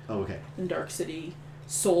first. Oh, okay. And Dark City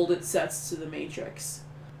sold its sets to The Matrix,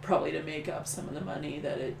 probably to make up some of the money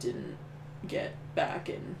that it didn't get back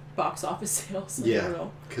in box office sales. Yeah,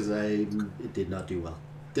 because it did not do well.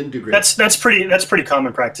 Didn't do great. That's pretty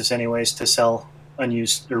common practice, anyways, to sell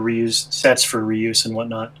unused or reused sets for reuse and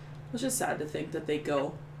whatnot. It's just sad to think that they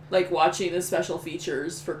go, like watching the special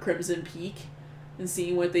features for Crimson Peak and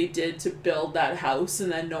seeing what they did to build that house,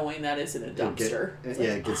 and then knowing that it's in a dumpster.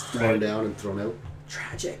 It gets thrown down and thrown out.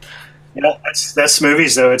 Tragic. Yeah, that's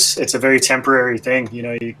movies though. It's a very temporary thing. You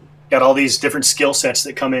know, you got all these different skill sets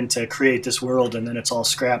that come in to create this world, and then it's all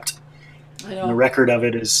scrapped. I know. And the record of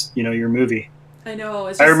it is, your movie. I know.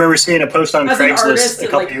 I remember seeing a post on Craigslist a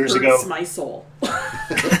couple years ago. It my soul.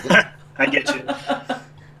 I get you.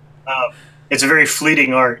 It's a very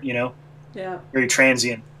fleeting art, Yeah. Very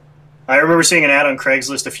transient. I remember seeing an ad on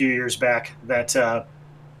Craigslist a few years back that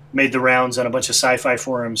made the rounds on a bunch of sci-fi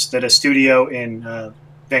forums that a studio in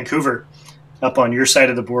Vancouver, up on your side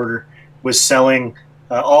of the border, was selling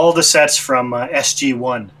all the sets from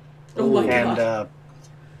SG-1. Oh my God.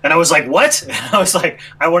 And I was like, what? I was like,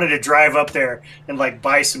 I wanted to drive up there and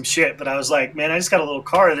buy some shit, but I was like, man, I just got a little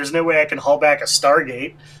car. There's no way I can haul back a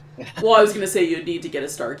Stargate. Well, I was going to say you'd need to get a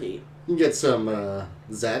Stargate. You can get some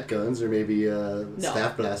Zat guns or maybe a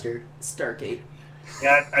staff blaster. Stargate.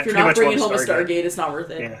 Yeah, if you're not bringing home a Stargate, it's not worth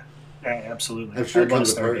it. Yeah, absolutely. I'm sure it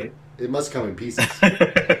comes apart. It must come in pieces.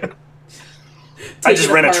 I just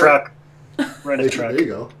rent a truck. Rent a truck. There you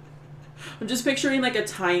go. I'm just picturing a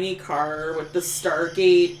tiny car with the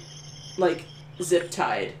Stargate zip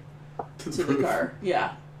tied to the car.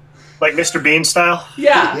 Yeah. Like Mr. Bean style?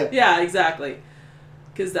 Yeah, exactly.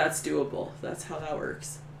 Because that's doable. That's how that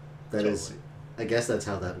works. That is. I guess that's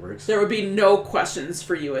how that works. There would be no questions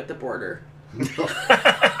for you at the border. No.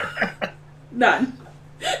 None.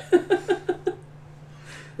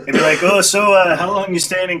 They'd be like, oh, so how long you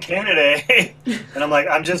staying in Canada? And I'm like,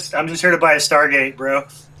 I'm just here to buy a Stargate, bro.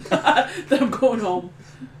 Then I'm going home.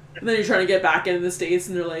 And then you're trying to get back into the States,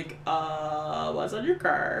 and they're like, what's on your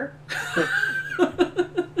car?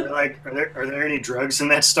 They're like, are there any drugs in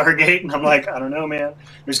that Stargate? And I'm like, I don't know, man.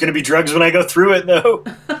 There's going to be drugs when I go through it, though.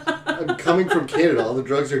 I'm coming from Canada. All the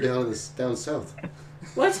drugs are down south.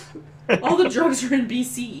 What? All the drugs are in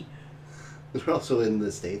BC. They're also in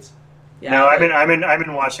the States. Yeah, no, I'm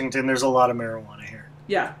in Washington. There's a lot of marijuana here.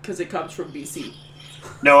 Yeah, because it comes from BC.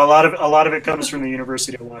 No, a lot of it comes from the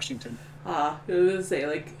University of Washington. It was say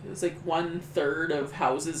it's 1/3 of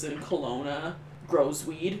houses in Kelowna grows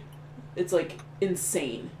weed. It's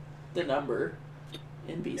insane, the number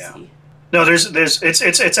in BC. Yeah. No,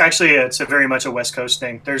 it's actually a very much a West Coast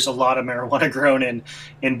thing. There's a lot of marijuana grown in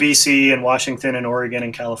BC and Washington and Oregon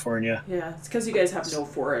and California. Yeah, it's because you guys have no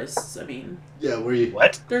forests. I mean, yeah, where you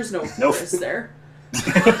what? There's no forests there.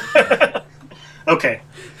 Okay,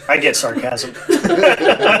 I get sarcasm.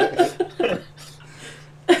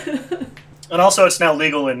 And also, it's now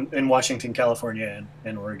legal in Washington, California,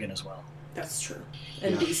 and Oregon as well. That's true.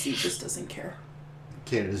 And BC just doesn't care.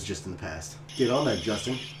 Canada's just in the past. Get on that,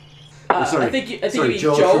 Justin. I think you mean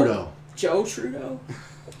Joe Trudeau. Joe Trudeau?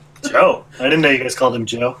 Joe. I didn't know you guys called him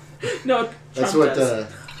Joe. No, that's Trump what.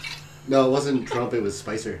 does. No, it wasn't Trump. It was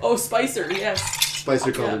Spicer. Oh, Spicer. Yes.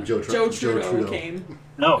 Spicer called him Joe Trudeau. Joe Trudeau came.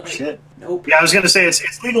 No shit. Nope. Yeah, I was gonna say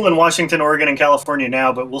it's legal in Washington, Oregon, and California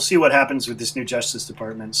now, but we'll see what happens with this new Justice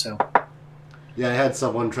Department. So. Yeah, I had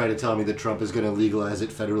someone try to tell me that Trump is going to legalize it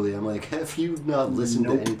federally. I'm like, have you not listened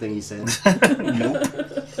to anything he said? Nope.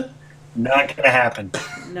 Not going to happen.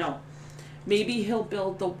 No. Maybe he'll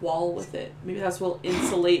build the wall with it. Maybe that's what will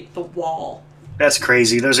insulate the wall. That's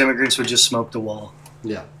crazy. Those immigrants would just smoke the wall.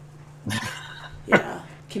 Yeah. Yeah.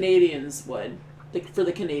 Canadians would. Like for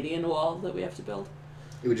the Canadian wall that we have to build.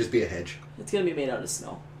 It would just be a hedge. It's gonna be made out of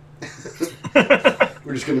snow.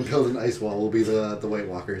 We're just gonna build an ice wall. We'll be the White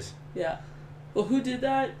Walkers. Yeah. Well, who did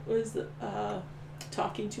that? Was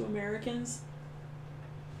Talking to Americans?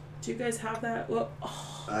 Do you guys have that? Well,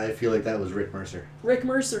 I feel like that was Rick Mercer. Rick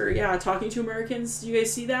Mercer, yeah, Talking to Americans. Do you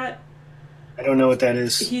guys see that? I don't know what that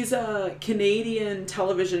is. He's a Canadian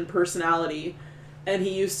television personality, and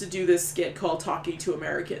he used to do this skit called Talking to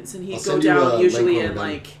Americans, and he'd go down usually in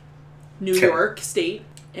like New York State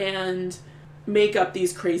and make up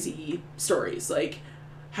these crazy stories. Like,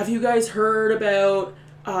 have you guys heard about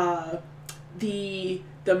the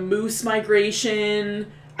moose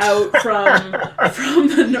migration out from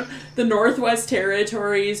the Northwest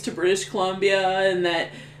Territories to British Columbia, and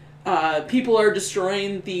that people are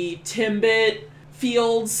destroying the Timbit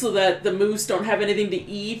fields so that the moose don't have anything to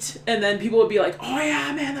eat, and then people would be like, oh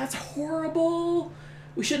yeah, man, that's horrible,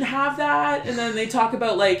 we shouldn't have that. And then they talk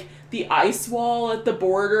about like the ice wall at the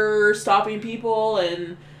border stopping people,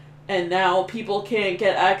 and now people can't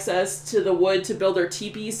get access to the wood to build their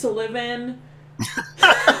teepees to live in.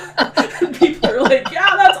 People are like,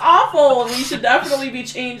 yeah, that's awful. We should definitely be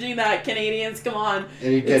changing that, Canadians. Come on.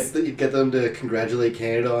 And you get them to congratulate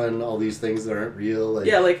Canada on all these things that aren't real. Like,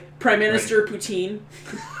 yeah, like Prime Minister Poutine.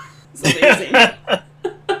 It's amazing.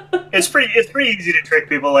 It's pretty easy to trick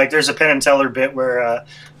people. Like there's a Penn and Teller bit where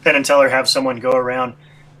Penn and Teller have someone go around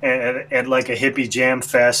at like a hippie jam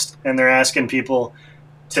fest, and they're asking people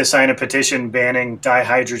to sign a petition banning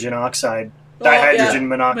dihydrogen monoxide.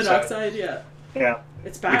 Monoxide, yeah. Yeah.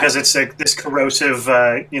 It's bad. Because it's like this corrosive,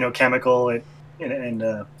 chemical, and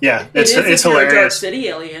yeah, it's hilarious. hilarious. Dark City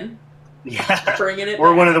alien. Yeah. Bringing it. Or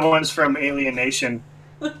back. one of the ones from Alien Nation.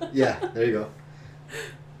 Yeah, there you go.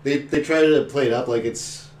 They try to play it up like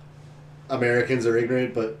it's Americans are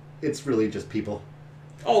ignorant, but it's really just people.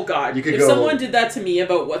 Oh God! If someone did that to me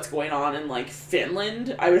about what's going on in like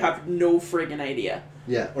Finland, I would have no friggin' idea.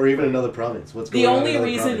 Yeah, or even another province. What's going on? The only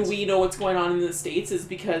reason we know what's going on in the States is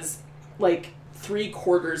because like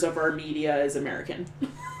 3/4 of our media is American.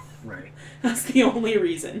 Right. That's the only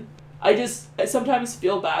reason. I sometimes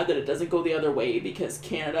feel bad that it doesn't go the other way, because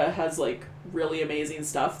Canada has like really amazing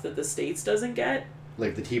stuff that the States doesn't get.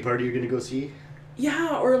 Like the Tea Party you're going to go see?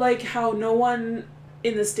 Yeah, or like how no one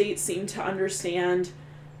in the States seemed to understand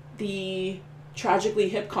the Tragically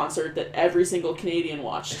Hip concert that every single Canadian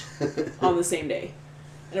watched on the same day.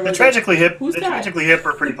 And the Tragically Hip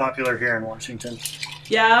are pretty popular here in Washington.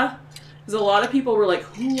 Yeah, because a lot of people were like,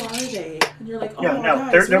 "Who are they?" And you're like, "Oh, yeah, no,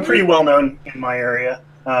 guys, they're pretty well known in my area."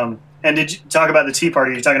 And did you talk about the Tea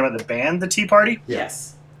Party? Are you talking about the band, the Tea Party?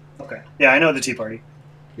 Yes. Okay. Yeah, I know the Tea Party.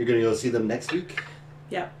 You're going to go see them next week?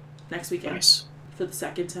 Yeah, next weekend. Nice. For the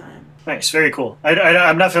second time. Nice, very cool.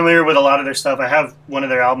 I'm not familiar with a lot of their stuff. I have one of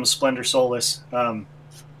their albums, Splendor Soulless,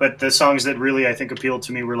 but the songs that really I think appealed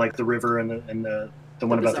to me were like The River and the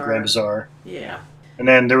one about the Grand Bazaar. Yeah. And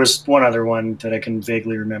then there was one other one that I can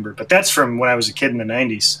vaguely remember, but that's from when I was a kid in the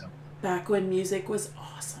 90s. So. Back when music was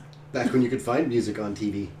awesome. Back when you could find music on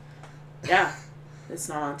TV. Yeah, it's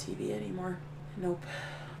not on TV anymore. Nope.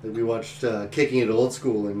 We watched Kicking It Old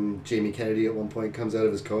School, and Jamie Kennedy at one point comes out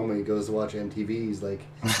of his coma. He goes to watch MTV. He's like,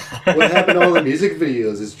 what happened to all the music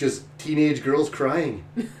videos? It's just teenage girls crying.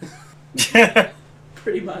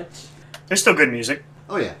 Pretty much. There's still good music.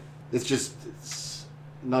 Oh, yeah. It's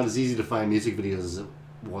not as easy to find music videos as it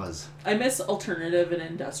was. I miss alternative and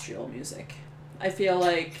industrial music. I feel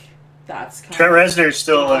like that's kind Trent Reznor's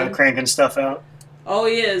still cranking stuff out. Oh,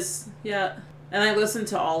 he is. Yeah. And I listen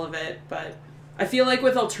to all of it, but I feel like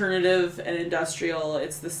with alternative and industrial,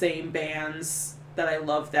 it's the same bands that I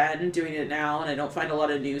loved then doing it now, and I don't find a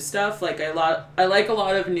lot of new stuff. Like I like a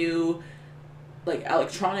lot of new like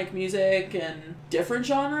electronic music and different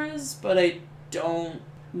genres, but I don't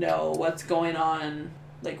know what's going on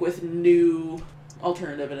like with new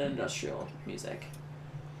alternative and industrial music.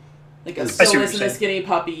 Like I'll still listen to Skinny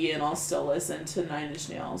Puppy, and I'll still listen to Nine Inch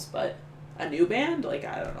Nails, but a new band? Like,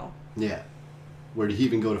 I don't know. Yeah. Where do you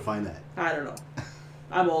even go to find that? I don't know.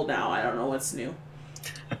 I'm old now. I don't know what's new.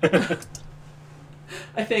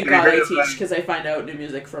 I thank God I teach, because I find out new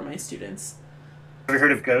music from my students. Have you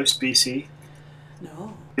heard of Ghost BC?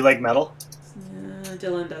 No. You like metal?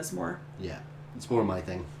 Dylan does more. Yeah. It's more my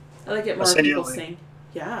thing. I like it more people sing.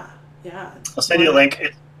 Yeah. I'll send you a link.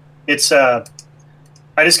 It's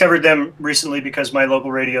I discovered them recently because my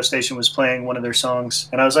local radio station was playing one of their songs,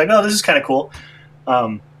 and I was like, oh, this is kind of cool.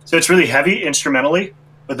 So it's really heavy instrumentally,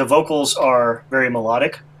 but the vocals are very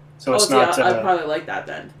melodic. So it's not. Yeah, I'd probably like that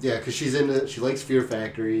then. Yeah, because she likes Fear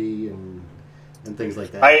Factory and things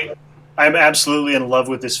like that. I'm absolutely in love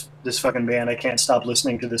with this fucking band. I can't stop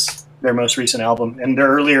listening to their most recent album, and their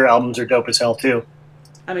earlier albums are dope as hell too.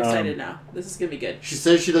 I'm excited now. This is gonna be good. She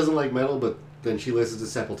says she doesn't like metal, but then she listens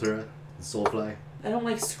to Sepultura and Soulfly. I don't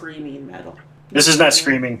like screaming metal. This is not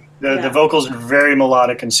screaming. The Yeah. vocals are very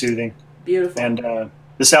melodic and soothing. Beautiful. And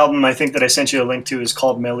this album, I think that I sent you a link to, is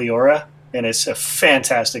called Meliora, and it's a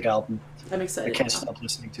fantastic album. I'm I excited. can't now. stop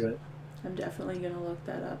listening to it. I'm definitely gonna look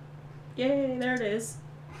that up. Yay! There it is.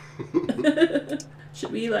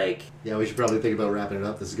 Should we Yeah, we should probably think about wrapping it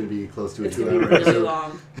up. This is going to be close to a It's gonna be 2-hour really episode.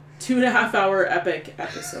 long. 2.5 hour epic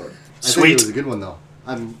episode. I think Sweet. it was a good one, though.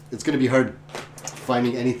 It's going to be hard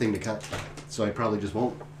finding anything to cut, so I probably just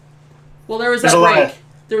won't. Well, there was There's that a lot break. of-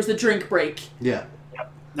 There was the drink break. Yeah,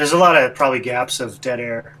 There's a lot of probably gaps of dead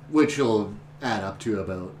air. which will add up to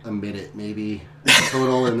about a minute, maybe,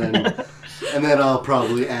 total, and then I'll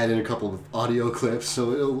probably add in a couple of audio clips,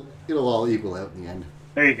 so it'll all equal out in the end.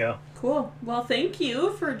 There you go. Cool. Well, thank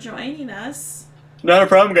you for joining us. Not a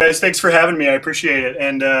problem, guys. Thanks for having me. I appreciate it.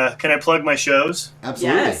 And can I plug my shows?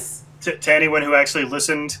 Absolutely. Yes. To anyone who actually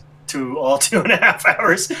listened to all 2.5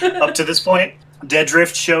 hours up to this point,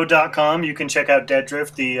 deaddriftshow.com. You can check out Dead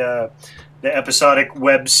Drift, the episodic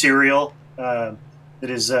web serial that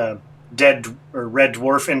is Dead or Red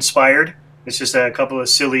Dwarf inspired. It's just a couple of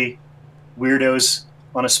silly weirdos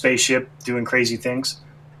on a spaceship doing crazy things.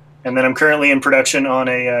 And then I'm currently in production on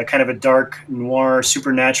a kind of a dark noir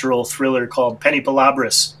supernatural thriller called Penny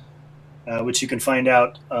Palabras, which you can find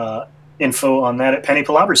out info on that at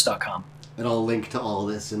pennypalabras.com. And I'll link to all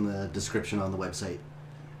this in the description on the website.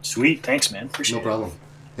 Sweet, thanks, man. Appreciate No problem.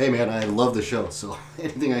 Hey, man, I love the show, so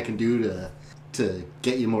anything I can do to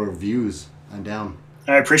get you more views, I'm down.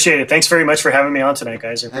 it. I appreciate it. Thanks very much for having me on tonight,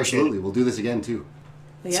 guys. I appreciate Absolutely. We'll do this again, too.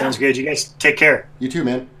 it. Yeah. Sounds good. You guys take care. You too,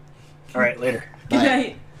 man. All right, later. Good Bye.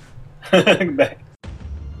 night. Bye.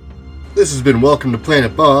 This has been Welcome to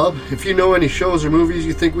Planet Bob. If you know any shows or movies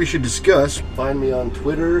you think we should discuss, find me on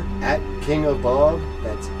Twitter at King of Bob.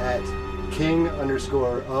 That's at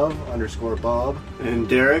King_of_Bob. And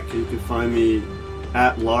Derek, you can find me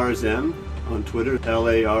at Lars M on Twitter,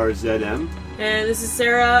 LARZM. And this is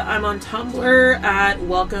Sarah. I'm on Tumblr at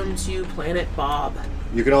Welcome to Planet Bob.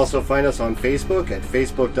 You can also find us on Facebook at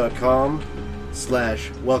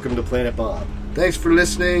facebook.com/Welcome to Planet Bob. Thanks for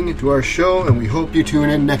listening to our show, and we hope you tune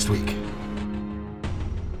in next week.